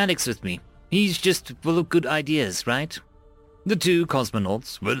 Malik's with me. He's just full of good ideas, right?" The two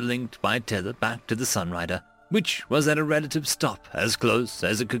cosmonauts were linked by tether back to the Sunrider, which was at a relative stop as close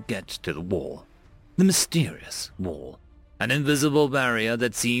as it could get to the wall. The mysterious wall. An invisible barrier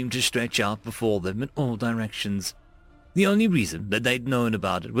that seemed to stretch out before them in all directions. The only reason that they'd known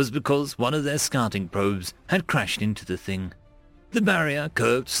about it was because one of their scouting probes had crashed into the thing. The barrier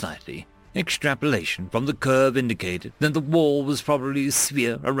curved slightly. Extrapolation from the curve indicated that the wall was probably a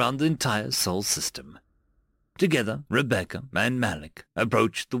sphere around the entire Sol system. Together, Rebecca and Malik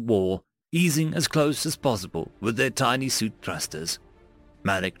approached the wall, easing as close as possible with their tiny suit thrusters.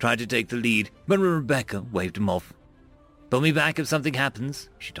 Malik tried to take the lead, but Rebecca waved him off. "Pull me back if something happens,"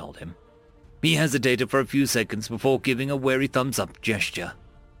 she told him. He hesitated for a few seconds before giving a wary thumbs-up gesture.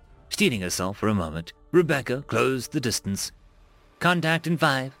 Stealing herself for a moment, Rebecca closed the distance. "Contact in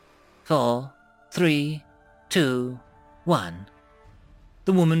 5, 4, 3, 2, 1.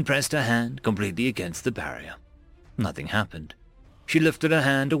 The woman pressed her hand completely against the barrier. Nothing happened. She lifted her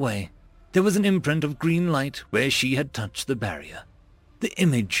hand away. There was an imprint of green light where she had touched the barrier. The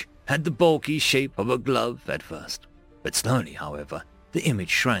image had the bulky shape of a glove at first, but slowly, however, the image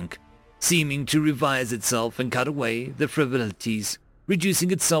shrank, seeming to revise itself and cut away the frivolities,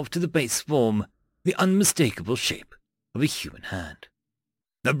 reducing itself to the base form, the unmistakable shape of a human hand.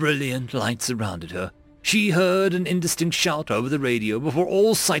 A brilliant light surrounded her. She heard an indistinct shout over the radio before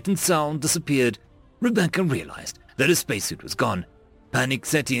all sight and sound disappeared. Rebecca realized that her spacesuit was gone. Panic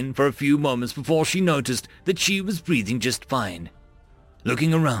set in for a few moments before she noticed that she was breathing just fine.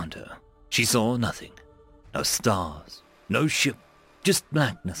 Looking around her, she saw nothing. No stars, no ship, just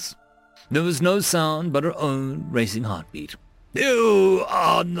blackness. There was no sound but her own racing heartbeat. "You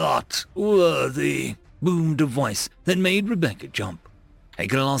are not worthy," boomed a voice that made Rebecca jump. A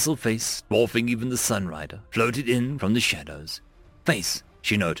colossal face, dwarfing even the Sunrider, floated in from the shadows. Face,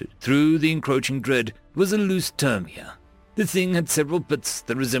 she noted, through the encroaching dread, was a loose term here. The thing had several bits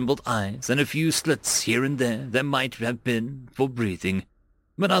that resembled eyes and a few slits here and there that might have been for breathing.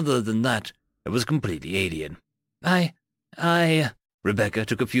 But other than that, it was completely alien. Rebecca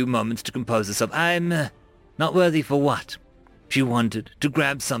took a few moments to compose herself. "I'm not worthy for what?" She wanted to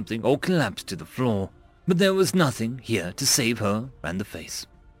grab something or collapse to the floor, but there was nothing here to save her and the face.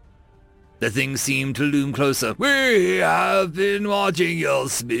 The thing seemed to loom closer. "We have been watching your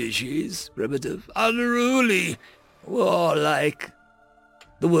species, primitive, unruly, warlike."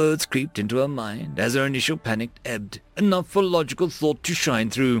 The words creeped into her mind as her initial panic ebbed, enough for logical thought to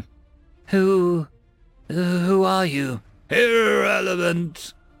shine through. Who are you?"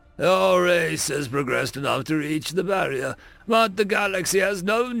 "Irrelevant. Your race has progressed enough to reach the barrier, but the galaxy has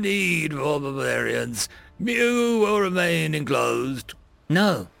no need for barbarians. You will remain enclosed."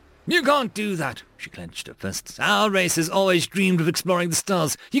 "No." You can't do that. She clenched her fists. Our race has always dreamed of exploring the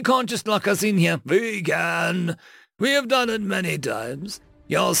stars. You can't just lock us in here. We can. We have done it many times.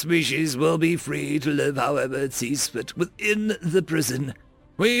 Your species will be free to live however it sees fit within the prison.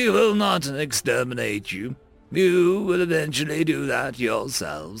 We will not exterminate you. You will eventually do that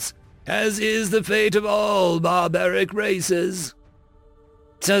yourselves, as is the fate of all barbaric races.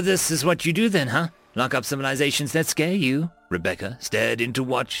 So this is what you do then, huh? Lock up civilizations that scare you? Rebecca stared into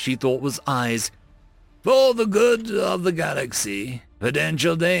what she thought was eyes. For the good of the galaxy,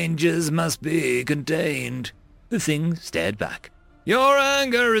 potential dangers must be contained. The thing stared back. Your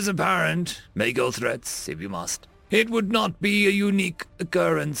anger is apparent. Make your threats, if you must. It would not be a unique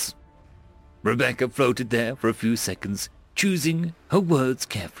occurrence. Rebecca floated there for a few seconds, choosing her words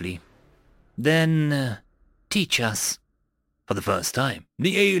carefully. Then, teach us. For the first time,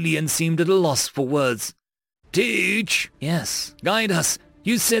 the alien seemed at a loss for words. Teach? Yes, guide us.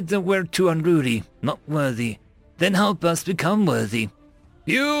 You said that we're too unruly, not worthy. Then help us become worthy.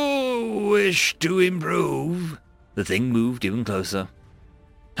 You wish to improve? The thing moved even closer.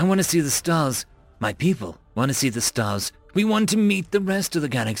 I want to see the stars. My people want to see the stars. We want to meet the rest of the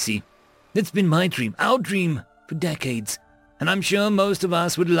galaxy. It's been my dream, our dream, for decades. And I'm sure most of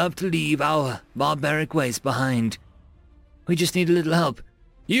us would love to leave our barbaric ways behind. We just need a little help.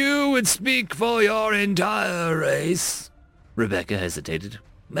 You would speak for your entire race? Rebecca hesitated.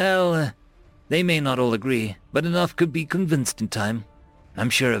 Well, they may not all agree, but enough could be convinced in time. I'm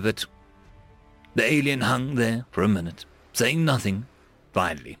sure of it. The alien hung there for a minute, saying nothing.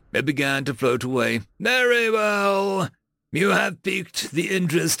 Finally, it began to float away. Very well. You have piqued the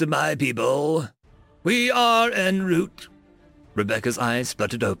interest of my people. We are en route. Rebecca's eyes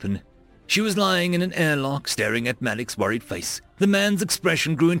spluttered open. She was lying in an airlock, staring at Malik's worried face. The man's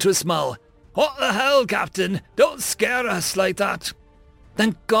expression grew into a smile. What the hell, Captain? Don't scare us like that.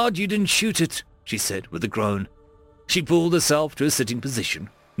 Thank God you didn't shoot it, she said with a groan. She pulled herself to a sitting position,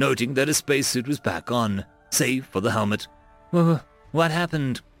 noting that her spacesuit was back on, save for the helmet. What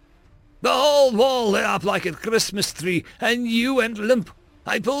happened? The whole wall lit up like a Christmas tree, and you went limp.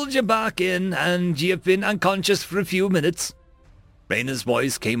 I pulled you back in, and you've been unconscious for a few minutes. Rayna's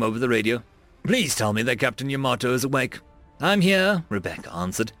voice came over the radio. Please tell me that Captain Yamato is awake. I'm here, Rebecca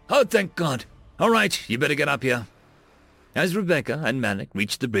answered. Oh, thank God. All right, you better get up here. As Rebecca and Malik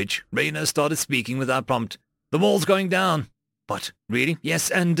reached the bridge, Rayna started speaking without prompt. The wall's going down. What, really? Yes,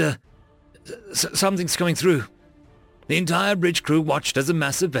 and, something's coming through. The entire bridge crew watched as a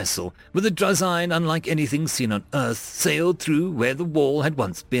massive vessel, with a design unlike anything seen on Earth, sailed through where the wall had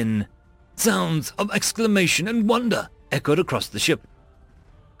once been. Sounds of exclamation and wonder echoed across the ship.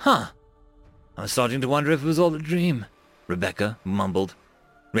 Huh. I was starting to wonder if it was all a dream, Rebecca mumbled.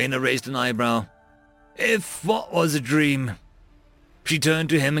 Rayna raised an eyebrow. If what was a dream? She turned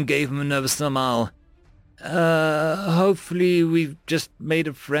to him and gave him a nervous smile. Hopefully we've just made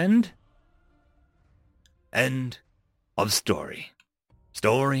a friend? End of story.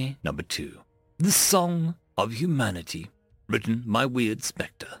 Story number 2. The Song of Humanity, written by Weird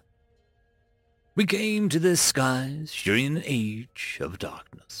Spectre. We came to their skies during an age of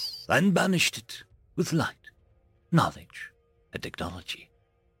darkness, and banished it with light, knowledge, and technology.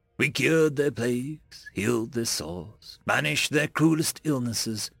 We cured their plagues, healed their sores, banished their cruelest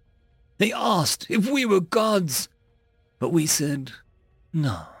illnesses. They asked if we were gods, but we said,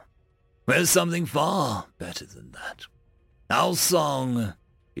 no, we're something far better than that. Our song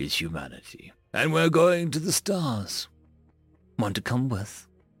is humanity, and we're going to the stars. Want to come with?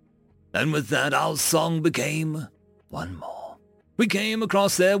 And with that, our song became one more. We came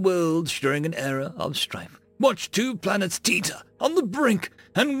across their worlds during an era of strife, watched 2 planets teeter on the brink,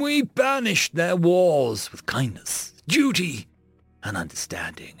 and we banished their wars with kindness, duty, and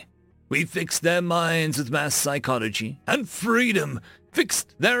understanding. We fixed their minds with mass psychology and freedom,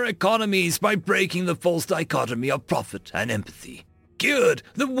 fixed their economies by breaking the false dichotomy of profit and empathy, cured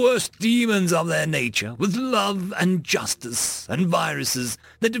the worst demons of their nature with love and justice and viruses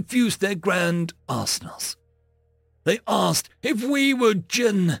that diffused their grand arsenals. They asked if we were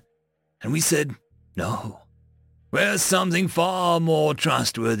jinn, and we said, no, we're something far more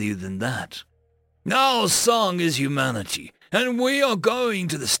trustworthy than that. Our song is humanity, and we are going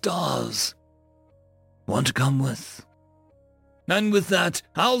to the stars. Want to come with? And with that,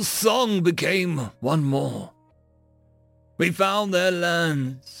 our song became one more. We found their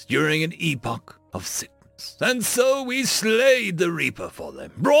lands during an epoch of sickness, and so we slayed the Reaper for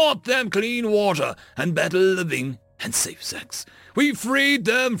them, brought them clean water and better living and safe sex. We freed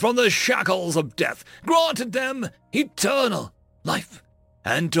them from the shackles of death, granted them eternal life,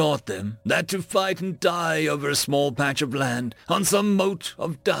 and taught them that to fight and die over a small patch of land, on some mote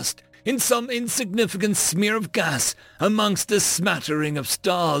of dust, in some insignificant smear of gas, amongst a smattering of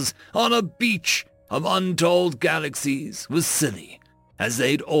stars, on a beach of untold galaxies, was silly, as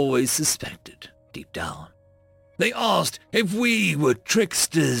they'd always suspected deep down. They asked if we were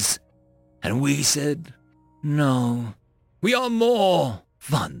tricksters, and we said, no, we are more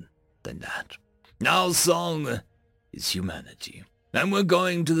fun than that. Our song is humanity, and we're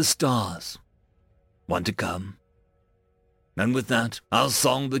going to the stars. Want to come? And with that, our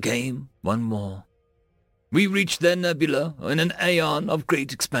song became one more. We reached their nebula in an aeon of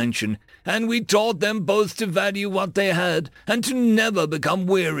great expansion, and we taught them both to value what they had, and to never become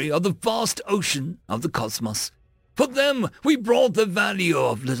weary of the vast ocean of the cosmos. For them, we brought the value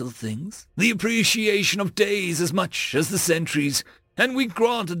of little things, the appreciation of days as much as the centuries, and we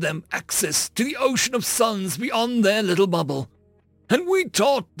granted them access to the ocean of suns beyond their little bubble. And we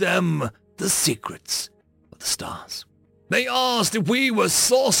taught them the secrets of the stars. They asked if we were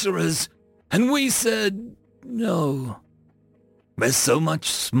sorcerers, and we said, no. We're so much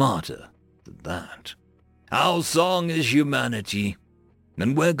smarter than that. Our song is humanity,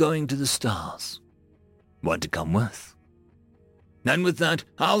 and we're going to the stars. Want to come with? And with that,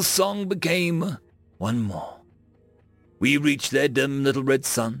 our song became one more. We reached their dim little red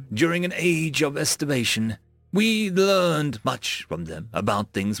sun during an age of estimation. We learned much from them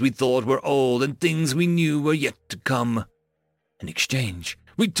about things we thought were old and things we knew were yet to come. In exchange,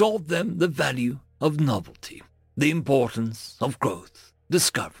 we taught them the value of novelty, the importance of growth,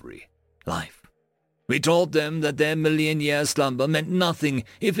 discovery, life. We taught them that their million-year slumber meant nothing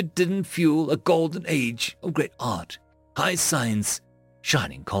if it didn't fuel a golden age of great art, high science,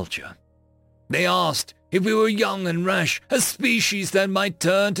 shining culture. They asked if we were young and rash, a species that might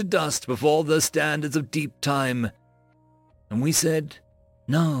turn to dust before the standards of deep time. And we said,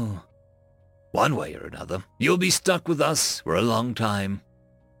 no. One way or another, you'll be stuck with us for a long time.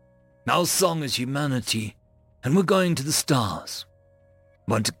 Our song is humanity, and we're going to the stars.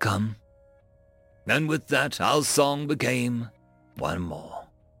 Want to come? And with that, our song became one more.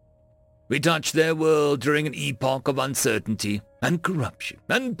 We touched their world during an epoch of uncertainty and corruption,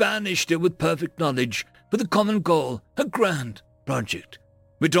 and banished it with perfect knowledge, with a common goal, a grand project.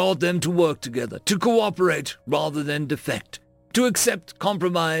 We taught them to work together, to cooperate rather than defect, to accept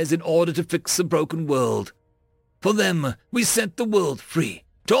compromise in order to fix a broken world. For them, we set the world free,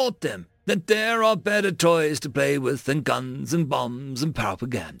 taught them that there are better toys to play with than guns and bombs and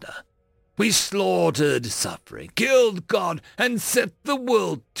propaganda. We slaughtered suffering, killed God, and set the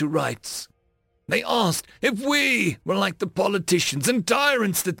world to rights. They asked if we were like the politicians and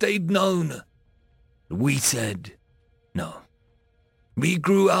tyrants that they'd known. We said, no. We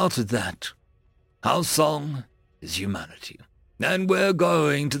grew out of that. Our song is humanity, and we're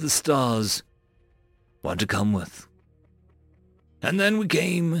going to the stars. Want to come with? And then we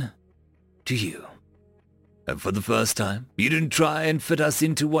came to you. And for the first time, you didn't try and fit us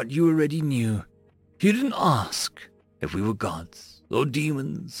into what you already knew. You didn't ask if we were gods, or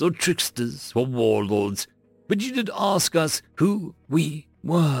demons, or tricksters, or warlords, but you did ask us who we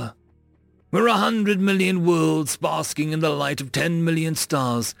were. We're 100 million worlds basking in the light of 10 million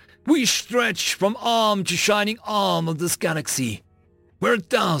stars. We stretch from arm to shining arm of this galaxy. We're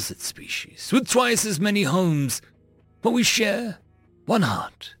 1,000 species, with twice as many homes, but we share one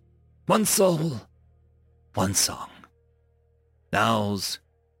heart, one soul, one song. Ours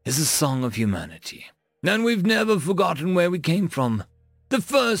is a song of humanity, and we've never forgotten where we came from. The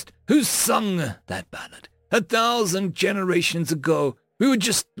first who sung that ballad 1,000 generations ago, we were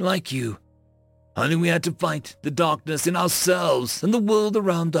just like you. Only we had to fight the darkness in ourselves and the world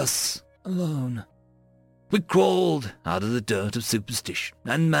around us alone. We crawled out of the dirt of superstition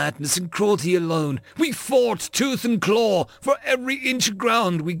and madness and cruelty alone. We fought tooth and claw for every inch of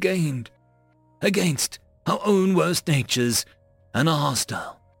ground we gained, against our own worst natures and a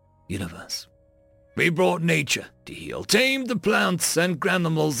hostile universe. We brought nature to heal, tamed the plants and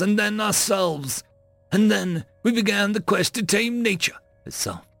granimals, and then ourselves. And then we began the quest to tame nature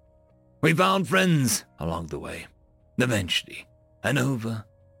itself. We found friends along the way, eventually, and over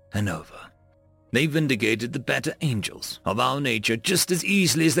and over. They vindicated the better angels of our nature just as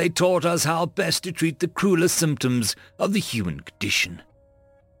easily as they taught us how best to treat the crueler symptoms of the human condition.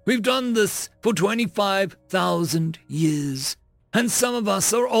 We've done this for 25,000 years, and some of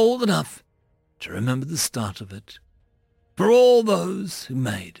us are old enough to remember the start of it. For all those who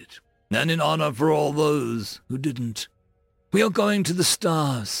made it, and in honor for all those who didn't, we are going to the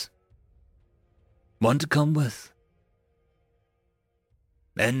stars. Want to come with?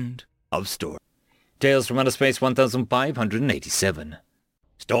 End of story. Tales from Outer Space 1587.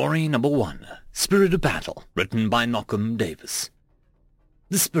 Story number 1, Spirit of Battle, written by Knockham Davis.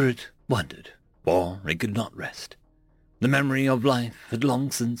 The spirit wandered, for it could not rest. The memory of life had long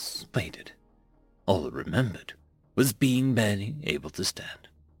since faded. All it remembered was being barely able to stand,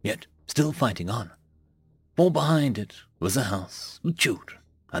 yet still fighting on. For behind it was a house with children,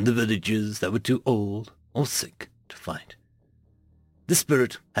 and the villagers that were too old or sick to fight. The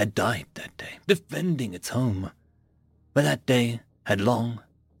spirit had died that day, defending its home, but that day had long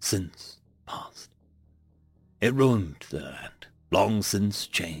since passed. It roamed the land, long since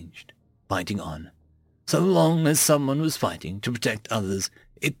changed, fighting on. So long as someone was fighting to protect others,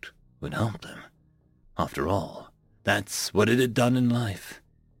 it would help them. After all, that's what it had done in life.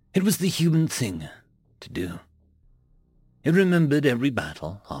 It was the human thing to do. It remembered every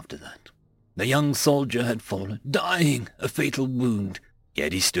battle after that. The young soldier had fallen, dying a fatal wound.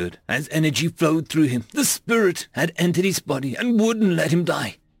 Yet he stood as energy flowed through him. The spirit had entered his body and wouldn't let him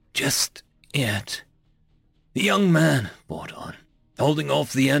die. Just yet. The young man fought on, holding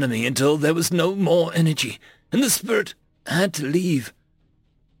off the enemy until there was no more energy, and the spirit had to leave.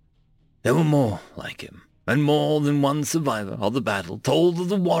 There were more like him, and more than one survivor of the battle told of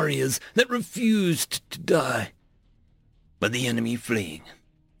the warriors that refused to die. But the enemy fleeing,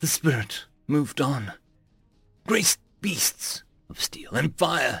 the spirit moved on. Great beasts of steel and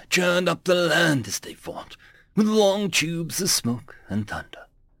fire churned up the land as they fought, with long tubes of smoke and thunder.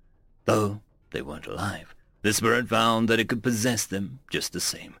 Though they weren't alive, the spirit found that it could possess them just the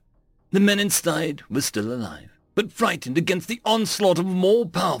same. The men inside were still alive, but frightened against the onslaught of more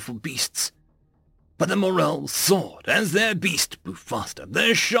powerful beasts. But the morale soared as their beast moved faster,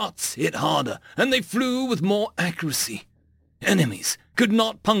 their shots hit harder, and they flew with more accuracy. Enemies could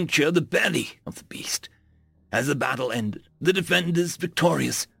not puncture the belly of the beast. As the battle ended, the defenders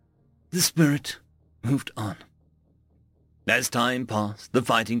victorious, the spirit moved on. As time passed, the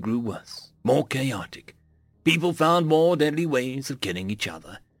fighting grew worse, more chaotic. People found more deadly ways of killing each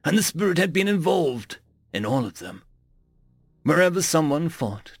other, and the spirit had been involved in all of them. Wherever someone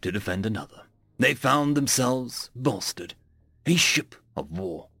fought to defend another, they found themselves bolstered, a ship of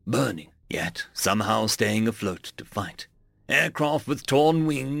war burning, yet somehow staying afloat to fight. Aircraft with torn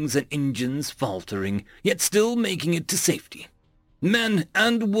wings and engines faltering, yet still making it to safety. Men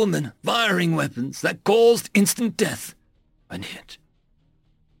and women firing weapons that caused instant death when hit.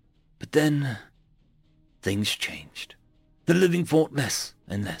 But then, things changed. The living fought less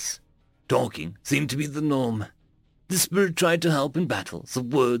and less. Talking seemed to be the norm. The spirit tried to help in battles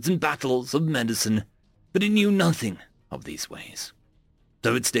of words and battles of medicine, but it knew nothing of these ways.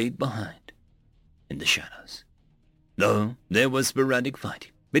 So it stayed behind, in the shadows. Though there was sporadic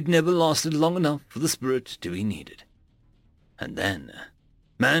fighting, it never lasted long enough for the spirit to be needed. And then,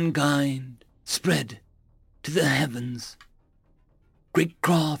 mankind spread to the heavens. Great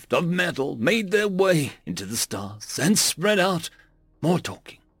craft of metal made their way into the stars and spread out. More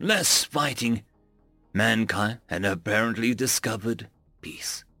talking, less fighting. Mankind had apparently discovered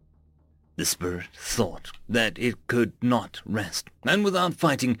peace. The spirit thought that it could not rest, and without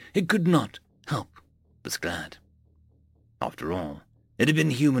fighting it could not help but glad. After all, it had been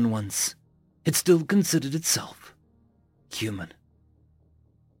human once. It still considered itself human.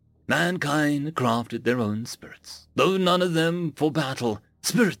 Mankind crafted their own spirits, though none of them for battle,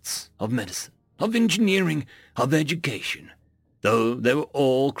 spirits of medicine, of engineering, of education, though they were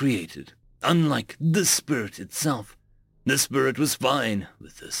all created, unlike the spirit itself. The spirit was fine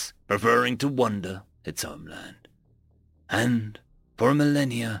with this, preferring to wander its homeland. And for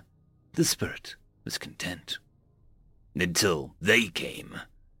millennia, the spirit was content. Until they came.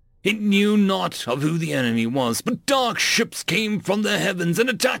 It knew not of who the enemy was, but dark ships came from the heavens and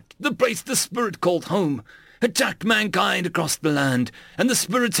attacked the place the spirit called home, attacked mankind across the land, and the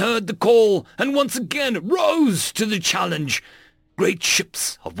spirits heard the call and once again rose to the challenge. Great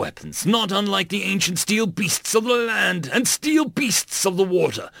ships of weapons, not unlike the ancient steel beasts of the land and steel beasts of the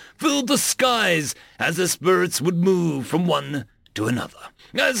water, filled the skies as the spirits would move from one to another.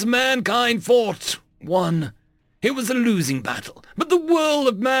 As mankind fought, one. It was a losing battle, but the will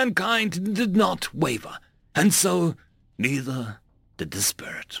of mankind did not waver, and so neither did the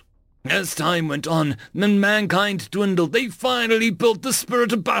spirit. As time went on, and mankind dwindled, they finally built the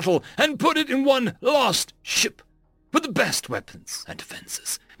spirit of battle and put it in one last ship, with the best weapons and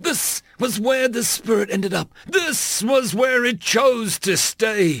defenses. This was where the spirit ended up. This was where it chose to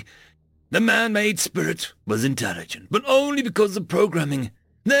stay. The man-made spirit was intelligent, but only because of programming.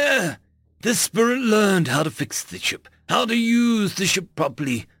 There! The spirit learned how to fix the ship, how to use the ship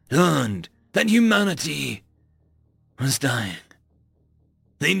properly, learned that humanity was dying.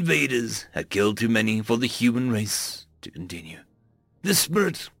 The invaders had killed too many for the human race to continue. The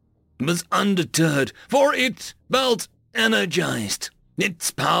spirit was undeterred, for it felt energized.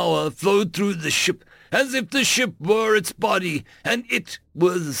 Its power flowed through the ship as if the ship were its body and it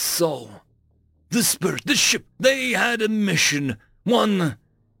were the soul. The spirit, the ship, they had a mission, one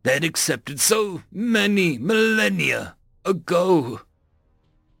they had accepted so many millennia ago.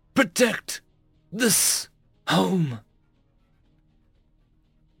 Protect this home.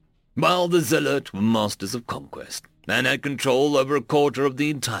 While the Zealot were masters of conquest and had control over a quarter of the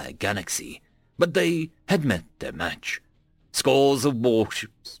entire galaxy, but they had met their match. Scores of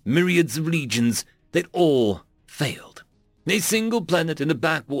warships, myriads of legions, they'd all failed. A single planet in the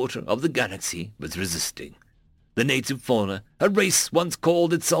backwater of the galaxy was resisting. The native fauna, a race once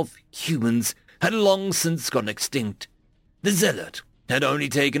called itself humans, had long since gone extinct. The Zealot had only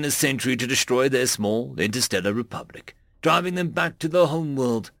taken a century to destroy their small interstellar republic, driving them back to their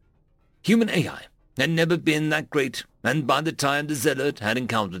homeworld. Human AI had never been that great, and by the time the Zealot had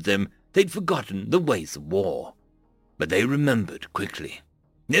encountered them, they'd forgotten the ways of war. But they remembered quickly.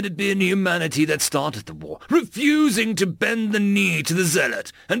 It had been humanity that started the war, refusing to bend the knee to the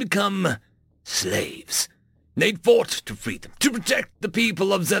Zealot and become slaves. They'd fought to free them, to protect the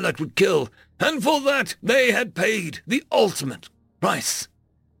people of Zealot would kill, and for that they had paid the ultimate price.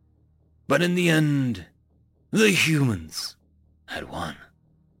 But in the end, the humans had won.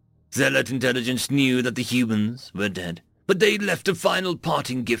 Zealot intelligence knew that the humans were dead, but they'd left a final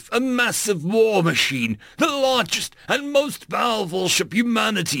parting gift, a massive war machine, the largest and most powerful ship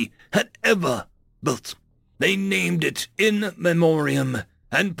humanity had ever built. They named it In Memoriam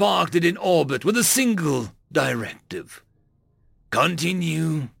and parked it in orbit with a single directive: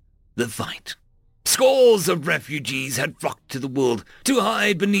 continue the fight. Scores of refugees had flocked to the world to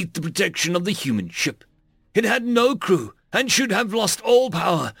hide beneath the protection of the human ship. It had no crew and should have lost all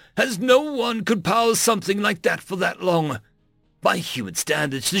power, as no one could power something like that for that long. By human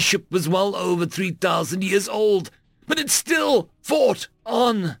standards, the ship was well over 3,000 years old, but it still fought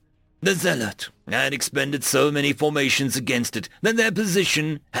on. The Zealot had expended so many formations against it that their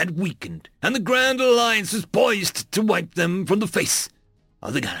position had weakened, and the Grand Alliance was poised to wipe them from the face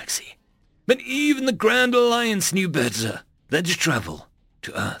of the galaxy. But even the Grand Alliance knew better than to travel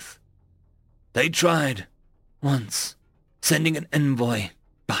to Earth. They tried once, sending an envoy,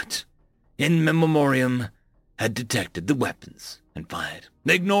 but In Memoriam had detected the weapons and fired,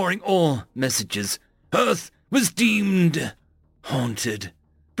 ignoring all messages. Earth was deemed haunted,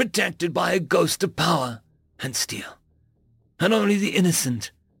 protected by a ghost of power and steel. And only the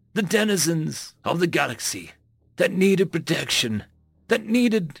innocent, the denizens of the galaxy that needed protection, that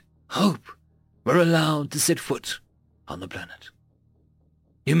needed hope, were allowed to set foot on the planet.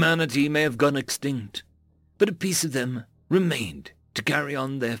 Humanity may have gone extinct, but a piece of them remained to carry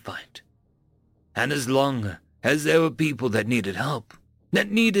on their fight. And as long as there were people that needed help,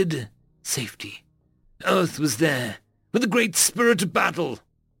 that needed safety, Earth was there with a great spirit of battle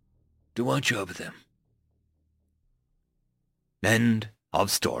to watch over them. End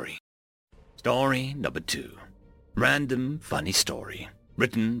of story. Story number 2. Random Funny Story.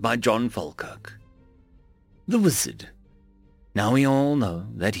 Written by John Falkirk. The Wizard. Now we all know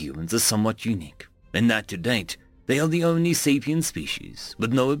that humans are somewhat unique, in that to date, they are the only sapient species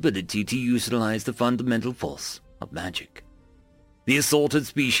with no ability to utilize the fundamental force of magic. The assorted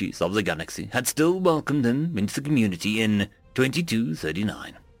species of the galaxy had still welcomed them into the community in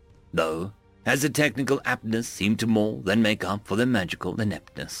 2239, though, as their technical aptness seemed to more than make up for their magical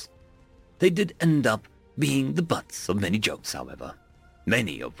ineptness. They did end up being the butts of many jokes, however,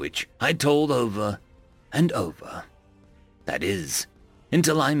 many of which I told over and over. That is,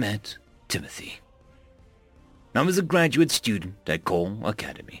 until I met Timothy. I was a graduate student at Core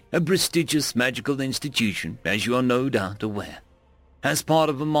Academy, a prestigious magical institution, as you are no doubt aware. As part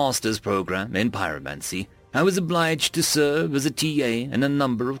of a master's program in pyromancy, I was obliged to serve as a TA in a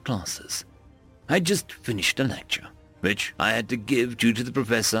number of classes. I just finished a lecture, which I had to give due to the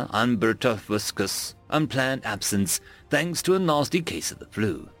Professor Umbertovuscus' unplanned absence thanks to a nasty case of the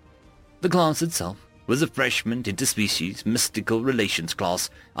flu. The class itself was a freshman interspecies mystical relations class,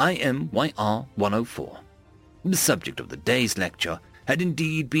 IMYR 104. The subject of the day's lecture had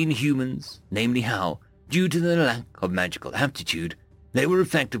indeed been humans, namely how, due to their lack of magical aptitude, they were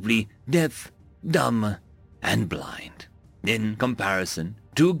effectively deaf, dumb, and blind, in comparison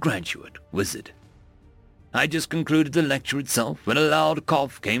to a graduate wizard. I just concluded the lecture itself when a loud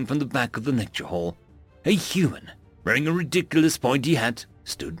cough came from the back of the lecture hall. A human, wearing a ridiculous pointy hat,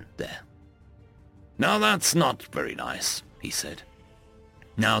 stood there. "Now that's not very nice," he said.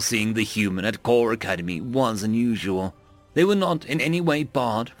 Now seeing the human at Core Academy was unusual. They were not in any way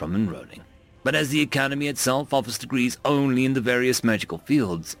barred from enrolling. But as the Academy itself offers degrees only in the various magical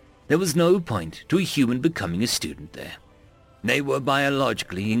fields, there was no point to a human becoming a student there. They were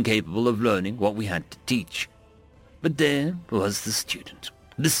biologically incapable of learning what we had to teach. But there was the student,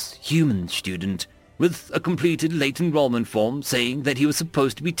 this human student, with a completed late enrollment form saying that he was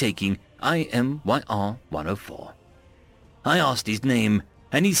supposed to be taking IMYR 104. I asked his name,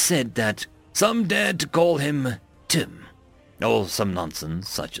 and he said that some dared to call him Tim, or some nonsense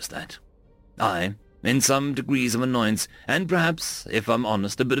such as that. I, in some degrees of annoyance, and perhaps, if I'm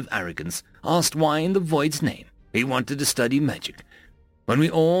honest, a bit of arrogance, asked why in the Void's name he wanted to study magic, when we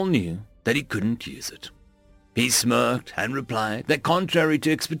all knew that he couldn't use it. He smirked and replied that contrary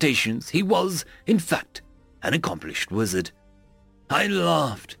to expectations, he was, in fact, an accomplished wizard. I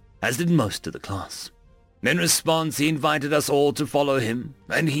laughed, as did most of the class. In response, he invited us all to follow him,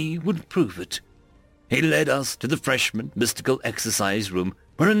 and he would prove it. He led us to the freshman mystical exercise room,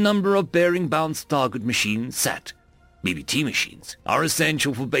 where a number of bearing-bound target machines sat. BBT machines are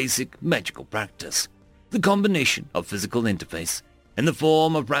essential for basic magical practice. The combination of physical interface, in the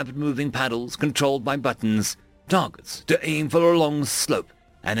form of rapid-moving paddles controlled by buttons, targets to aim for a long slope,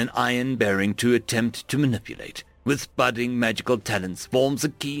 and an iron bearing to attempt to manipulate, with budding magical talents forms a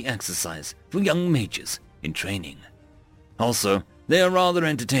key exercise for young mages in training. Also, they are rather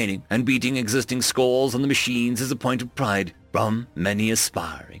entertaining, and beating existing scores on the machines is a point of pride from many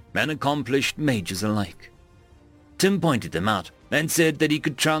aspiring and accomplished mages alike. Tim pointed them out and said that he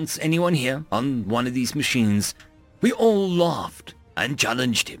could chance anyone here on one of these machines. We all laughed and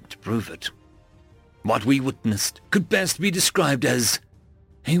challenged him to prove it. What we witnessed could best be described as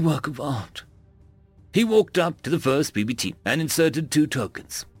a work of art. He walked up to the first BBT and inserted 2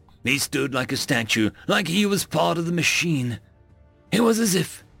 tokens. He stood like a statue, like he was part of the machine. It was as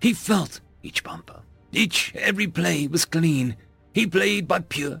if he felt each bumper. Every play was clean. He played by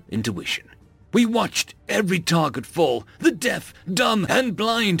pure intuition. We watched every target fall. The deaf, dumb, and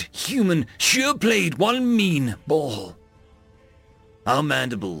blind human sure played one mean ball. Our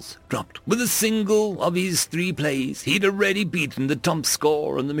mandibles dropped. With a single of his 3 plays, he'd already beaten the top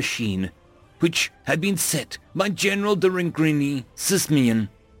score on the machine, which had been set by General Durangrini Sismian,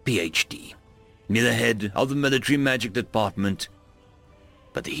 Ph.D., near the head of the military magic department.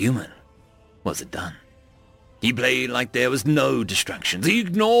 But the human wasn't done. He played like there was no distractions. He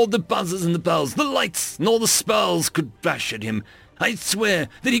ignored the buzzers and the bells, the lights, nor the spells could bash at him. I swear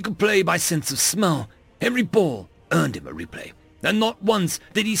that he could play by sense of smell. Every ball earned him a replay, and not once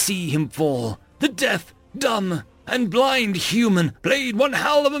did he see him fall. The deaf, dumb, and blind human played one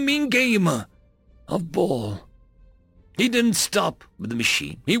hell of a mean game of ball. He didn't stop with the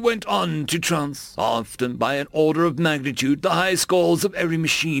machine. He went on to trance, often by an order of magnitude, the high scores of every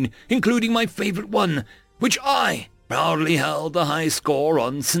machine, including my favorite one, which I proudly held the high score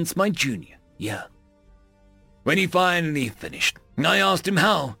on since my junior year. When he finally finished, I asked him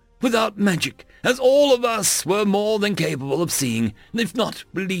how, without magic, as all of us were more than capable of seeing, if not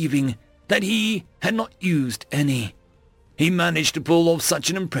believing, that he had not used any. He managed to pull off such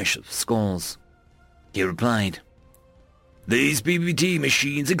an impressive scores. He replied, "These BBT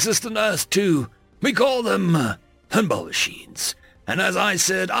machines exist on Earth too. We call them pinball machines. And as I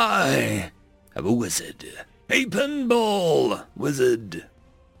said, I am a wizard. A pinball wizard."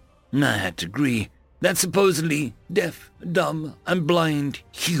 And I had to agree that supposedly deaf, dumb, and blind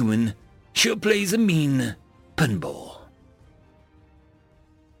human sure plays a mean pinball.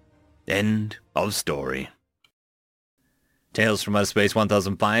 End of story. Tales from Outer Space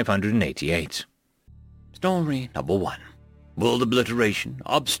 1588. Story number 1. World Obliteration,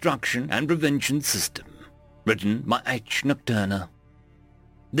 Obstruction, and Prevention System. Written by H. Nocturna.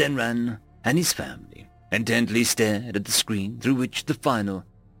 Denran and his family intently stared at the screen through which the final,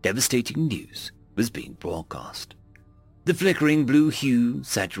 devastating news was being broadcast. The flickering blue hue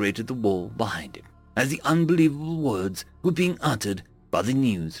saturated the wall behind him as the unbelievable words were being uttered by the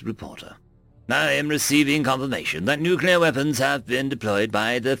news reporter. "I am receiving confirmation that nuclear weapons have been deployed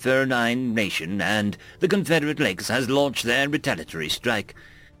by the Fernine Nation, and the Confederate Lakes has launched their retaliatory strike.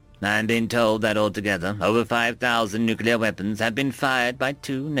 I'm being told that altogether over 5,000 nuclear weapons have been fired by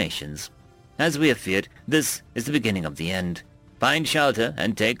 2 nations. As we have feared, this is the beginning of the end. Find shelter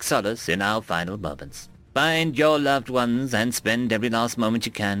and take solace in our final moments. Find your loved ones and spend every last moment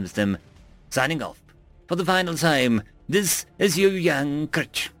you can with them. Signing off. For the final time, this is Yu Yang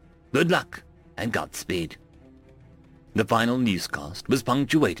Kritch. Good luck and Godspeed." The final newscast was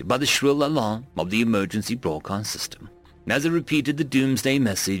punctuated by the shrill alarm of the emergency broadcast system, as it repeated the doomsday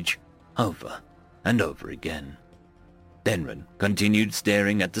message over and over again. Denran continued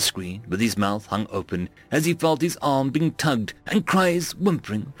staring at the screen with his mouth hung open as he felt his arm being tugged and cries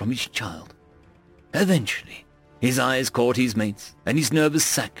whimpering from his child. Eventually, his eyes caught his mate's, and his nervous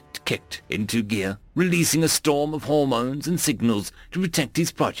sac kicked into gear, releasing a storm of hormones and signals to protect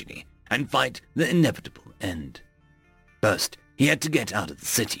his progeny and fight the inevitable end. First, he had to get out of the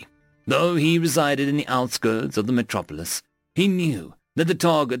city. Though he resided in the outskirts of the metropolis, he knew that the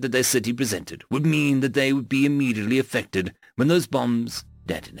target that their city presented would mean that they would be immediately affected when those bombs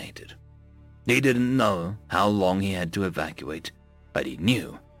detonated. He didn't know how long he had to evacuate, but he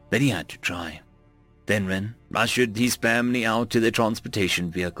knew that he had to try. Thenren ushered his family out to their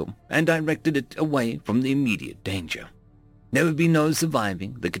transportation vehicle and directed it away from the immediate danger. There would be no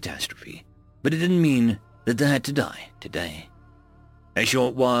surviving the catastrophe, but it didn't mean that they had to die today. A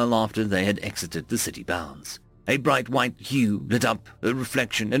short while after they had exited the city bounds, a bright white hue lit up the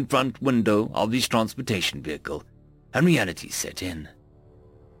reflection and front window of his transportation vehicle, and reality set in.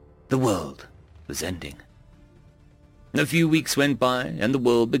 The world was ending. A few weeks went by, and the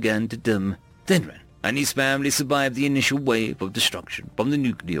world began to dim. Thenren and his family survived the initial wave of destruction from the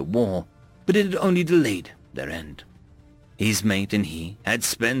nuclear war, but it had only delayed their end. His mate and he had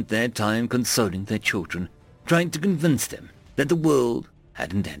spent their time consoling their children, trying to convince them that the world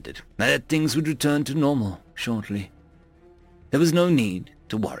hadn't ended, and that things would return to normal shortly. There was no need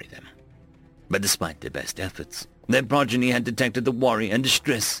to worry them. But despite their best efforts, their progeny had detected the worry and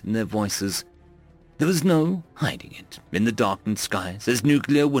distress in their voices. There was no hiding it in the darkened skies as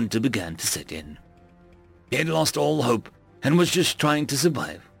nuclear winter began to set in. He had lost all hope and was just trying to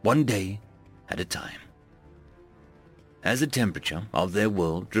survive one day at a time. As the temperature of their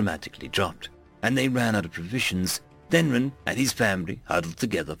world dramatically dropped and they ran out of provisions, Thenren and his family huddled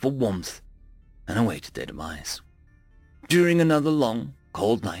together for warmth and awaited their demise. During another long,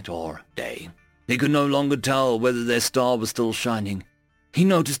 cold night or day, he could no longer tell whether their star was still shining. He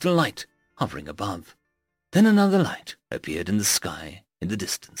noticed a light hovering above. Then another light appeared in the sky in the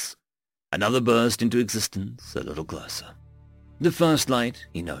distance. Another burst into existence a little closer. The first light,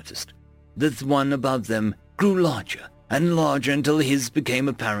 he noticed, the one above them, grew larger and larger until his became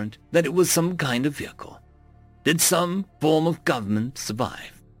apparent that it was some kind of vehicle. Did some form of government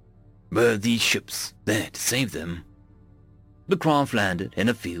survive? Were these ships there to save them? The craft landed in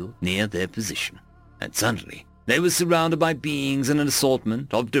a field near their position, and suddenly they were surrounded by beings in an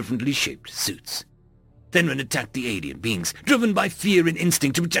assortment of differently shaped suits. Thenren attacked the alien beings, driven by fear and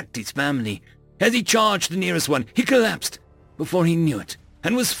instinct to protect his family. As he charged the nearest one, he collapsed before he knew it,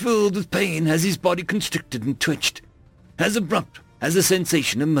 and was filled with pain as his body constricted and twitched. As abrupt as the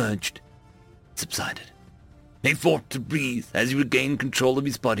sensation emerged, it subsided. He fought to breathe as he regained control of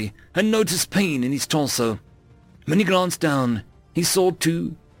his body and noticed pain in his torso. When he glanced down, he saw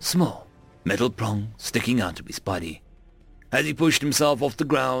two small metal prongs sticking out of his body. As he pushed himself off the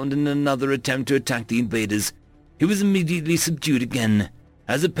ground in another attempt to attack the invaders, he was immediately subdued again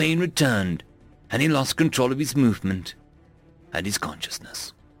as the pain returned and he lost control of his movement and his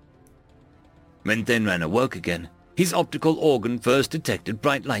consciousness. When Thenren awoke again, his optical organ first detected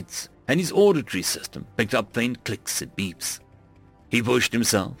bright lights, and his auditory system picked up faint clicks and beeps. He pushed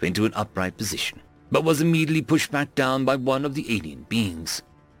himself into an upright position, but was immediately pushed back down by one of the alien beings.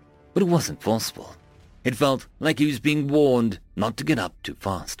 But it wasn't forceful. It felt like he was being warned not to get up too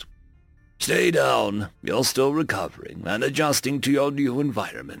fast. "Stay down. You're still recovering and adjusting to your new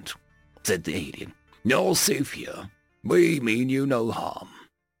environment," said the alien. "You're safe here. We mean you no harm."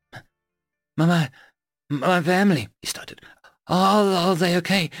 My family," he stuttered. Are they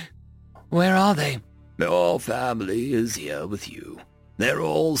okay? Where are they?" "Your family is here with you. They're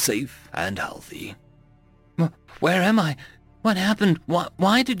all safe and healthy." Where am I? What happened?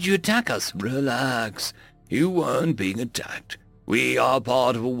 Why did you attack us?" "Relax. You weren't being attacked. We are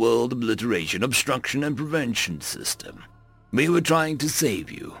part of a world obliteration, obstruction, and prevention system. We were trying to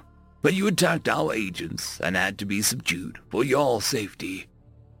save you, but you attacked our agents and had to be subdued for your safety.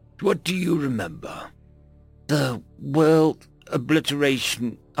 What do you remember?" "The world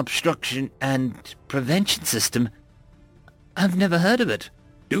obliteration, obstruction, and prevention system? I've never heard of it."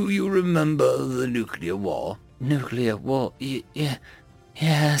 "Do you remember the nuclear war?" "Nuclear war?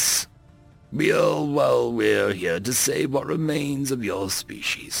 Yes." We're here to save what remains of your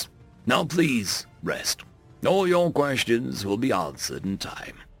species. Now please, rest. All your questions will be answered in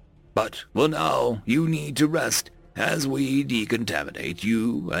time. But for now, you need to rest as we decontaminate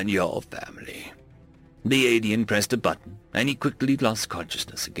you and your family." The alien pressed a button, and he quickly lost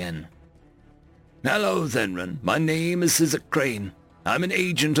consciousness again. "Hello, Thenren. My name is Cizek Crane. I'm an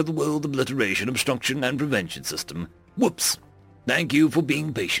agent of the World Obliteration, Obstruction, and Prevention System. Whoops. Thank you for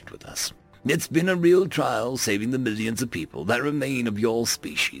being patient with us. It's been a real trial saving the millions of people that remain of your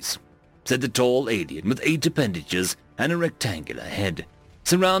species," said the tall alien with 8 appendages and a rectangular head.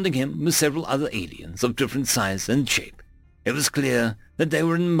 Surrounding him were several other aliens of different size and shape. It was clear that they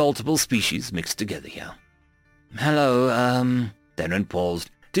were in multiple species mixed together here. "Hello, Denrin paused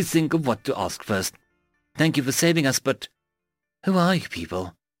to think of what to ask first. "Thank you for saving us, but who are you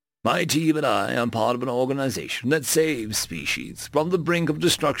people?" "My team and I are part of an organization that saves species from the brink of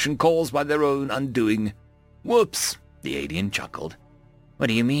destruction caused by their own undoing." "Whoops," the alien chuckled. "What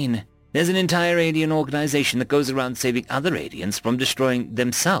do you mean? There's an entire alien organization that goes around saving other aliens from destroying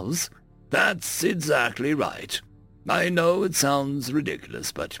themselves?" "That's exactly right. I know it sounds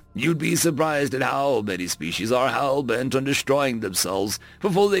ridiculous, but you'd be surprised at how many species are hell-bent on destroying themselves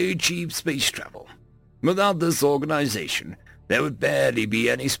before they achieve space travel. Without this organization, there would barely be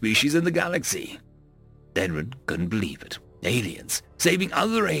any species in the galaxy." Denrin couldn't believe it. Aliens saving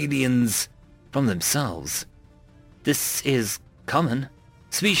other aliens from themselves. This is common.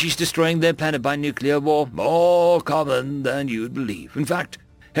 Species destroying their planet by nuclear war. More common than you'd believe. In fact,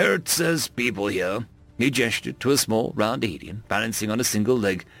 Hertz's people here, he gestured to a small, round alien balancing on a single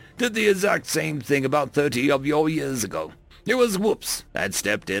leg, did the exact same thing about 30 of your years ago. It was Whoops that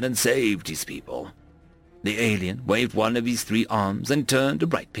stepped in and saved his people. The alien waved one of his 3 arms and turned a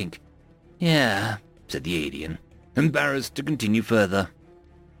bright pink. "Yeah," said the alien, embarrassed to continue further.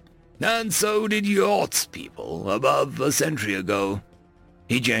 "And so did Yort's people above a century ago."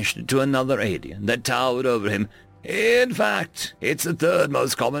 He gestured to another alien that towered over him. "In fact, it's the third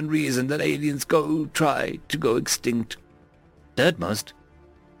most common reason that aliens try to go extinct." "Third most?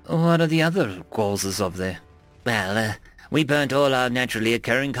 What are the other causes of their—" "Well, we burnt all our naturally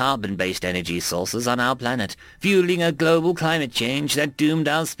occurring carbon-based energy sources on our planet, fueling a global climate change that doomed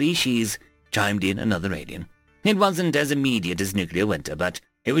our species," chimed in another alien. "It wasn't as immediate as nuclear winter, but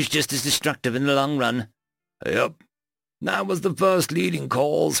it was just as destructive in the long run." "Yep. That was the first leading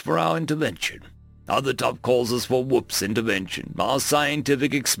cause for our intervention. Other top causes for Whoops' intervention are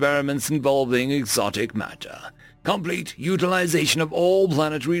scientific experiments involving exotic matter, complete utilization of all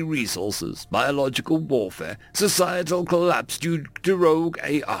planetary resources, biological warfare, societal collapse due to rogue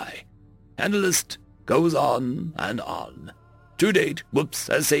AI, and the list goes on and on. To date, Whoops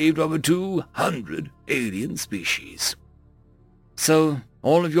has saved over 200 alien species." "So,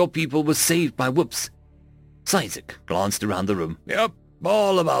 all of your people were saved by Whoops?" Isaac glanced around the room. "Yep,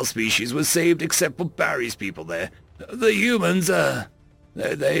 all of our species were saved except for Barry's people there. The humans,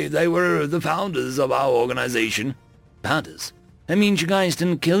 they were the founders of our organization." "Founders? That means you guys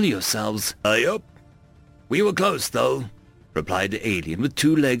didn't kill yourselves." Yup. "We were close, though," replied the alien with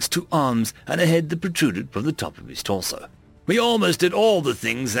 2 legs, 2 arms, and a head that protruded from the top of his torso. "We almost did all the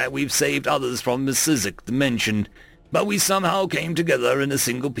things that we've saved others from the Sizik dimension, but we somehow came together in a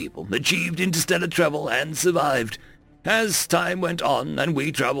single people, achieved interstellar travel, and survived. As time went on and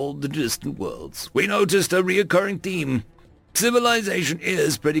we traveled to distant worlds, we noticed a reoccurring theme. Civilization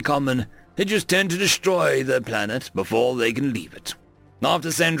is pretty common. They just tend to destroy their planet before they can leave it.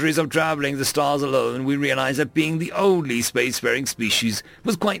 After centuries of traveling the stars alone, we realized that being the only spacefaring species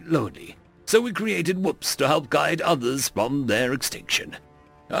was quite lonely. So we created Whoops to help guide others from their extinction.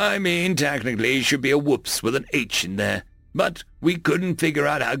 I mean, technically it should be a Whoops with an H in there, but we couldn't figure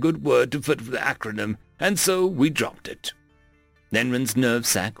out a good word to fit for the acronym, and so we dropped it." Denrin's nerve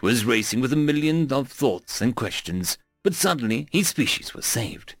sac was racing with a million of thoughts and questions, but suddenly his species was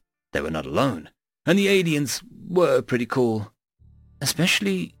saved. They were not alone, and the aliens were pretty cool.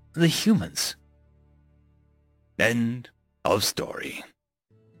 Especially the humans. End of story.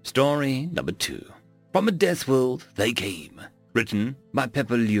 Story number 2. From a Death World They Came. Written by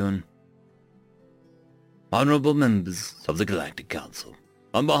Pepper Leon. Honorable members of the Galactic Council,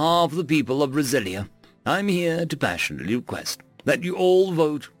 on behalf of the people of Roselia, I'm here to passionately request that you all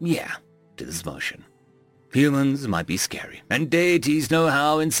vote yeah to this motion. Humans might be scary, and deities know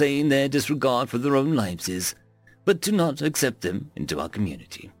how insane their disregard for their own lives is, but to not accept them into our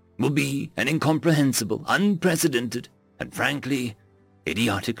community will be an incomprehensible, unprecedented, and frankly,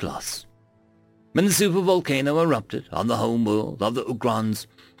 idiotic loss. When the supervolcano erupted on the homeworld of the Ugrans,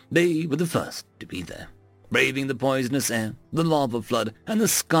 they were the first to be there, braving the poisonous air, the lava flood, and the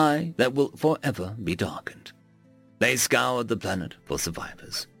sky that will forever be darkened. They scoured the planet for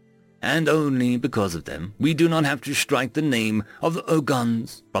survivors, and only because of them we do not have to strike the name of the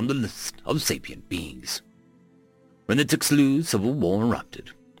Ugans from the list of sapient beings. When the Tuxlu Civil War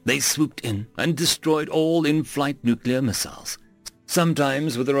erupted, they swooped in and destroyed all in-flight nuclear missiles,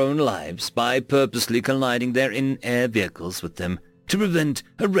 sometimes with their own lives, by purposely colliding their in-air vehicles with them to prevent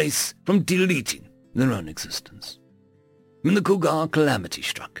a race from deleting their own existence. When the Cougar calamity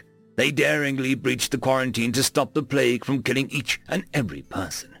struck, they daringly breached the quarantine to stop the plague from killing each and every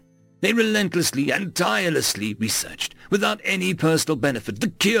person. They relentlessly and tirelessly researched, without any personal benefit, the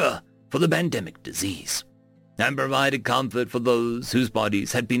cure for the pandemic disease, and provided comfort for those whose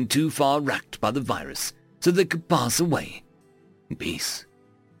bodies had been too far racked by the virus so they could pass away in peace.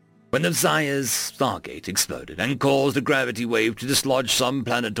 When the Zaya's Stargate exploded and caused a gravity wave to dislodge some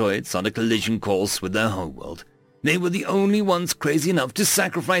planetoids on a collision course with their homeworld, they were the only ones crazy enough to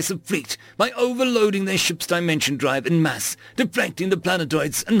sacrifice a fleet by overloading their ship's dimension drive en masse, deflecting the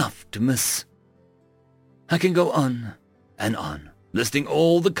planetoids enough to miss. I can go on and on, listing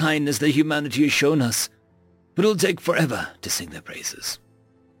all the kindness that humanity has shown us, but it'll take forever to sing their praises.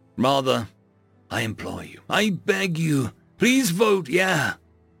 Rather, I implore you, I beg you, please vote yeah.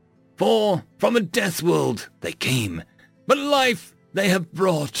 For from a death world they came, but life they have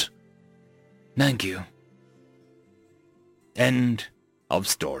brought. Thank you. End of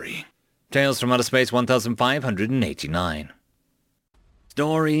story. Tales from Outer Space 1589.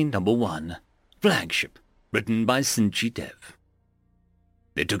 Story number 1. Flagship, written by Sinchi Dev.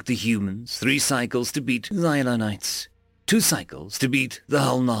 It took the humans 3 cycles to beat the Xylonites, 2 cycles to beat the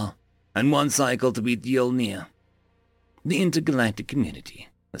Hulnar, and 1 cycle to beat the Ulnir. The intergalactic community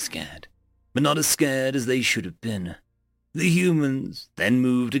was scared, but not as scared as they should have been. The humans then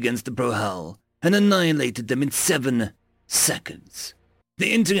moved against the Prohel and annihilated them in 7 seconds.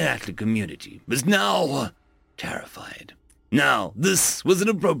 The intergalactic community was now terrified. Now, this was an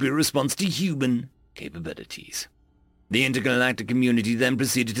appropriate response to human capabilities. The intergalactic community then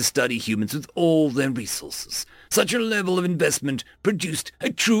proceeded to study humans with all their resources. Such a level of investment produced a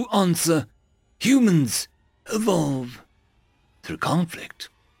true answer. Humans evolve through conflict.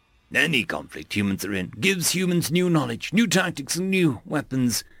 Any conflict humans are in gives humans new knowledge, new tactics, and new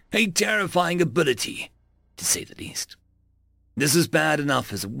weapons. A terrifying ability, to say the least. This is bad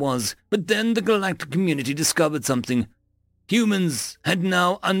enough as it was, but then the galactic community discovered something. Humans had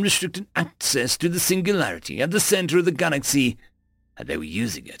now unrestricted access to the singularity at the center of the galaxy, and they were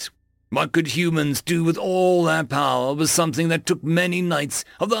using it. What could humans do with all their power was something that took many knights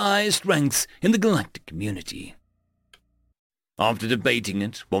of the highest ranks in the galactic community. After debating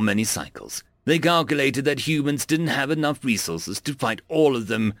it for many cycles, they calculated that humans didn't have enough resources to fight all of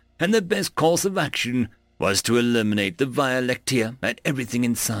them, and their best course of action was to eliminate the Via Lectia and everything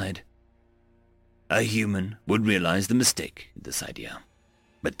inside. A human would realize the mistake in this idea.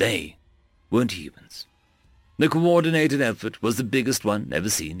 But they weren't humans. The coordinated effort was the biggest one ever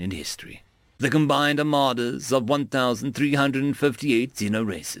seen in history. The combined armadas of 1,358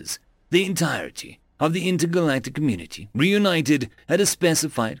 xeno-races, the entirety of the intergalactic community, reunited at a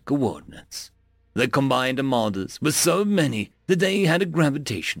specified coordinates. The combined armadas were so many that they had a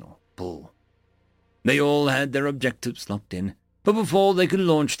gravitational pull. They all had their objectives locked in, but before they could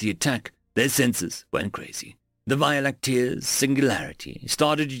launch the attack, their sensors went crazy. The Via Lactea's singularity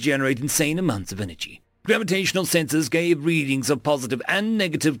started to generate insane amounts of energy. Gravitational sensors gave readings of positive and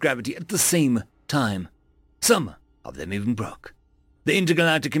negative gravity at the same time. Some of them even broke. The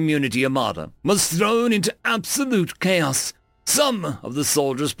intergalactic community armada was thrown into absolute chaos. Some of the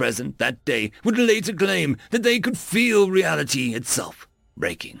soldiers present that day would later claim that they could feel reality itself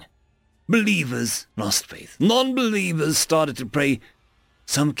breaking. Believers lost faith. Non-believers started to pray.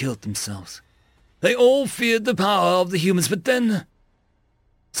 Some killed themselves. They all feared the power of the humans, but then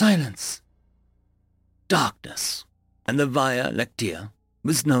silence, darkness, and the Via Lectia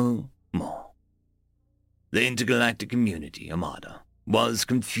was no more. The intergalactic community armada was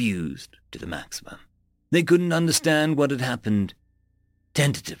confused to the maximum. They couldn't understand what had happened.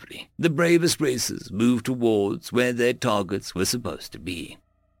 Tentatively, the bravest races moved towards where their targets were supposed to be.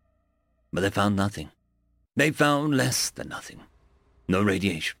 But they found nothing. They found less than nothing. No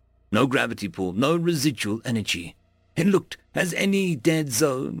radiation, no gravity pull, no residual energy. It looked as any dead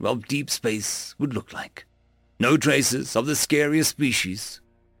zone of deep space would look like. No traces of the scariest species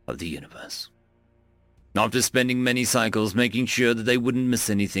of the universe. After spending many cycles making sure that they wouldn't miss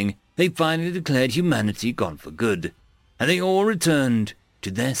anything, they finally declared humanity gone for good, and they all returned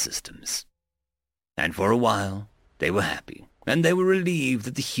to their systems. And for a while, they were happy, and they were relieved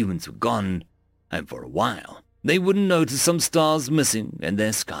that the humans were gone, and for a while, they wouldn't notice some stars missing in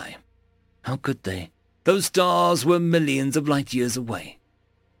their sky. How could they? Those stars were millions of light years away.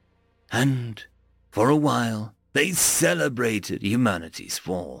 And for a while, they celebrated humanity's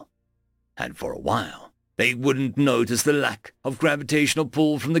fall. And for a while, they wouldn't notice the lack of gravitational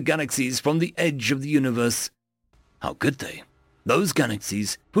pull from the galaxies from the edge of the universe. How could they? Those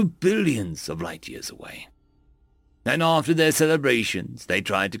galaxies were billions of light years away. And after their celebrations, they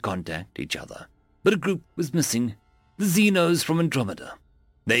tried to contact each other. But a group was missing, the Xenos from Andromeda.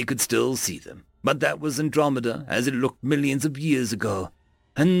 They could still see them, but that was Andromeda as it looked millions of years ago.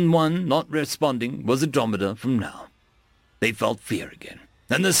 and one not responding was Andromeda from now. They felt fear again,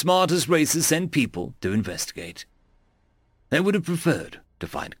 and the smartest races sent people to investigate. They would have preferred to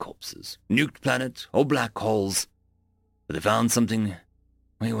find corpses, nuked planets, or black holes, but they found something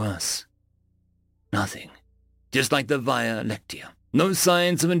way worse. Nothing. Just like the Via Lectia. No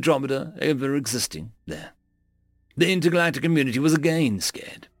signs of Andromeda ever existing there. The intergalactic community was again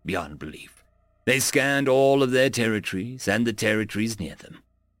scared beyond belief. They scanned all of their territories and the territories near them.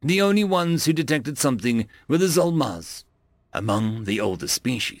 The only ones who detected something were the Zulmaz. Among the older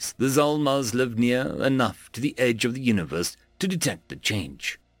species, the Zulmaz lived near enough to the edge of the universe to detect the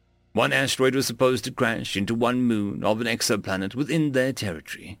change. One asteroid was supposed to crash into one moon of an exoplanet within their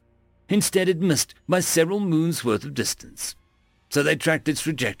territory. Instead, it missed by several moons' worth of distance. So they tracked its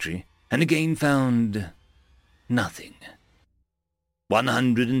trajectory and again found nothing.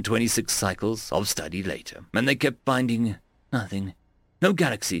 126 cycles of study later, and they kept finding nothing. No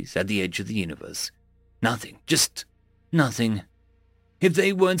galaxies at the edge of the universe. Nothing. Just nothing. If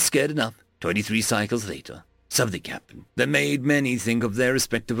they weren't scared enough, 23 cycles later, something happened that made many think of their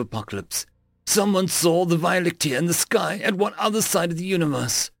respective apocalypse. Someone saw the Via Lectia in the sky at one other side of the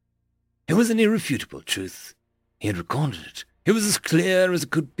universe. It was an irrefutable truth. He had recorded it. It was as clear as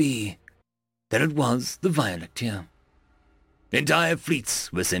it could be. That it was the Via Lectia. Entire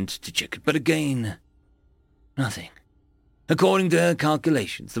fleets were sent to check it, but again, nothing. According to her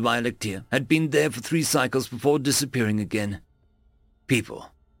calculations, the Via Lectia had been there for 3 cycles before disappearing again.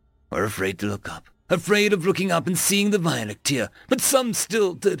 People were afraid to look up, afraid of looking up and seeing the Via Lectia, but some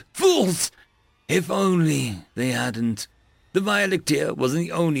still did. Fools! If only they hadn't. The Via Lectia wasn't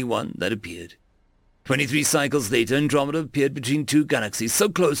the only one that appeared. 23 cycles later, Andromeda appeared between 2 galaxies, so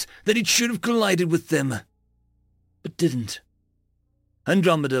close that it should have collided with them, but didn't.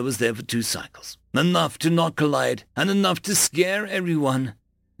 Andromeda was there for 2 cycles, enough to not collide, and enough to scare everyone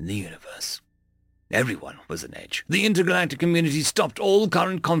in the universe. Everyone was on edge. The intergalactic community stopped all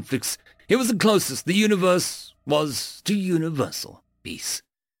current conflicts. It was the closest the universe was to universal peace.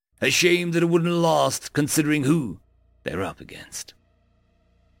 A shame that it wouldn't last, considering who they were up against.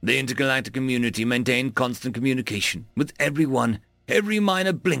 The intergalactic community maintained constant communication with everyone. Every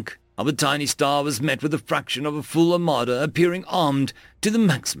minor blink of a tiny star was met with a fraction of a full armada appearing armed to the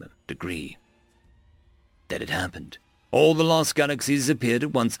maximum degree. Then it happened. All the lost galaxies appeared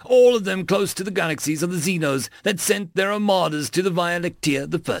at once, all of them close to the galaxies of the Xenos that sent their armadas to the Via Lectia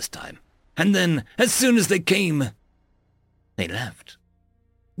the first time. And then, as soon as they came, they left.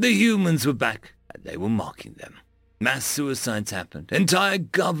 The humans were back, and they were mocking them. Mass suicides happened. Entire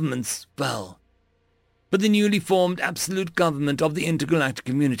governments fell. But the newly formed absolute government of the intergalactic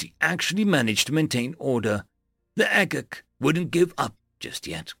community actually managed to maintain order. The Agak wouldn't give up just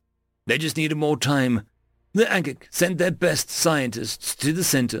yet. They just needed more time. The Agak sent their best scientists to the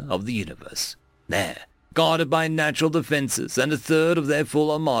center of the universe. There, guarded by natural defenses and a third of their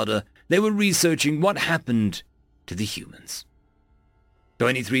full armada, they were researching what happened to the humans.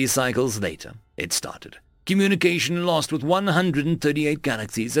 23 cycles later, it started. Communication lost with 138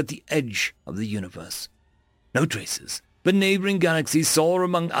 galaxies at the edge of the universe. No traces, but neighboring galaxies saw,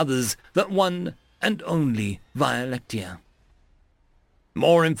 among others, that one and only Via Lectia.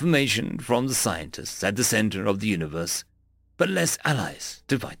 More information from the scientists at the center of the universe, but less allies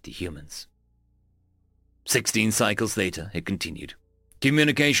to fight the humans. 16 cycles later, it continued.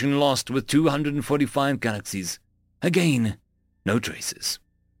 Communication lost with 245 galaxies. Again, no traces.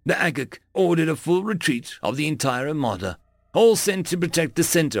 The Agak ordered a full retreat of the entire armada, all sent to protect the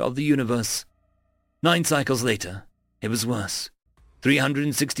center of the universe. 9 cycles later, it was worse.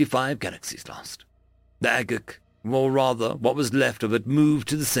 365 galaxies lost. The Agak, or rather what was left of it, moved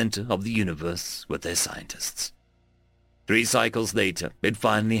to the center of the universe with their scientists. 3 cycles later, it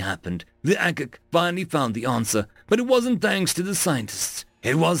finally happened. The Agak finally found the answer, but it wasn't thanks to the scientists.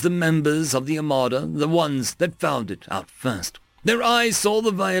 It was the members of the Armada, the ones that found it out first. Their eyes saw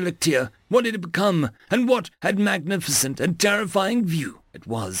the Via Lectia, what it had become, and what a magnificent and terrifying view it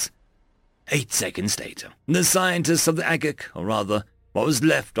was. 8 seconds later, the scientists of the Agak, or rather, what was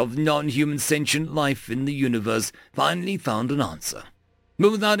left of non-human sentient life in the universe, finally found an answer.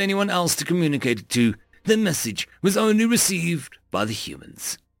 But without anyone else to communicate it to, the message was only received by the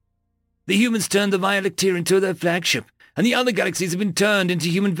humans. The humans turned the Via Lectia into their flagship, and the other galaxies have been turned into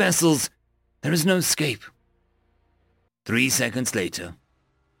human vessels. There is no escape. 3 seconds later,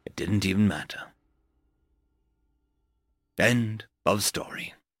 it didn't even matter. End of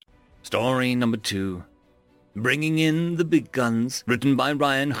story. Story number 2. Bringing in the Big Guns, written by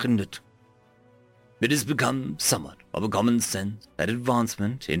Ryan Hindert. It has become somewhat of a common sense that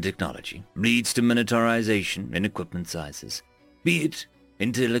advancement in technology leads to miniaturization in equipment sizes, be it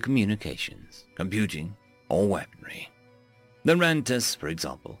in telecommunications, computing, or weaponry. The Rantes, for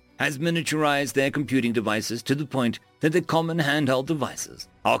example, has miniaturized their computing devices to the point that their common handheld devices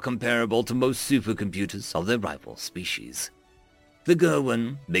are comparable to most supercomputers of their rival species. The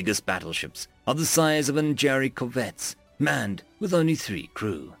Gerwin, biggest battleships, are the size of Anjari corvettes, manned with only 3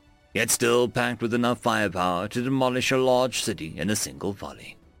 crew, yet still packed with enough firepower to demolish a large city in a single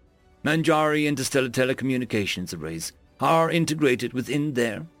volley. Anjari interstellar telecommunications arrays are integrated within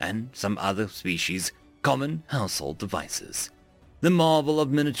their, and some other species, common household devices. The marvel of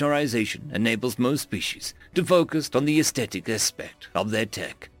miniaturization enables most species to focus on the aesthetic aspect of their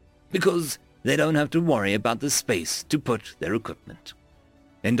tech, because they don't have to worry about the space to put their equipment.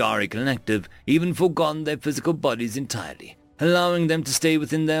 Indari Collective even forgone their physical bodies entirely, allowing them to stay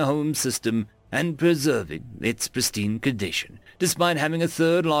within their home system and preserving its pristine condition, despite having a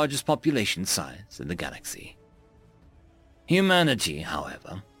third largest population size in the galaxy. Humanity,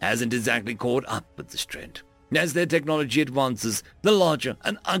 however, hasn't exactly caught up with this trend. As their technology advances, the larger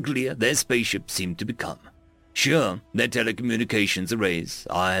and uglier their spaceships seem to become. Sure, their telecommunications arrays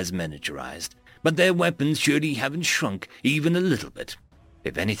are as miniaturized, but their weapons surely haven't shrunk even a little bit.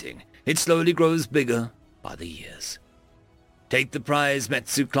 If anything, it slowly grows bigger by the years. Take the prize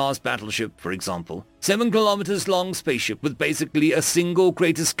Metsu-class battleship, for example. 7 kilometers long spaceship with basically a single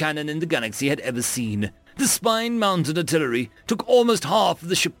greatest cannon in the galaxy had ever seen. The spine-mounted artillery took almost half of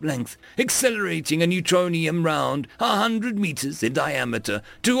the ship length, accelerating a neutronium round 100 meters in diameter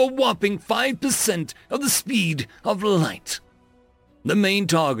to a whopping 5% of the speed of light. The main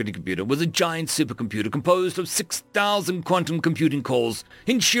targeting computer was a giant supercomputer composed of 6,000 quantum computing cores,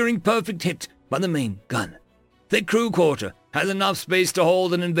 ensuring perfect hit by the main gun. Their crew quarter has enough space to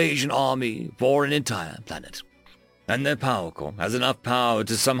hold an invasion army for an entire planet. And their power core has enough power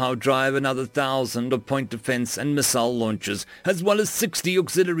to somehow drive another 1,000 of point defense and missile launchers, as well as 60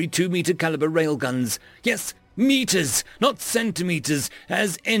 auxiliary 2-meter caliber railguns. Yes, meters, not centimeters,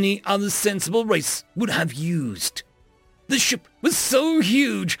 as any other sensible race would have used. The ship was so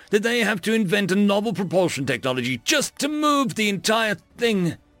huge that they have to invent a novel propulsion technology just to move the entire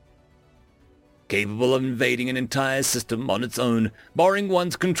thing. Capable of invading an entire system on its own, barring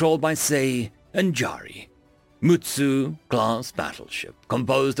ones controlled by, say, Anjari. Mutsu-class battleship,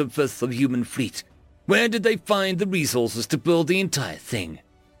 composed of fifth of human fleet. Where did they find the resources to build the entire thing?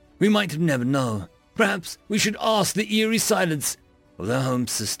 We might have never known. Perhaps we should ask the eerie silence of their home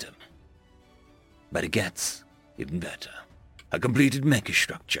system. But it gets even better. A completed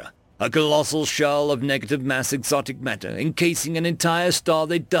megastructure, a colossal shell of negative mass exotic matter encasing an entire star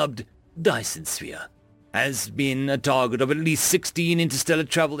they dubbed Dyson Sphere, has been a target of at least 16 interstellar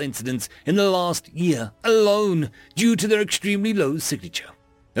travel incidents in the last year alone due to their extremely low signature,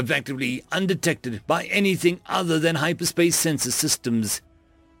 effectively undetected by anything other than hyperspace sensor systems.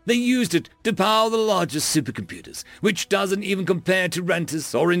 They used it to power the largest supercomputers, which doesn't even compare to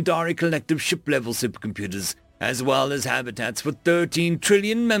Rantis or Indari Collective ship-level supercomputers, as well as habitats for 13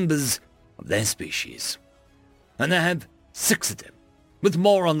 trillion members of their species. And they have 6 of them, with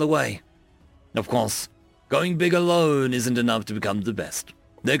more on the way. Of course, going big alone isn't enough to become the best.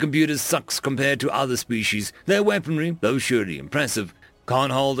 Their computers sucks compared to other species. Their weaponry, though surely impressive,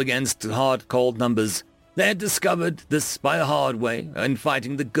 can't hold against hard, cold numbers. They had discovered this by the hard way in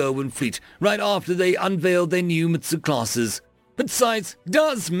fighting the Gerwin fleet right after they unveiled their new Mitsu classes. But size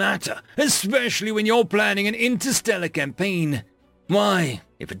does matter, especially when you're planning an interstellar campaign. Why,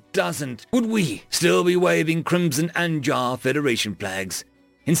 if it doesn't, would we still be waving Crimson Anjar Federation flags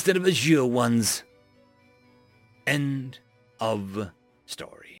instead of Azure ones? End of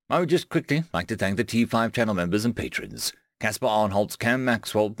story. I would just quickly like to thank the T5 channel members and patrons. Caspar Arnholtz, Cam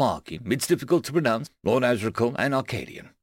Maxwell, Barkey, It's Difficult to Pronounce, Lord Azrakul, and Arcadian.